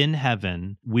that in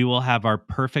heaven, we will have our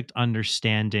perfect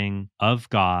understanding of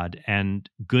God and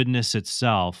goodness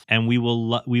itself, and we will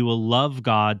love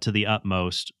God to the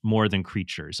utmost more than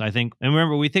creatures. I think, and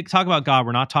remember, we talk about God,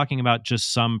 we're not talking about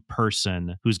just some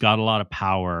person who's got a lot of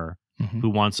power who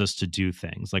wants us to do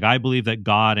things. Like, I believe that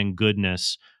God and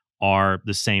goodness are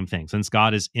the same thing. Since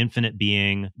God is infinite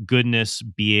being, goodness,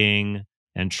 being,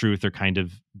 and truth are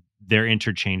they're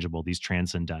interchangeable, these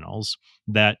transcendentals.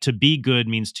 That to be good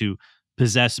means to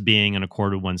possess being in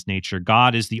accord with one's nature.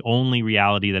 God is the only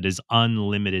reality that is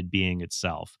unlimited being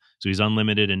itself. So he's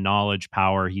unlimited in knowledge,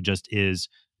 power. He just is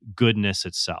goodness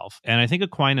itself. And I think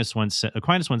Aquinas once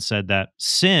said that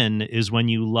sin is when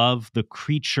you love the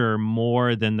creature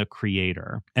more than the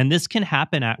creator. And this can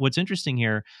happen what's interesting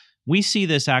here, we see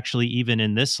this actually even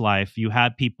in this life. You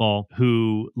have people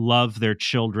who love their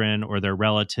children or their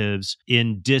relatives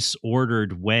in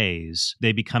disordered ways.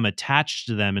 They become attached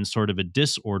to them in sort of a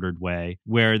disordered way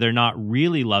where they're not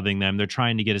really loving them. They're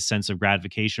trying to get a sense of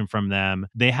gratification from them.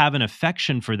 They have an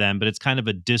affection for them, but it's kind of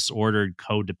a disordered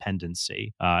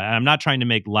codependency. And I'm not trying to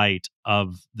make light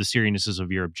of the seriousness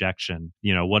of your objection.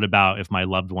 What about if my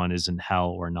loved one is in hell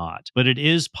or not? But it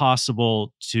is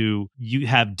possible you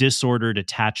have disordered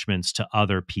attachments to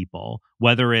other people,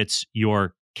 whether it's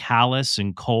you're callous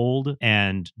and cold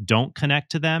and don't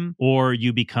connect to them, or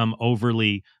you become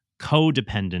overly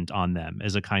codependent on them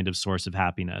as a kind of source of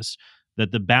happiness.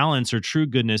 That the balance or true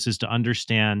goodness is to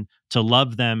understand, to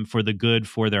love them for the good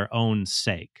for their own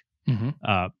sake.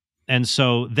 And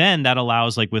so then that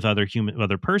allows, like with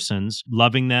other persons,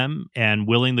 loving them and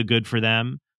willing the good for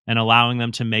them and allowing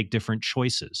them to make different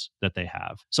choices that they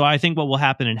have. So I think what will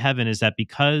happen in heaven is that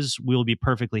because we'll be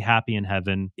perfectly happy in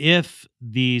heaven, if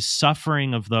the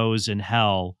suffering of those in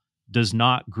hell does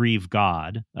not grieve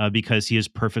God because he is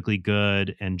perfectly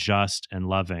good and just and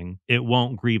loving, it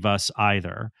won't grieve us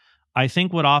either. I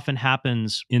think what often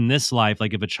happens in this life,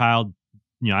 like if a child,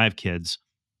 I have kids,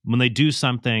 when they do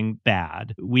something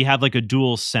bad, we have like a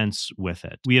dual sense with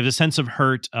it. We have a sense of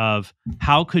hurt of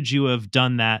how could you have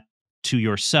done that to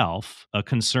yourself, a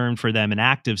concern for them, an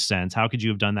active sense, how could you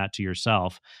have done that to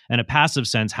yourself? And a passive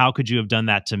sense, how could you have done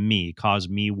that to me, cause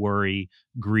me worry,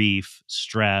 grief,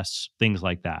 stress, things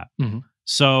like that.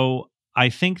 So I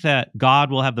think that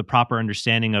God will have the proper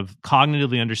understanding of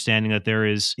cognitively understanding that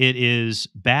it is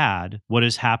bad what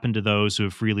has happened to those who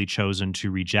have freely chosen to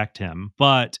reject him,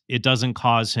 but it doesn't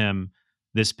cause him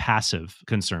this passive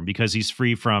concern because he's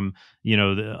free from,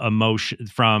 the emotion,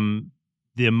 from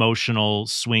the emotional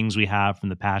swings we have, from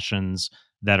the passions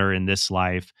that are in this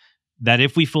life, that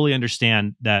if we fully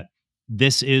understand that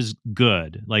this is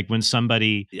good. Like when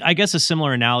somebody, I guess a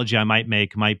similar analogy I might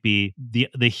make might be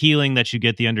the healing that you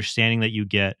get, the understanding that you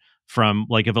get from,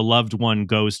 like, if a loved one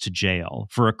goes to jail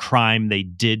for a crime they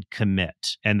did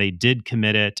commit, and they did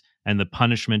commit it, and the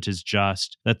punishment is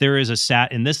just, that there is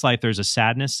in this life, there's a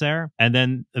sadness there. And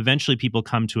then eventually people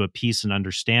come to a peace and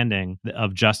understanding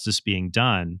of justice being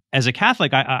done. As a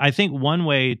Catholic, I think one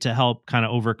way to help kind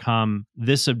of overcome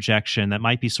this objection that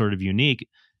might be sort of unique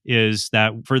is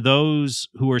that for those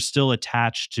who are still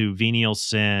attached to venial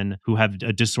sin, who have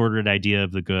a disordered idea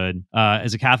of the good,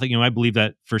 as a Catholic, I believe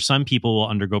that for some people will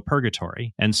undergo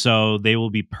purgatory. And so they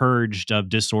will be purged of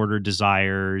disordered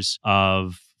desires,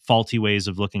 of faulty ways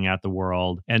of looking at the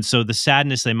world. And so the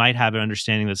sadness they might have, an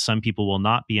understanding that some people will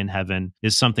not be in heaven,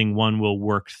 is something one will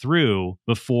work through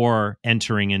before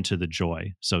entering into the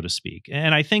joy, so to speak.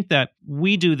 And I think that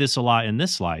we do this a lot in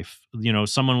this life.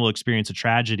 Someone will experience a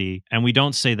tragedy, and we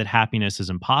don't say that happiness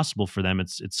is impossible for them.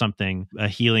 It's something, a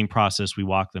healing process we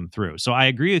walk them through. So I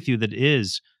agree with you that it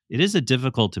is a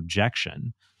difficult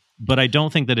objection, but I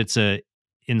don't think that it's a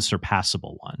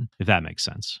insurpassable one, if that makes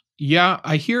sense. Yeah,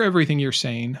 I hear everything you're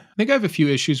saying. I think I have a few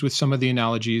issues with some of the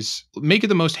analogies. Make it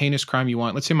the most heinous crime you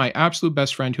want. Let's say my absolute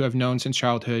best friend who I've known since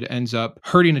childhood ends up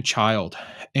hurting a child,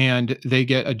 and they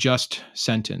get a just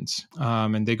sentence,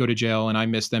 and they go to jail, and I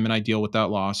miss them, and I deal with that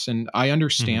loss. And I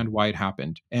understand why it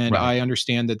happened. And I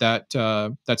understand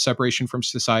that separation from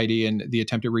society and the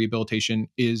attempt at rehabilitation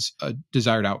is a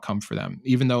desired outcome for them,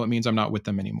 even though it means I'm not with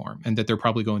them anymore and that they're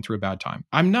probably going through a bad time.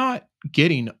 I'm not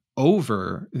getting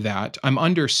over that. I'm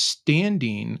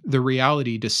understanding the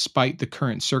reality despite the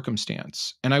current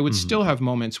circumstance. And I would still have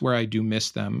moments where I do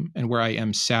miss them and where I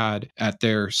am sad at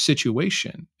their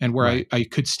situation and where I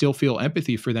could still feel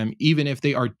empathy for them, even if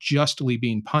they are justly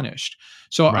being punished.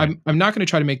 So I'm not going to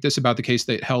try to make this about the case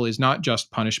that hell is not just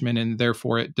punishment and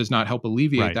therefore it does not help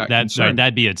alleviate that concern.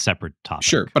 That'd be a separate topic.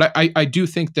 Sure. But I do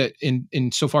think that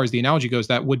in so far as the analogy goes,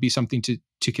 that would be something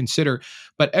to consider.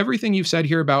 But everything you've said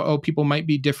here about, people might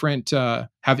be different,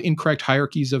 have incorrect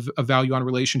hierarchies of value on a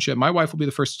relationship. My wife will be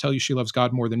the first to tell you she loves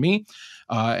God more than me,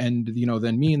 and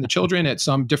than me and the children at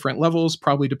some different levels,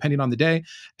 probably depending on the day.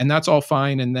 And that's all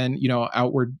fine. And then,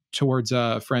 outward towards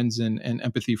friends and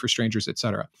empathy for strangers,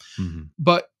 etc.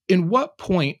 But in what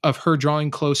point of her drawing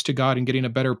close to God and getting a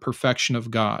better perfection of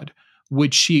God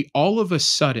would she all of a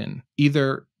sudden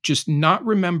either just not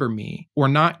remember me or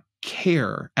not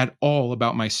care at all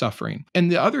about my suffering?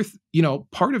 And the other,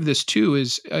 part of this too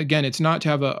is, again, it's not to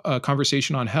have a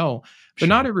conversation on hell, but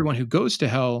not everyone who goes to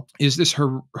hell is this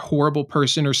horrible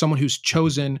person or someone who's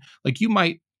chosen. Like you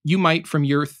might from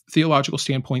your theological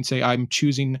standpoint say, I'm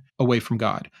choosing away from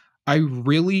God. I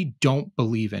really don't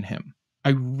believe in him.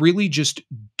 I really just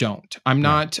don't. I'm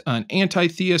not an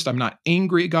anti-theist. I'm not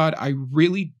angry at God. I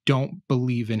really don't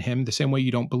believe in him the same way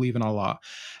you don't believe in Allah.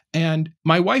 And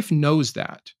my wife knows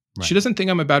that. Right. She doesn't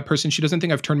think I'm a bad person. She doesn't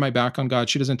think I've turned my back on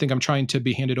God. She doesn't think I'm trying to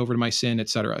be handed over to my sin,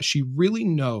 etc. She really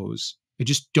knows I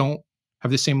just don't have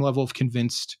the same level of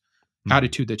convinced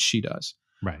attitude that she does.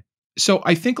 Right. So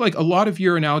I think like a lot of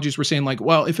your analogies were saying like,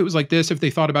 well, if it was like this, if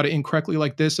they thought about it incorrectly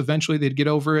like this, eventually they'd get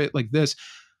over it like this.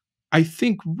 I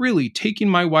think really taking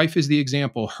my wife as the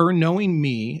example, her knowing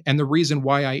me and the reason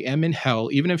why I am in hell,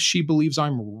 even if she believes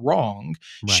I'm wrong,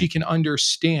 she can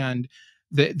understand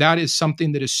that is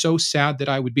something that is so sad that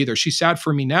I would be there. She's sad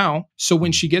for me now. So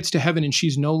when she gets to heaven and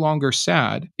she's no longer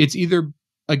sad, it's either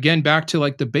again, back to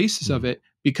like the basis of it,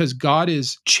 because God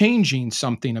is changing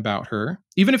something about her,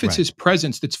 even if it's his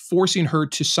presence that's forcing her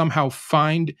to somehow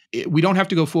find, we don't have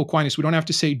to go full Aquinas, we don't have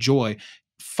to say joy,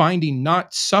 finding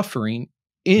not suffering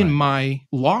in my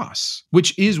loss,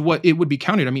 which is what it would be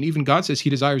counted. I mean, even God says he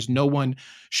desires no one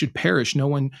should perish. No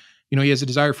one, he has a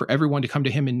desire for everyone to come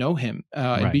to him and know him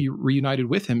and be reunited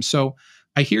with him. So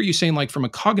I hear you saying, like, from a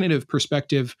cognitive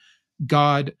perspective,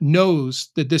 God knows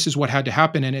that this is what had to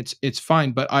happen and it's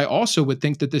fine. But I also would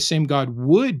think that the same God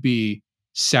would be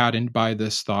saddened by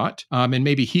this thought. And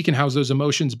maybe he can house those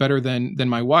emotions better than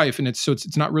my wife. And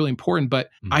it's not really important, but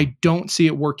I don't see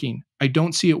it working. I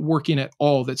don't see it working at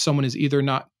all, that someone is either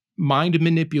not mind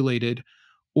manipulated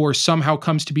or somehow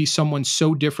comes to be someone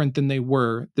so different than they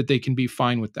were that they can be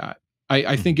fine with that.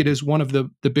 I think it is one of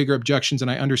the bigger objections, and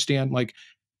I understand like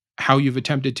how you've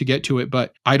attempted to get to it,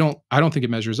 but I don't think it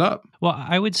measures up. Well,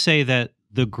 I would say that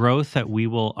the growth that we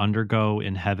will undergo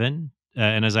in heaven,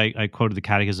 and as I quoted the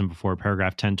Catechism before,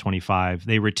 paragraph 1025,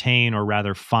 they retain, or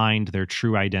rather find, their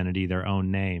true identity, their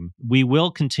own name. We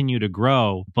will continue to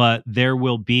grow, but we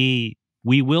will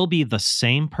be the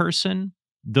same person,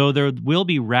 though there will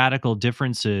be radical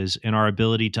differences in our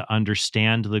ability to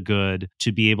understand the good,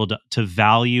 to be able to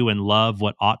value and love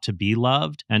what ought to be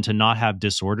loved, and to not have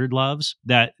disordered loves.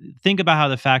 That, think about how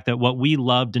the fact that what we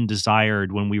loved and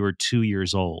desired when we were 2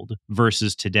 years old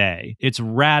versus today, it's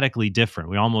radically different.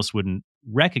 We almost wouldn't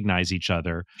recognize each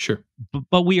other. Sure.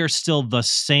 But we are still the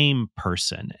same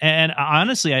person. And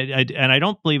honestly, I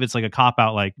don't believe it's like a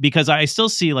cop-out, like, because I still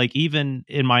see, like, even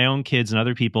in my own kids and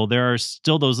other people, there are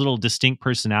still those little distinct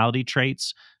personality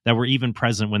traits that were even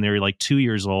present when they were like 2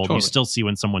 years old. Totally. You still see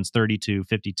when someone's 32,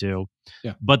 52.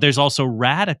 Yeah. But there's also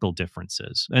radical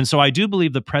differences. And so I do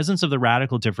believe the presence of the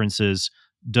radical differences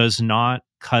does not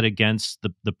cut against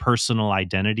the personal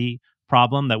identity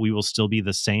problem, that we will still be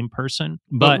the same person.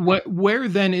 But where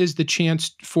then is the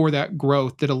chance for that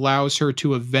growth that allows her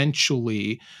to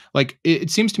eventually, like, it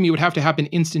seems to me it would have to happen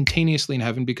instantaneously in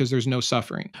heaven because there's no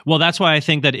suffering. Well, that's why I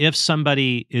think that if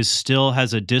somebody still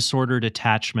has a disordered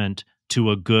attachment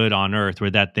to a good on earth,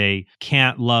 where that they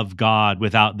can't love God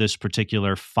without this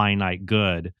particular finite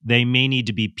good, they may need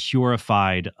to be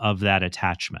purified of that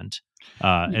attachment.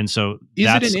 And so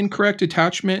is it an incorrect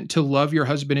attachment to love your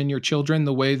husband and your children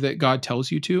the way that God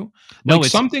tells you to? No, like,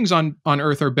 some things on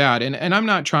earth are bad. And I'm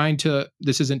not trying to,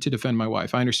 this isn't to defend my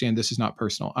wife. I understand this is not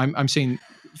personal. I'm saying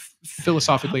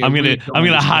philosophically, I'm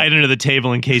gonna hide under the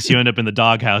table in case you end up in the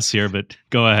doghouse here, but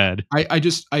go ahead.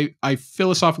 I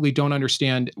philosophically don't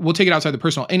understand. We'll take it outside the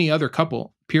personal. Any other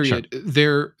couple, period.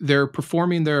 Sure. They're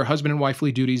performing their husband and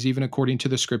wifely duties, even according to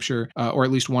the scripture, or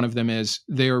at least one of them is.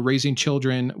 They are raising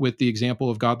children with the example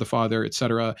of God the Father,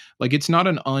 etc. Like, it's not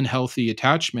an unhealthy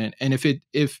attachment. And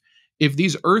if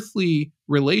these earthly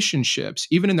relationships,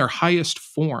 even in their highest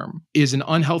form, is an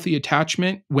unhealthy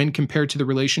attachment when compared to the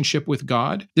relationship with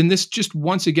God, then this just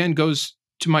once again goes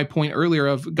to my point earlier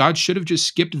of God should have just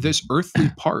skipped this earthly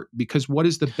part, because what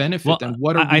is the benefit and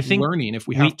what are we learning if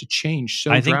we have to change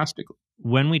so drastically?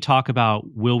 When we talk about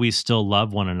will we still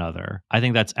love one another, I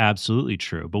think that's absolutely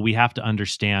true. But we have to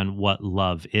understand what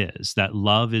love is. That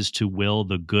love is to will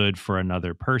the good for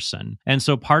another person. And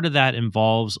so part of that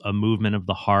involves a movement of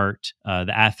the heart,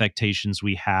 the affectations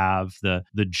we have, the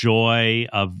joy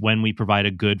of when we provide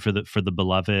a good for the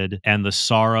beloved, and the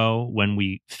sorrow when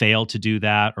we fail to do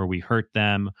that, or we hurt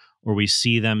them, or we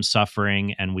see them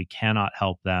suffering and we cannot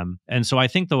help them. And so I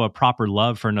think, though, a proper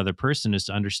love for another person is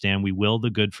to understand we will the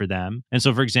good for them. And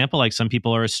so, for example, like, some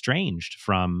people are estranged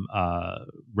from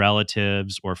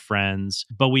relatives or friends,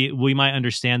 but we might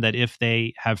understand that if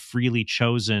they have freely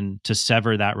chosen to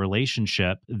sever that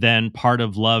relationship, then part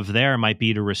of love there might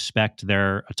be to respect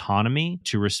their autonomy,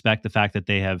 to respect the fact that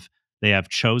they have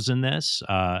chosen this,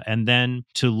 and then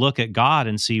to look at God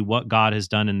and see what God has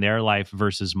done in their life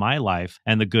versus my life,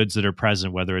 and the goods that are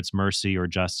present, whether it's mercy or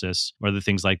justice or the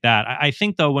things like that. I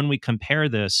think, though, when we compare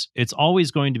this, it's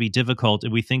always going to be difficult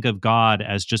if we think of God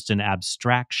as just an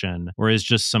abstraction, or as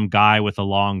just some guy with a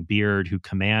long beard who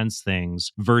commands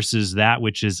things, versus that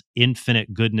which is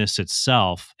infinite goodness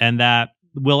itself. And that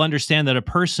we'll understand that a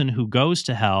person who goes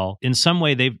to hell, in some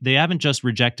way, they haven't just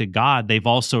rejected God, they've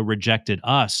also rejected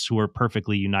us who are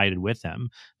perfectly united with him.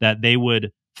 That they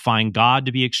would find God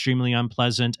to be extremely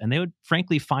unpleasant, and they would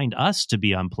frankly find us to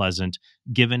be unpleasant,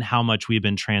 given how much we've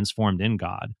been transformed in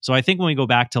God. So I think when we go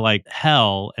back to like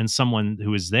hell and someone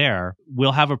who is there,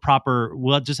 we'll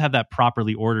just have that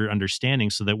properly ordered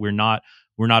understanding, so that we're not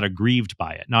we're not aggrieved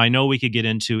by it. Now, I know we could get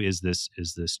into, is this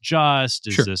just?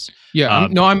 Is Sure. this? Yeah.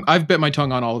 I've bet my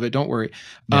tongue on all of it. Don't worry.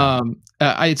 Yeah.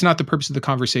 It's not the purpose of the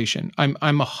conversation. I'm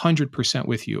 100%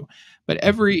 with you. But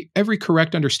every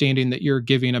correct understanding that you're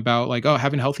giving about like, oh,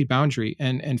 having a healthy boundary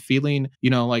and feeling,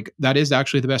 like that is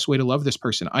actually the best way to love this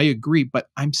person. I agree, but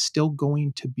I'm still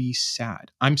going to be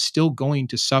sad. I'm still going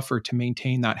to suffer to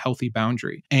maintain that healthy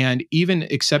boundary. And even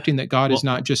accepting that God is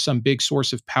not just some big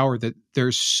source of power, that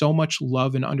there's so much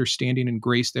love and understanding and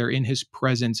grace there in his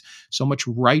presence, so much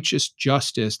righteous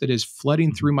justice that is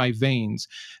flooding through my veins,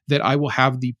 that I will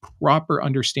have the proper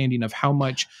understanding of how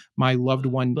much my loved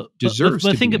one deserves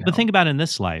to be in hell. But think about in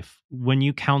this life, when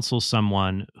you counsel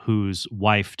someone whose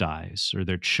wife dies or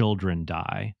their children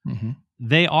die,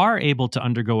 they are able to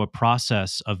undergo a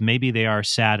process of, maybe they are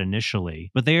sad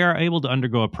initially, but they are able to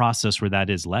undergo a process where that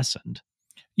is lessened.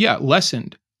 Yeah,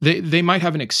 lessened. They might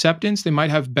have an acceptance. They might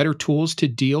have better tools to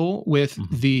deal with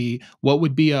what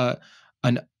would be a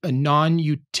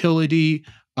non-utility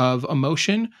of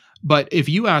emotion. But if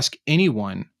you ask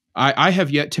anyone, I have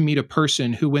yet to meet a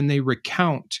person who, when they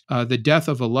recount the death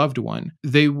of a loved one,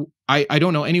 I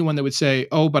don't know anyone that would say,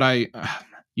 oh, but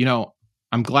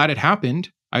I'm glad it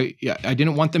happened. I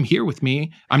didn't want them here with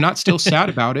me. I'm not still sad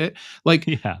about it. Like,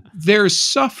 there's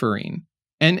suffering.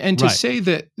 And to say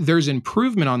that there's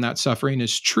improvement on that suffering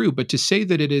is true, but to say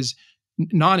that it is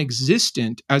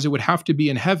non-existent as it would have to be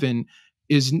in heaven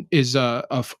is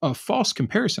a false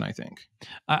comparison, I think.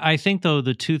 I think, though,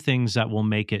 the two things that will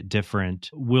make it different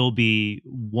will be,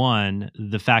 one,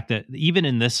 the fact that even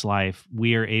in this life,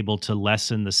 we are able to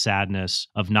lessen the sadness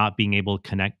of not being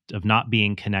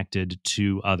connected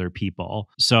to other people.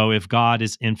 So if God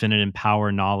is infinite in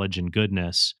power, knowledge, and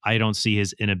goodness, I don't see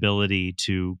his inability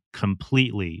to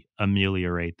completely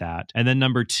ameliorate that. And then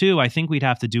number two, I think we'd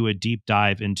have to do a deep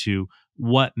dive into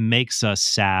what makes us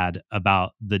sad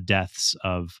about the deaths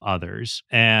of others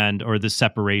or the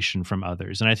separation from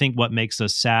others. And I think what makes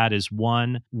us sad is,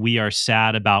 one, we are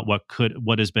sad about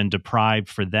what has been deprived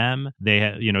for them.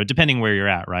 They, depending where you're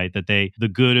at, right? That the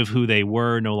good of who they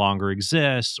were no longer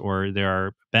exists, or there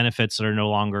are benefits that are no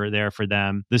longer there for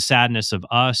them. The sadness of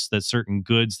us, that certain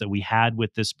goods that we had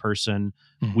with this person,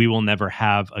 we will never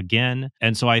have again.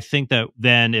 And so I think that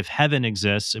then, if heaven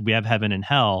exists, if we have heaven and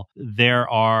hell, there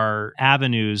are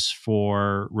avenues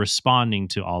for responding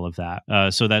to all of that,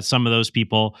 so that some of those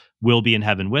people will be in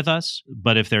heaven with us.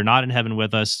 But if they're not in heaven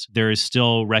with us, there is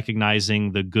still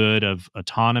recognizing the good of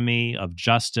autonomy, of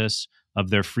justice, of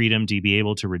their freedom to be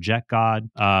able to reject God.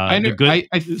 The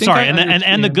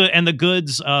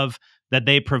goods of that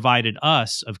they provided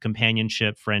us, of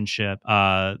companionship, friendship,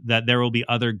 that there will be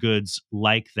other goods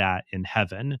like that in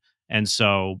heaven. And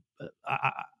so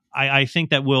I think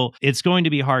that it's going to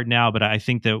be hard now, but I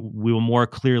think that we will more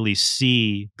clearly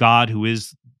see God, who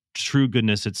is true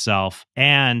goodness itself,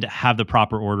 and have the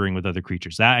proper ordering with other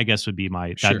creatures. That, I guess, would be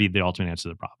that'd be the alternate answer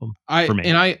to the problem for me.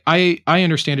 And I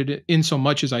understand it in so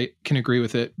much as I can agree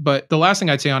with it. But the last thing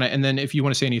I'd say on it, and then if you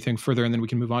want to say anything further, and then we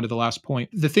can move on to the last point.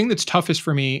 The thing that's toughest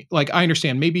for me, like, I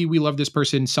understand maybe we love this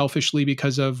person selfishly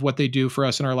because of what they do for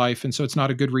us in our life. And so it's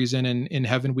not a good reason. And in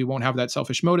heaven, we won't have that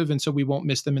selfish motive. And so we won't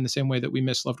miss them in the same way that we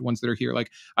miss loved ones that are here.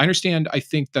 Like, I understand. I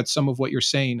think that's some of what you're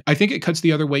saying. I think it cuts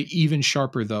the other way even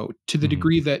sharper, though, to the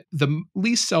degree that the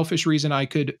least selfish reason I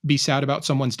could be sad about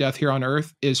someone's death here on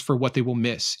earth is for what they will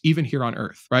miss, even here on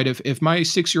earth, right? If my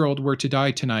 6-year-old were to die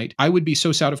tonight, I would be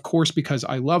so sad, of course, because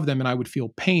I love them and I would feel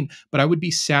pain, but I would be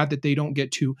sad that they don't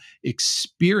get to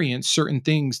experience certain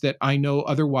things that I know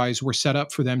otherwise were set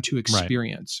up for them to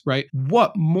experience, right?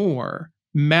 What more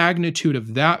magnitude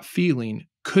of that feeling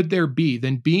could there be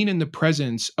than being in the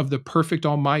presence of the perfect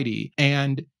Almighty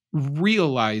and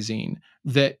realizing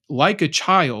that, like a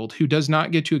child who does not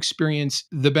get to experience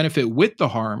the benefit with the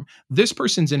harm, this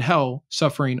person's in hell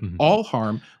suffering all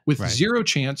harm with zero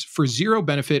chance for zero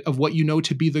benefit of what you know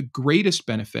to be the greatest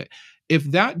benefit. If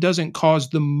that doesn't cause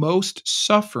the most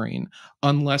suffering,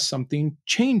 unless something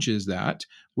changes that,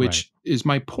 which is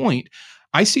my point,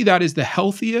 I see that as the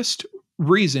healthiest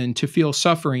reason to feel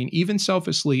suffering, even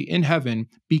selfishly, in heaven,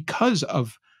 because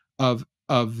of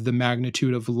the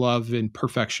magnitude of love and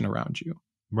perfection around you.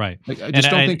 Right. Like, I just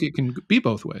don't think it can be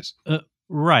both ways.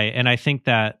 Right. And I think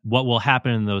that what will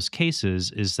happen in those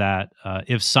cases is that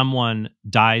if someone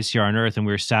dies here on earth and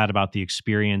we're sad about the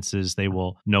experiences they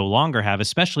will no longer have,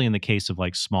 especially in the case of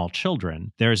like small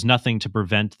children, there's nothing to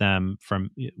prevent them from,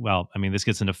 well, I mean, this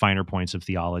gets into finer points of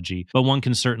theology, but one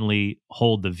can certainly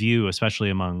hold the view, especially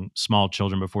among small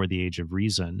children before the age of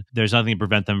reason, there's nothing to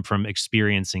prevent them from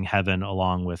experiencing heaven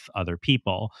along with other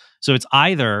people. So it's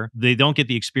either they don't get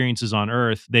the experiences on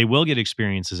earth, they will get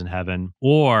experiences in heaven,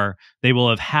 or they will will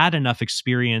have had enough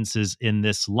experiences in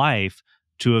this life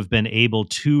to have been able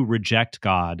to reject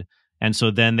God. And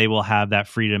so then they will have that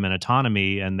freedom and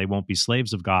autonomy, and they won't be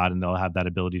slaves of God, and they'll have that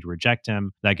ability to reject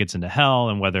him. That gets into hell,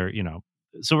 and whether,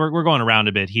 so we're going around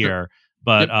a bit here. Sure.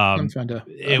 But Yep, I'm fine to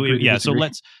agree to so disagree.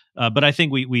 but I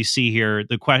think we see here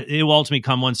it will ultimately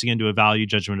come once again to a value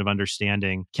judgment of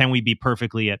understanding. Can we be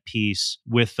perfectly at peace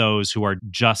with those who are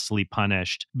justly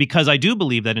punished? Because I do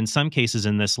believe that in some cases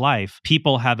in this life,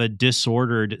 people have a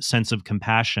disordered sense of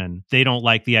compassion. They don't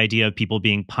like the idea of people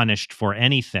being punished for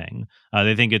anything.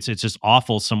 They think it's just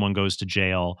awful someone goes to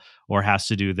jail or has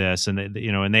to do this, and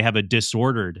they have a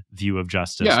disordered view of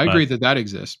justice. Yeah, I agree that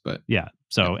exists, but yeah.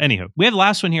 So anywho, we have the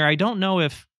last one here. I don't know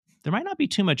if there might not be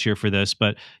too much here for this,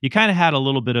 but you kind of had a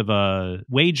little bit of a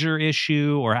wager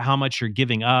issue or how much you're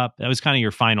giving up. That was kind of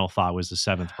your final thought, was the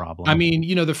seventh problem. I mean,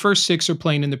 the first six are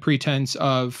playing in the pretense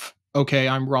of, okay,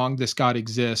 I'm wrong, this God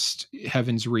exists,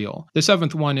 heaven's real. The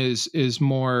seventh one is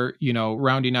more,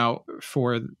 rounding out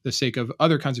for the sake of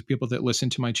other kinds of people that listen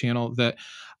to my channel, that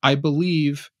I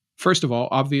believe, first of all,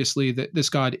 obviously, that this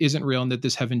God isn't real and that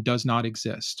this heaven does not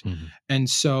exist. Mm-hmm. And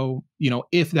so,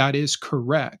 if that is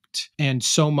correct, and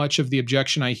so much of the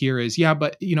objection I hear is, yeah,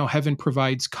 but, heaven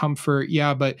provides comfort.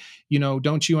 Yeah, but,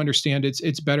 don't you understand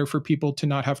it's better for people to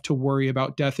not have to worry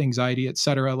about death, anxiety, et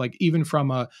cetera, like even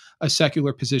from a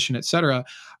secular position, et cetera.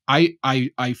 I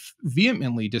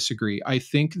vehemently disagree. I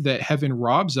think that heaven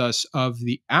robs us of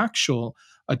the actual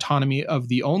autonomy of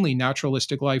the only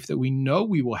naturalistic life that we know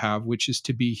we will have, which is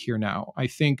to be here now. I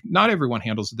think not everyone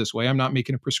handles it this way. I'm not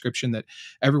making a prescription that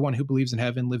everyone who believes in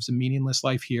heaven lives a meaningless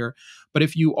life here. But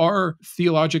if you are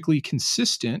theologically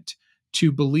consistent to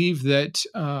believe that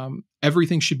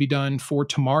everything should be done for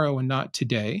tomorrow and not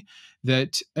today,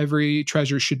 that every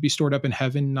treasure should be stored up in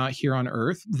heaven, not here on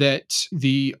earth, that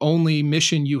the only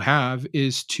mission you have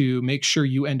is to make sure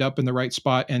you end up in the right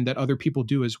spot and that other people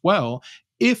do as well.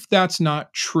 If that's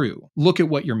not true, look at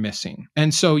what you're missing.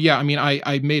 And so, yeah, I mean,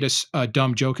 I made a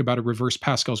dumb joke about a reverse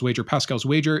Pascal's wager. Pascal's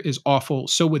wager is awful.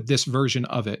 So would this version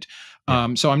of it.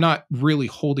 Yeah. So I'm not really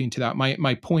holding to that.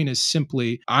 My point is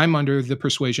simply, I'm under the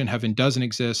persuasion heaven doesn't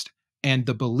exist. And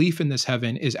the belief in this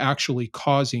heaven is actually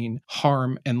causing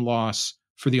harm and loss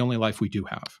for the only life we do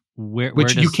have,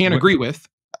 which you can't agree with.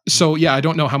 So, yeah, I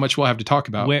don't know how much we'll have to talk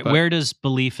about. Where does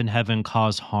belief in heaven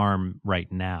cause harm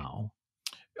right now?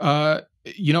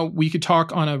 We could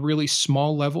talk on a really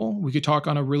small level. We could talk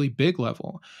on a really big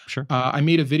level. Sure. I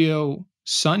made a video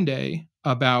Sunday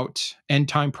about end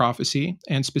time prophecy,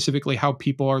 and specifically how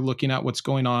people are looking at what's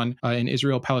going on in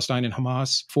Israel, Palestine, and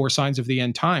Hamas for signs of the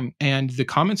end time. And the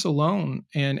comments alone,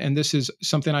 and this is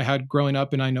something I had growing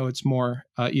up, and I know it's more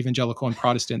evangelical and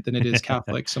Protestant than it is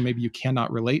Catholic, so maybe you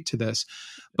cannot relate to this.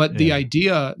 But the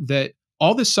idea that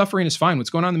all this suffering is fine.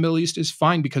 What's going on in the Middle East is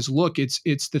fine because, look,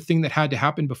 it's the thing that had to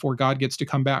happen before God gets to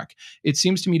come back. It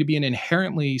seems to me to be an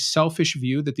inherently selfish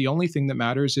view that the only thing that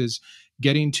matters is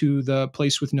getting to the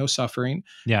place with no suffering.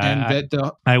 Yeah,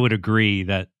 and I would agree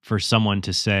that for someone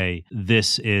to say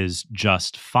this is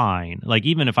just fine, like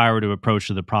even if I were to approach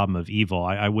the problem of evil,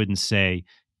 I wouldn't say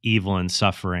evil and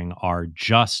suffering are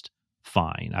just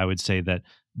fine. I would say that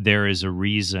there is a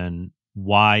reason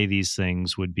why these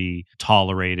things would be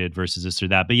tolerated versus this or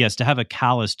that. But yes, to have a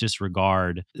callous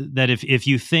disregard that if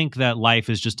you think that life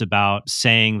is just about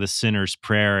saying the sinner's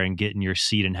prayer and getting your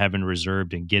seat in heaven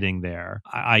reserved and getting there,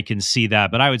 I can see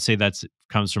that. But I would say that's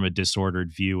comes from a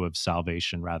disordered view of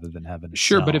salvation rather than heaven itself.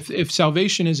 Sure, but if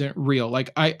salvation isn't real,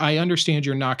 like I understand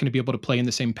you're not going to be able to play in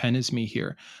the same pen as me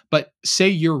here, but say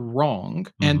you're wrong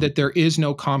and that there is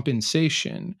no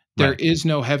compensation, there is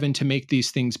no heaven to make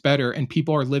these things better, and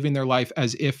people are living their life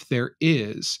as if there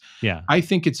is. Yeah. I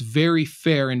think it's very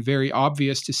fair and very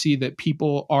obvious to see that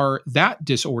that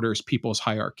disorders people's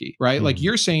hierarchy, right? Like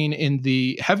you're saying in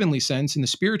the heavenly sense, in the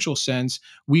spiritual sense,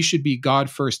 we should be God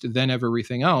first, then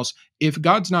everything else. If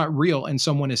God's not real and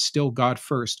someone is still God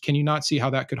first, can you not see how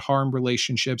that could harm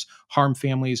relationships, harm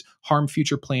families, harm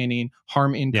future planning,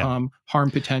 harm income,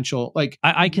 harm potential? Like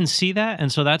I can see that.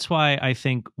 And so that's why I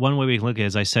think one way we can look at it,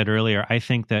 as I said earlier, I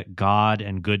think that God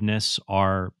and goodness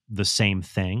are the same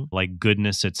thing, like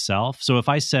goodness itself. So if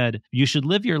I said you should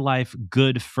live your life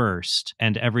good first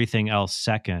and everything else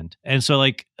second, and so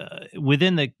like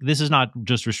this is not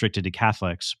just restricted to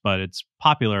Catholics, but it's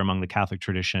popular among the Catholic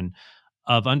tradition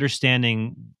of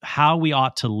understanding how we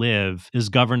ought to live is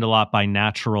governed a lot by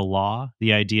natural law.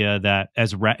 The idea that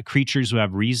as creatures who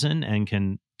have reason and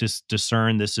can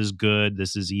discern this is good,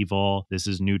 this is evil, this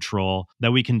is neutral,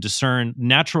 that we can discern.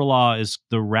 Natural law is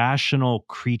the rational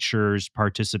creature's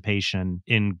participation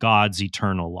in God's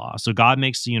eternal law. So God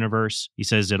makes the universe. He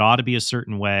says it ought to be a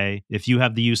certain way. If you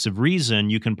have the use of reason,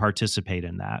 you can participate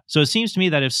in that. So it seems to me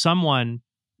that if someone,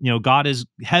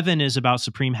 heaven is about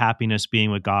supreme happiness,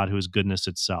 being with God, who is goodness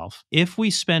itself. If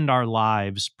we spend our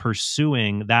lives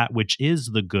pursuing that which is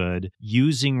the good,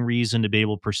 using reason to be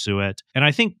able to pursue it. And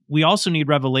I think we also need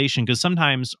revelation, because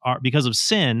sometimes because of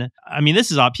sin,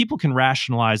 this is odd. People can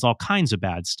rationalize all kinds of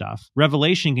bad stuff.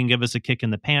 Revelation can give us a kick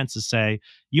in the pants to say,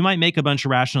 you might make a bunch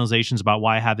of rationalizations about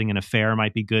why having an affair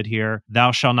might be good here.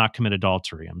 Thou shalt not commit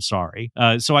adultery. I'm sorry.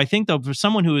 So I think, though, for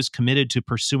someone who is committed to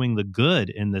pursuing the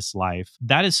good in this life,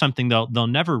 that is something they'll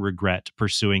never regret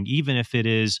pursuing, even if it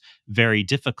is very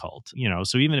difficult.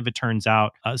 So even if it turns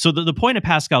out, so the point of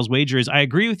Pascal's wager is, I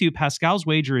agree with you. Pascal's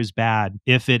wager is bad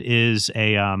if it is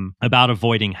about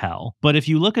avoiding hell. But if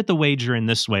you look at the wager in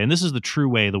this way, and this is the true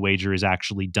way the wager is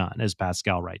actually done, as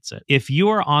Pascal writes it, if you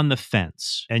are on the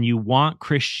fence and you want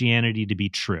Christianity to be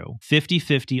true,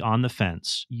 50-50 on the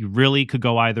fence, you really could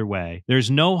go either way.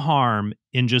 There's no harm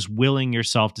in just willing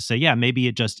yourself to say, yeah, maybe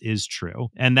it just is true.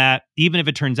 And that even if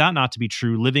it turns out not to be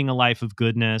true, living a life of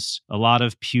goodness, a lot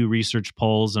of Pew Research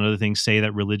polls and other things say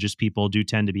that religious people do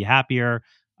tend to be happier.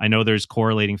 I know there's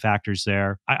correlating factors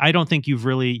there. I don't think you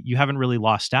haven't really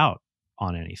lost out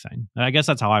on anything. I guess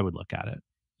that's how I would look at it.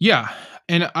 Yeah.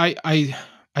 And I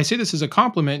say this as a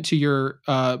compliment to your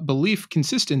belief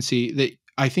consistency, that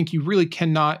I think you really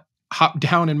cannot hop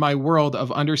down in my world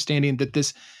of understanding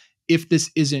that if this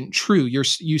isn't true,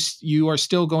 you are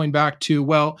still going back to,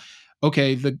 well,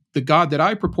 okay, the God that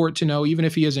I purport to know, even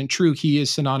if he isn't true, he is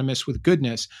synonymous with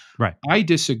goodness. Right. I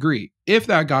disagree. If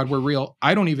that God were real,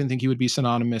 I don't even think he would be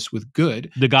synonymous with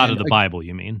good. The God of the Bible,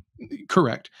 you mean?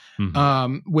 Correct.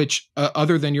 Mm-hmm. Which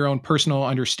other than your own personal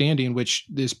understanding, which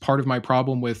is part of my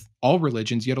problem with all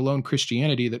religions, yet alone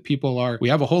Christianity, that we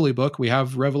have a holy book, we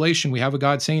have revelation, we have a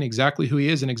God saying exactly who he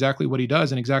is and exactly what he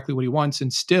does and exactly what he wants.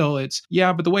 And still it's,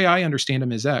 but the way I understand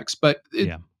him is X. But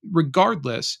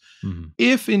regardless,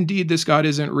 if indeed this God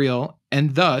isn't real,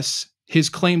 and thus his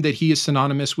claim that he is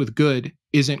synonymous with good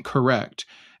isn't correct,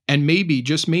 and maybe,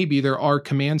 just maybe, there are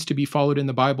commands to be followed in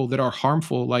the Bible that are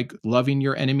harmful, like loving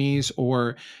your enemies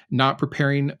or not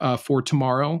preparing for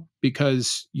tomorrow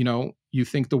because, you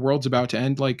think the world's about to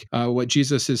end, like what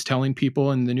Jesus is telling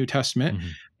people in the New Testament. Mm-hmm.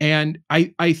 And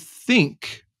I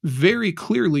think very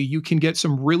clearly you can get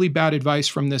some really bad advice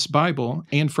from this Bible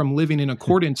and from living in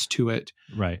accordance to it.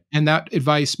 Right. And that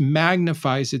advice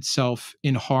magnifies itself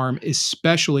in harm,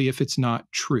 especially if it's not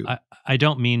true. I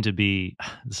don't mean to be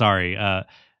sorry.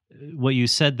 What you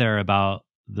said there about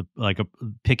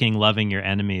picking loving your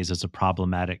enemies as a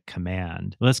problematic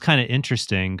command. Well, that's kind of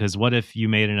interesting, because what if you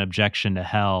made an objection to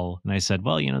hell and I said,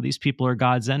 well, these people are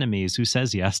God's enemies. Who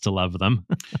says he has to love them?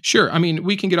 Sure.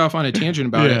 We can get off on a tangent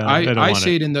about it. I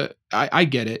say it I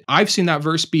get it. I've seen that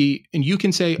verse be, and you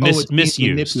can say, it's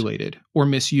being manipulated or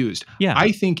misused. Yeah.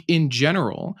 I think in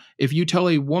general, if you tell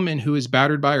a woman who is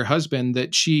battered by her husband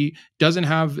that she doesn't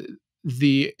have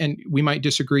and we might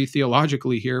disagree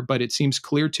theologically here, but it seems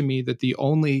clear to me that the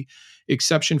only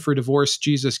exception for divorce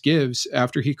Jesus gives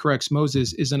after he corrects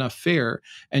Moses is an affair,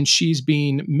 and she's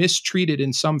being mistreated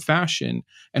in some fashion.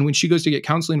 And when she goes to get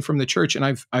counseling from the church, and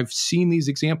I've seen these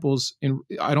examples, and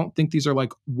I don't think these are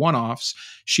like one-offs,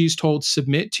 she's told,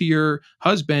 submit to your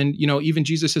husband. Even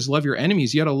Jesus says, love your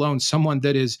enemies, yet alone someone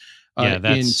that is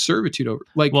in servitude over.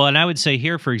 And I would say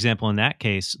here, for example, in that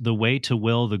case, the way to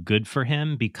will the good for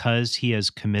him because he has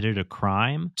committed a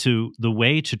crime, the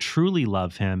way to truly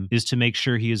love him is to make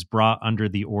sure he is brought under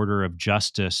the order of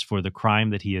justice for the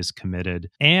crime that he has committed,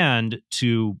 and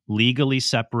to legally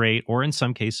separate, or in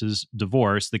some cases,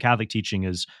 divorce. The Catholic teaching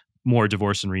is more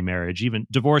divorce and remarriage. Even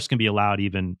divorce can be allowed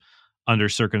even under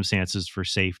circumstances for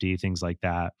safety, things like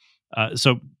that.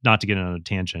 So not to get on a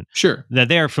tangent. Sure. That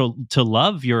to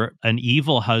love an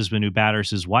evil husband who batters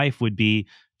his wife would be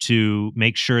to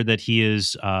make sure that he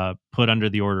is put under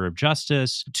the order of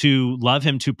justice, to love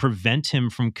him, to prevent him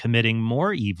from committing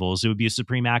more evils. It would be a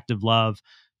supreme act of love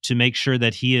to make sure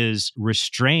that he is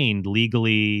restrained,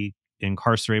 legally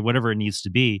incarcerated, whatever it needs to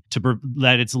be,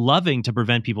 that it's loving to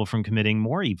prevent people from committing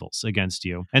more evils against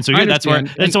you. And so that's where,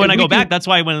 and so when I go back, that's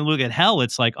why when I look at hell,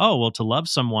 it's like, oh, well, to love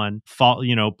someone,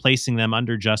 placing them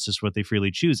under justice, what they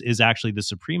freely choose, is actually the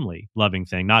supremely loving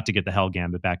thing. Not to get the hell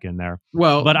gambit back in there.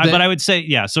 Well, but I would say,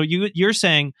 yeah. So you're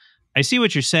saying, I see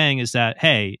what you're saying is that,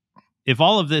 hey, if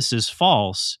all of this is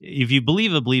false, if you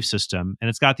believe a belief system and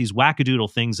it's got these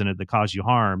wackadoodle things in it that cause you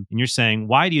harm, and you're saying,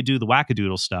 why do you do the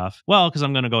wackadoodle stuff? Well, because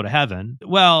I'm going to go to heaven.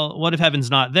 Well, what if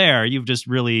heaven's not there? You've just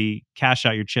really cashed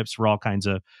out your chips for all kinds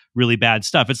of really bad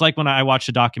stuff. It's like when I watched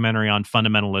a documentary on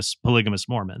fundamentalist polygamous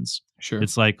Mormons. Sure.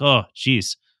 It's like, oh,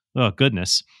 geez. Oh,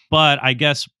 goodness. But I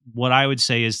guess what I would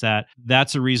say is that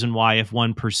that's a reason why if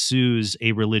one pursues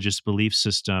a religious belief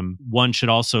system, one should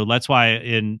also, that's why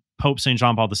in Pope St.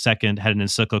 John Paul II had an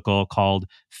encyclical called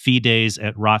Fides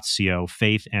et Ratio,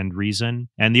 Faith and Reason.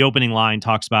 And the opening line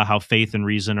talks about how faith and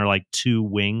reason are like two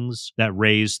wings that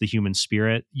raise the human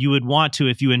spirit. You would want to,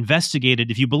 if you investigated,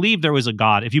 if you believed there was a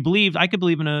God, if you believed, I could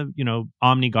believe in a,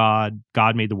 omni-God,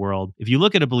 God made the world. If you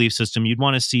look at a belief system, you'd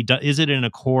want to see, is it in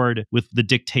accord with the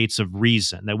dictates of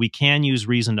reason, that we can use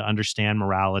reason to understand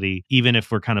morality, even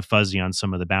if we're kind of fuzzy on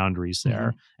some of the boundaries there.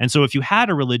 Mm-hmm. And so if you had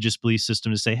a religious belief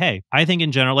system to say, hey, I think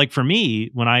in general, like for me,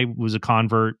 when I was a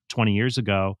convert 20 years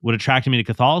ago, what attracted me to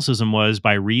Catholicism was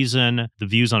by reason, the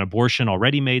views on abortion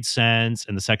already made sense,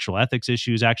 and the sexual ethics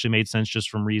issues actually made sense just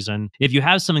from reason. If you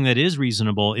have something that is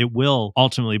reasonable, it will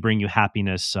ultimately bring you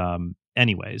happiness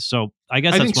anyways. So I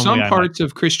guess think some parts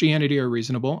of Christianity are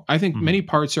reasonable. I think many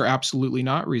parts are absolutely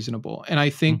not reasonable. And I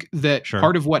think that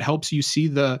part of what helps you see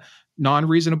the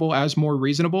non-reasonable as more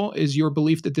reasonable is your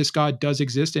belief that this God does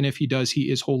exist, and if he does,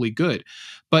 he is wholly good.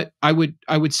 But I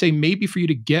would say maybe for you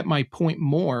to get my point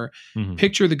more,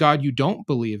 picture the God you don't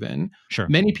believe in. Sure.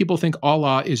 Many people think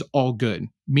Allah is all good,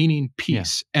 meaning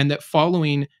peace, and that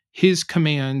following his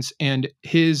commands and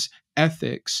his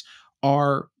ethics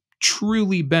are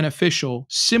truly beneficial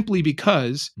simply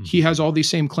because he has all these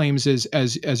same claims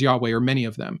as Yahweh, or many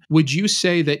of them. Would you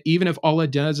say that even if Allah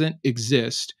doesn't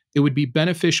exist, it would be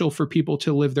beneficial for people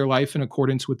to live their life in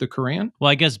accordance with the Quran?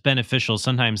 Well, I guess beneficial,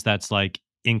 sometimes that's like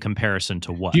in comparison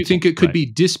to what? Do you think it could be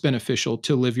disbeneficial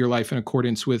to live your life in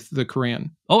accordance with the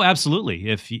Quran? Oh, absolutely.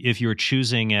 If you're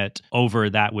choosing it over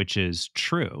that which is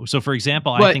true. So for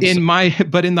example, but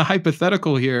in the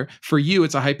hypothetical here, for you,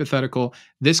 it's a hypothetical.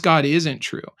 This God isn't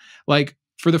true. Like,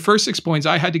 for the first 6 points,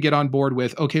 I had to get on board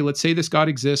with, okay, let's say this God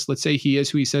exists. Let's say he is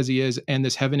who he says he is, and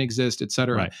this heaven exists,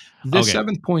 etc. Right. This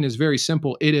seventh point is very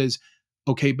simple. It is,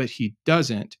 okay, but he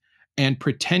doesn't. And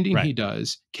pretending he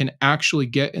does can actually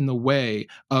get in the way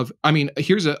of,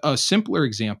 here's a simpler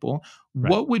example.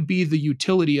 What would be the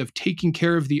utility of taking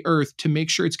care of the earth to make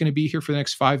sure it's going to be here for the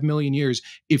next 5 million years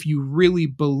if you really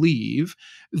believe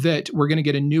that we're going to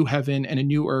get a new heaven and a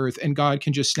new earth and God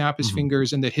can just snap his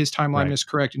fingers and that his timeline is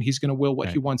correct and he's going to will what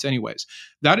he wants anyways?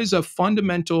 That is a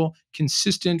fundamental,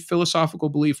 consistent philosophical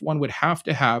belief one would have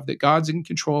to have, that God's in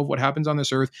control of what happens on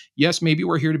this earth. Yes, maybe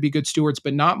we're here to be good stewards,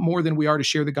 but not more than we are to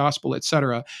share the gospel,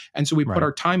 etc. And so we put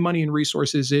our time, money, and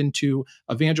resources into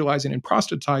evangelizing and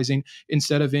proselytizing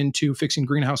instead of into fixing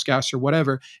greenhouse gas or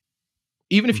whatever.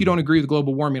 Even if you don't agree with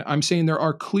global warming, I'm saying there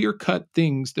are clear-cut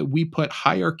things that we put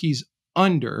hierarchies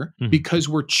under because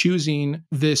we're choosing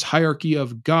this hierarchy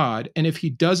of God. And if he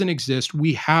doesn't exist,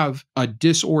 we have a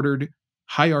disordered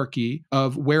hierarchy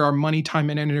of where our money,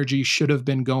 time, and energy should have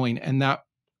been going. And that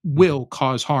will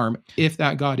cause harm if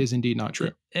that God is indeed not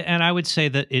true. And I would say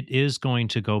that it is going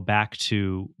to go back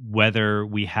to whether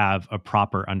we have a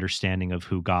proper understanding of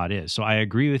who God is. So I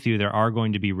agree with you. There are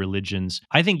going to be religions.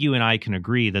 I think you and I can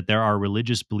agree that there are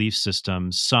religious belief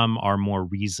systems. Some are more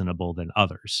reasonable than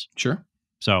others. Sure.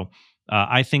 So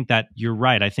I think that you're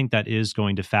right. I think that is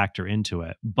going to factor into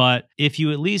it. But if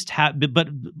you at least have, but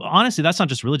honestly, that's not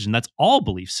just religion. That's all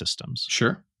belief systems.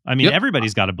 Sure. I mean,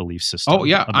 everybody's got a belief system. Oh,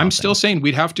 yeah. I'm still saying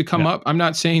we'd have to come up. I'm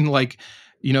not saying like,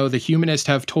 the humanists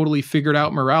have totally figured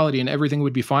out morality and everything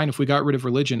would be fine if we got rid of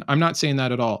religion. I'm not saying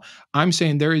that at all. I'm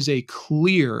saying there is a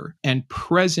clear and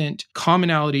present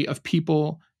commonality of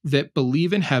people that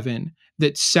believe in heaven,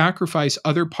 that sacrifice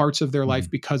other parts of their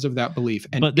life because of that belief.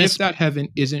 And if that heaven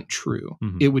isn't true,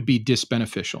 it would be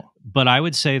disbeneficial. But I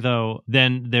would say, though,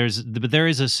 then there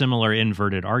is a similar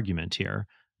inverted argument here,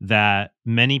 that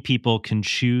many people can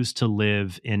choose to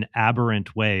live in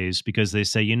aberrant ways because they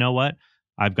say, you know what?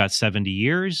 I've got 70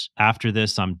 years. After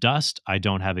this, I'm dust. I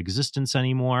don't have existence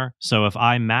anymore. So if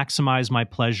I maximize my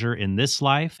pleasure in this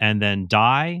life and then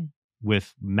die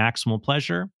with maximal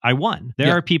pleasure, I won.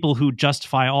 There are people who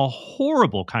justify all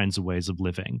horrible kinds of ways of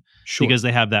living because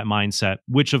they have that mindset,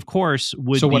 which of course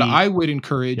would So what I would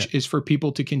encourage is for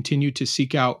people to continue to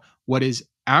seek out what is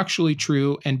actually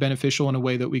true and beneficial in a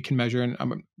way that we can measure.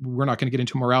 And we're not going to get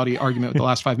into a morality argument with the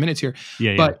last 5 minutes here,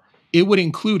 but it would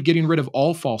include getting rid of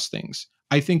all false things.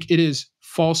 I think it is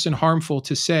false and harmful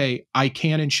to say I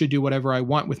can and should do whatever I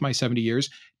want with my 70 years,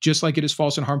 just like it is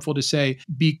false and harmful to say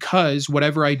because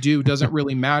whatever I do doesn't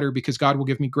really matter because God will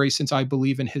give me grace since I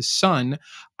believe in his son,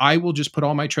 I will just put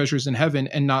all my treasures in heaven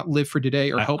and not live for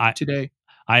today or help today.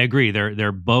 I agree.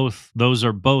 Those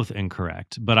are both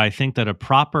incorrect. But I think that a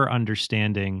proper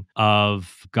understanding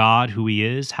of God, who he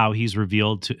is, how he's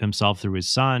revealed to himself through his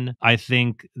son, I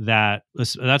think that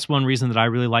that's one reason that I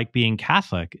really like being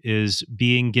Catholic, is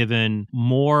being given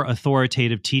more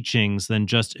authoritative teachings than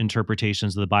just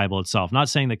interpretations of the Bible itself. Not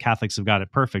saying that Catholics have got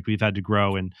it perfect. We've had to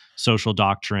grow in social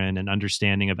doctrine and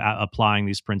understanding of applying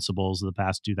these principles of the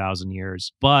past 2,000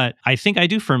 years. But I think I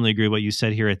do firmly agree with what you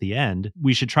said here at the end.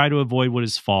 We should try to avoid what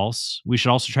is false. We should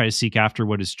also try to seek after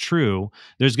what is true.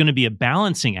 There's going to be a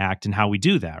balancing act in how we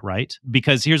do that, right?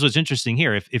 Because here's what's interesting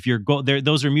here. If your goal,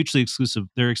 those are mutually exclusive,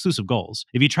 they're exclusive goals.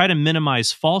 If you try to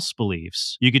minimize false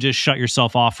beliefs, you could just shut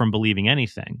yourself off from believing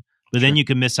anything. But then you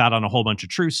can miss out on a whole bunch of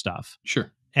true stuff.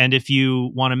 Sure. And if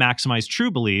you want to maximize true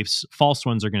beliefs, false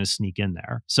ones are going to sneak in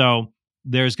there. So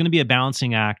there's going to be a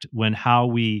balancing act when how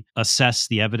we assess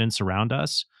the evidence around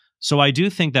us. So I do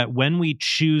think that when we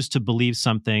choose to believe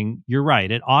something, you're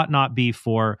right, it ought not be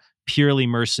for purely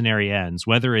mercenary ends,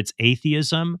 whether it's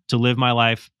atheism to live my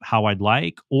life how I'd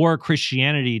like, or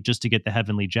Christianity just to get the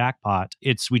heavenly jackpot.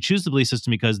 We choose the belief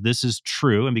system because this is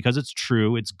true, and because it's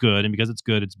true, it's good, and because it's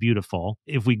good, it's beautiful.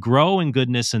 If we grow in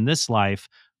goodness in this life,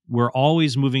 we're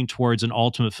always moving towards an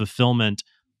ultimate fulfillment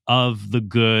of the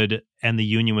good and the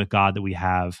union with God that we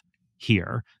have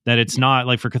here. That it's not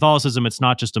like for Catholicism, it's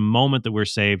not just a moment that we're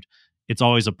saved. It's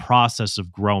always a process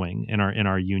of growing in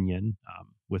our union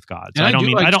with God. So I don't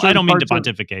mean to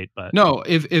pontificate, but no,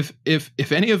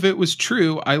 if any of it was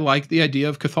true, I like the idea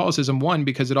of Catholicism, one,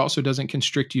 because it also doesn't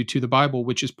constrict you to the Bible,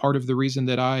 which is part of the reason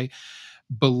that I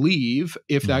believe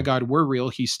if that God were real,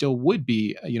 he still would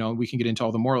be, we can get into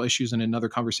all the moral issues in another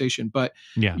conversation, but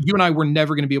you and I were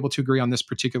never going to be able to agree on this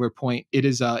particular point. It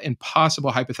is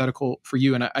impossible hypothetical for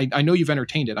you. And I know you've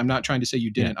entertained it. I'm not trying to say you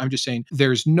didn't. I'm just saying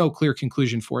there's no clear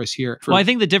conclusion for us here. Well, I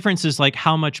think the difference is like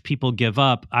how much people give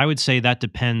up. I would say that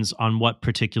depends on what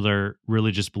particular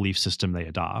religious belief system they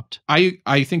adopt.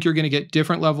 I think you're going to get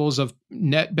different levels of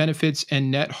net benefits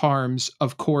and net harms,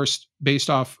 of course, based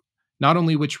off not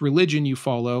only which religion you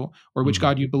follow or which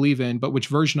God you believe in, but which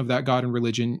version of that God and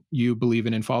religion you believe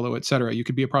in and follow, et cetera. You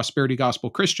could be a prosperity gospel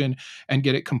Christian and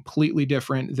get it completely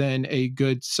different than a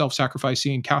good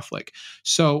self-sacrificing Catholic.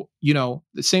 So, the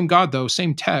same God though,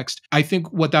 same text. I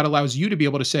think what that allows you to be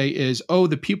able to say is, oh,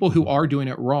 the people who are doing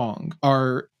it wrong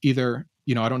are either,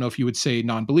 I don't know if you would say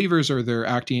non-believers or they're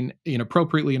acting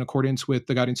inappropriately in accordance with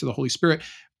the guidance of the Holy Spirit.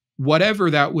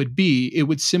 Whatever that would be, it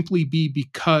would simply be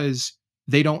because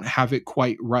they don't have it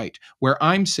quite right. Where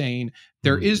I'm saying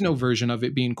there is no version of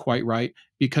it being quite right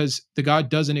because the God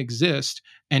doesn't exist.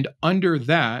 And under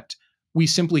that, we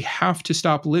simply have to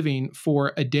stop living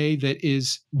for a day that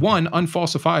is, one,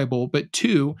 unfalsifiable, but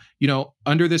two,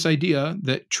 under this idea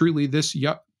that truly this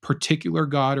particular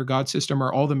God or God system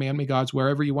or all the man-made gods,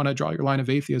 wherever you want to draw your line of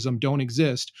atheism, don't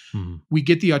exist. We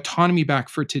get the autonomy back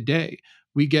for today.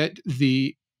 We get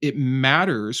it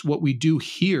matters what we do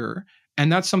here.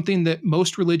 And that's something that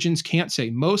most religions can't say.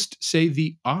 Most say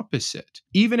the opposite.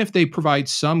 Even if they provide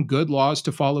some good laws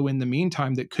to follow in the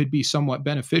meantime that could be somewhat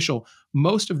beneficial,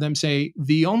 most of them say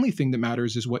the only thing that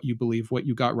matters is what you believe, what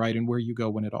you got right, and where you go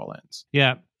when it all ends.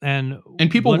 Yeah. And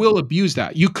people will abuse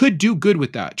that. You could do good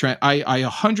with that, Trent. I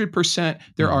 100%.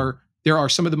 There are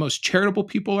some of the most charitable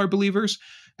people are believers,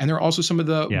 and there are also some of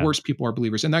the worst people are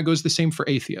believers. And that goes the same for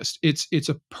atheists. It's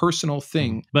a personal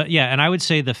thing. But and I would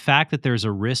say the fact that there's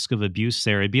a risk of abuse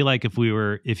there, it'd be like if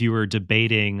you were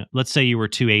debating, let's say you were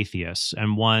two atheists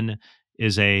and one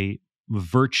is a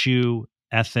virtue,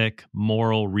 ethic,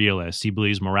 moral realist. He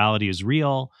believes morality is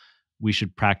real. We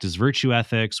should practice virtue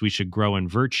ethics. We should grow in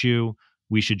virtue.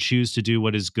 We should choose to do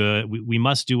what is good. We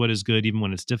must do what is good even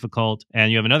when it's difficult.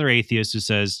 And you have another atheist who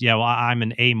says, I'm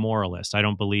an amoralist. I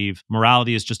don't believe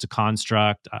morality is just a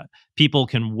construct. People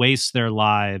can waste their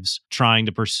lives trying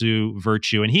to pursue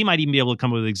virtue. And he might even be able to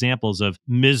come up with examples of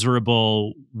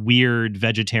miserable, weird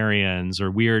vegetarians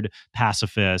or weird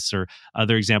pacifists or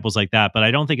other examples like that. But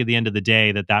I don't think at the end of the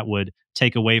day that would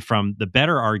take away from the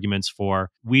better arguments for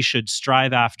we should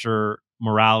strive after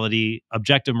morality,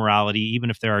 objective morality, even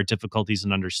if there are difficulties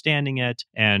in understanding it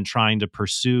and trying to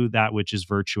pursue that which is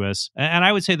virtuous. And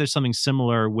I would say there's something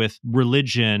similar with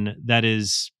religion that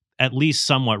is at least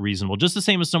somewhat reasonable. Just the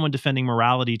same as someone defending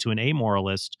morality to an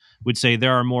amoralist would say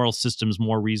there are moral systems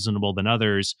more reasonable than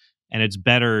others, and it's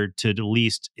better to at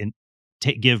least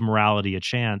give morality a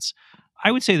chance.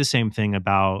 I would say the same thing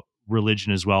about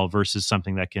religion as well versus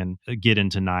something that can get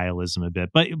into nihilism a bit.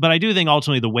 But I do think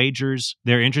ultimately the wagers,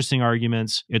 they're interesting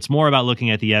arguments. It's more about looking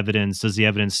at the evidence. Does the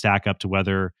evidence stack up to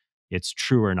whether it's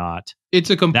true or not? It's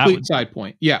a complete side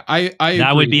point. Yeah, I agree.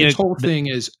 That would be this whole thing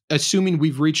is assuming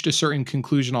we've reached a certain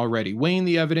conclusion already, weighing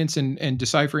the evidence and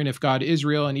deciphering if God is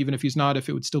real, and even if he's not, if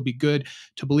it would still be good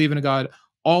to believe in a God.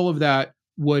 All of that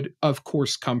would, of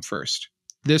course, come first.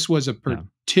 This was a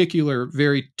particular,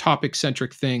 very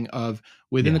topic-centric thing of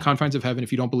within the confines of heaven,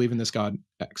 if you don't believe in this God,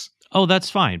 X. Oh, that's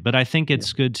fine. But I think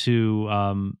it's good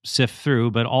to sift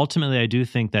through. But ultimately, I do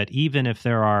think that even if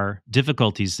there are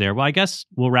difficulties there, well, I guess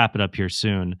we'll wrap it up here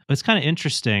soon. But it's kind of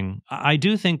interesting. I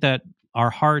do think that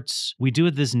our hearts, we do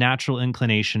have this natural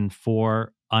inclination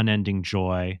for unending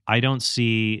joy. I don't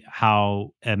see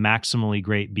how a maximally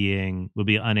great being will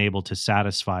be unable to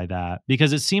satisfy that,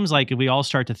 because it seems like if we all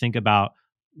start to think about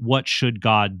what should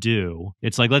God do,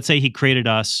 it's like, let's say he created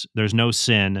us, there's no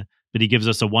sin, but he gives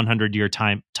us a 100-year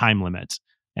time limit,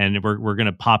 and we're going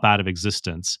to pop out of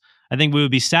existence. I think we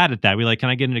would be sad at that. We're like, can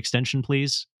I get an extension,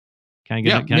 please? Can I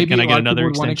get, can I get another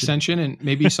extension? Want extension, and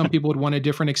maybe some people would want a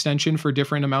different extension for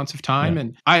different amounts of time.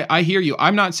 And I hear you.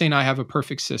 I'm not saying I have a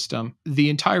perfect system. The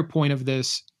entire point of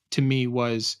this to me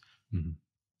was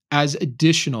as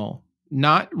additional,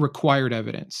 not required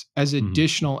evidence, as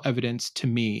additional evidence to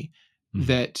me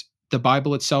that the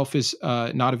Bible itself is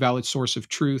not a valid source of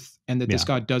truth, and that this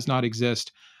God does not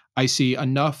exist. I see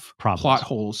enough plot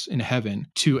holes in heaven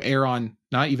to err on,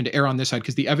 not even to err on this side,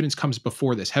 because the evidence comes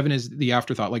before this. Heaven is the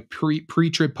afterthought, like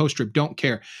pre-trib, post-trib, don't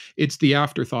care. It's the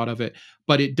afterthought of it,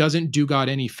 but it doesn't do God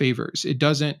any favors. It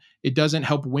doesn't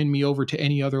help win me over to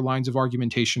any other lines of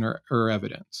argumentation or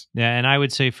evidence. Yeah, and I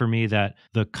would say for me that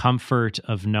the comfort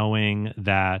of knowing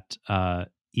that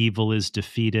evil is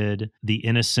defeated, the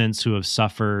innocents who have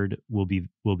suffered will be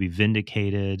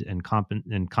vindicated and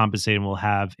compensated, and will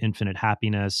have infinite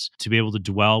happiness, to be able to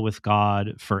dwell with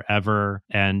God forever,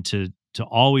 and to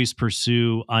always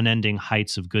pursue unending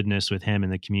heights of goodness with him in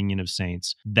the communion of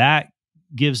saints. That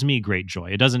gives me great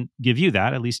joy. It doesn't give you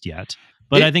that, at least yet.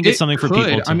 But I think it's something for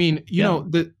people to... I mean, you know,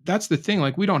 that's the thing.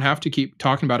 Like, we don't have to keep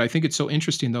talking about it. I think it's so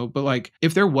interesting, though. But like,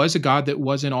 if there was a God that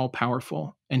wasn't all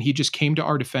powerful and he just came to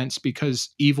our defense because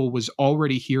evil was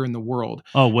already here in the world.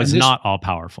 Oh, was not all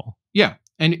powerful. Yeah.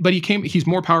 But he's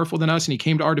more powerful than us, and he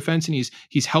came to our defense, and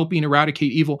he's helping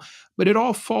eradicate evil. But it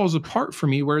all falls apart for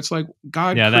me, where it's like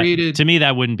God created... to me,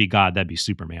 that wouldn't be God. That'd be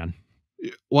Superman.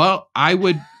 Well, I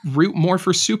would root more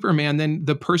for Superman than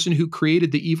the person who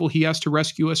created the evil he has to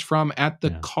rescue us from, at the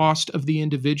cost of the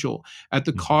individual, at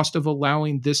the cost of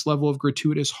allowing this level of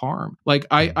gratuitous harm. Like,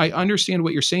 I understand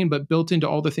what you're saying, but built into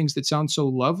all the things that sound so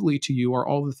lovely to you are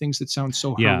all the things that sound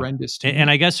so horrendous to me.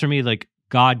 And I guess for me, like,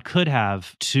 God could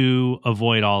have, to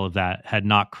avoid all of that, had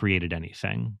not created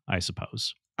anything, I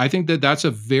suppose. I think that that's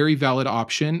a very valid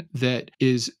option that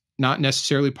is not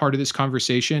necessarily part of this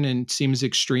conversation and seems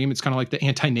extreme. It's kind of like the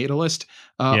antinatalist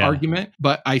argument.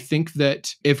 But I think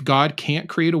that if God can't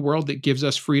create a world that gives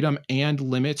us freedom and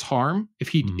limits harm, if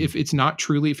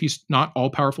he's not all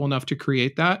powerful enough to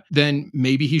create that, then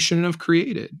maybe he shouldn't have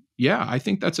created. Yeah, I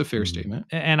think that's a fair statement.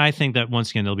 And I think that, once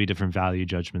again, there'll be different value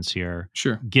judgments here.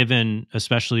 Sure. Given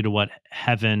especially to what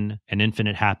heaven and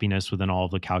infinite happiness within all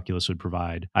of the calculus would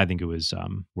provide, I think it was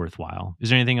worthwhile.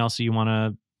 Is there anything else that you want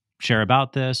to share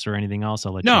about this, or anything else?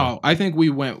 I'll let you know. I think we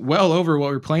went well over what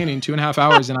we were planning, 2.5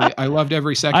 hours, and I loved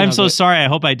every second. I'm so sorry. I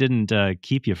hope I didn't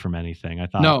keep you from anything. I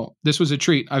thought... No, this was a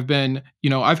treat. I've had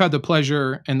the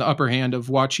pleasure and the upper hand of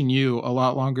watching you a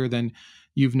lot longer than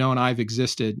you've known I've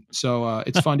existed. So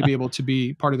it's fun to be able to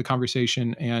be part of the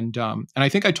conversation. And I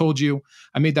think I told you,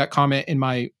 I made that comment in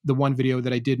the one video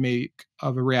that I did make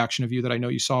of a reaction of you that I know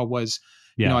you saw was,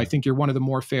 I think you're one of the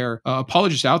more fair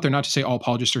apologists out there. Not to say all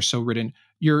apologists are so ridden.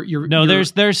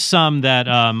 There's some that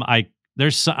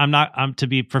I'm to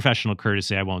be professional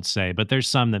courtesy, I won't say, but there's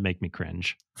some that make me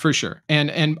cringe. For sure.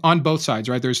 And on both sides,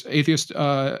 right? There's atheist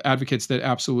advocates that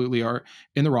absolutely are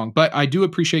in the wrong, but I do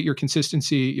appreciate your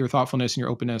consistency, your thoughtfulness, and your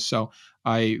openness. So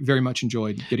I very much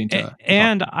enjoyed getting to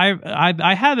and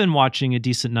I have been watching a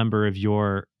decent number of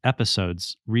your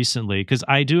episodes recently, because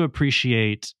I do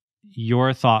appreciate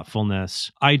your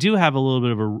thoughtfulness. I do have a little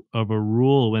bit of a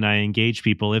rule when I engage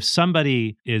people. If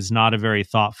somebody is not a very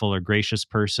thoughtful or gracious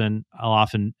person, I'll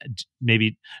often,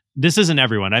 maybe, this isn't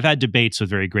everyone. I've had debates with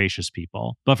very gracious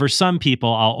people, but for some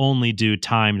people, I'll only do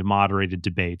timed, moderated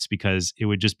debates, because it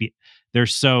would just be, they're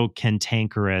so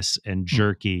cantankerous and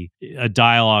jerky. A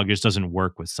dialogue just doesn't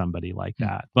work with somebody like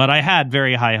that. But I had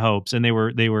very high hopes, and they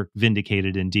were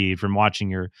vindicated indeed from watching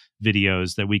your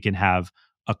videos, that we can have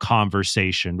a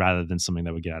conversation rather than something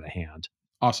that would get out of hand.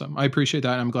 Awesome. I appreciate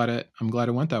that. I'm glad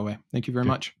it went that way. Thank you very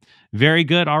much. Very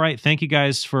good. All right. Thank you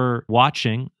guys for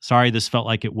watching. Sorry this felt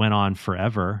like it went on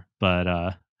forever,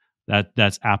 but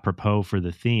that's apropos for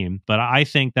the theme. But I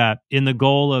think that in the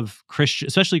goal of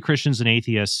especially Christians and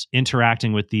atheists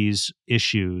interacting with these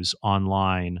issues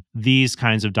online, these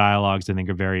kinds of dialogues I think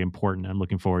are very important. I'm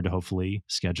looking forward to hopefully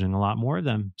scheduling a lot more of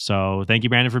them. So thank you,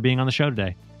 Brandon, for being on the show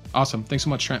today. Awesome. Thanks so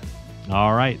much, Trent.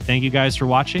 All right. Thank you guys for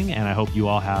watching, and I hope you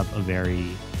all have a very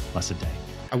blessed day.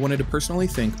 I wanted to personally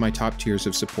thank my top tiers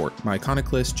of support, my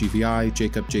Iconoclast, GVI,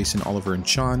 Jacob, Jason, Oliver, and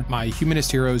Shawn, my Humanist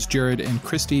heroes, Jarrod and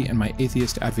Kristi, and my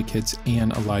Atheist advocates,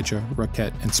 Anne, Elijah,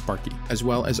 Rokkit, and Sparky, as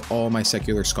well as all my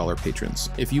secular scholar patrons.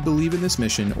 If you believe in this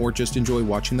mission or just enjoy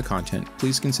watching the content,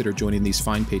 please consider joining these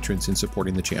fine patrons and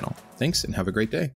supporting the channel. Thanks, and have a great day.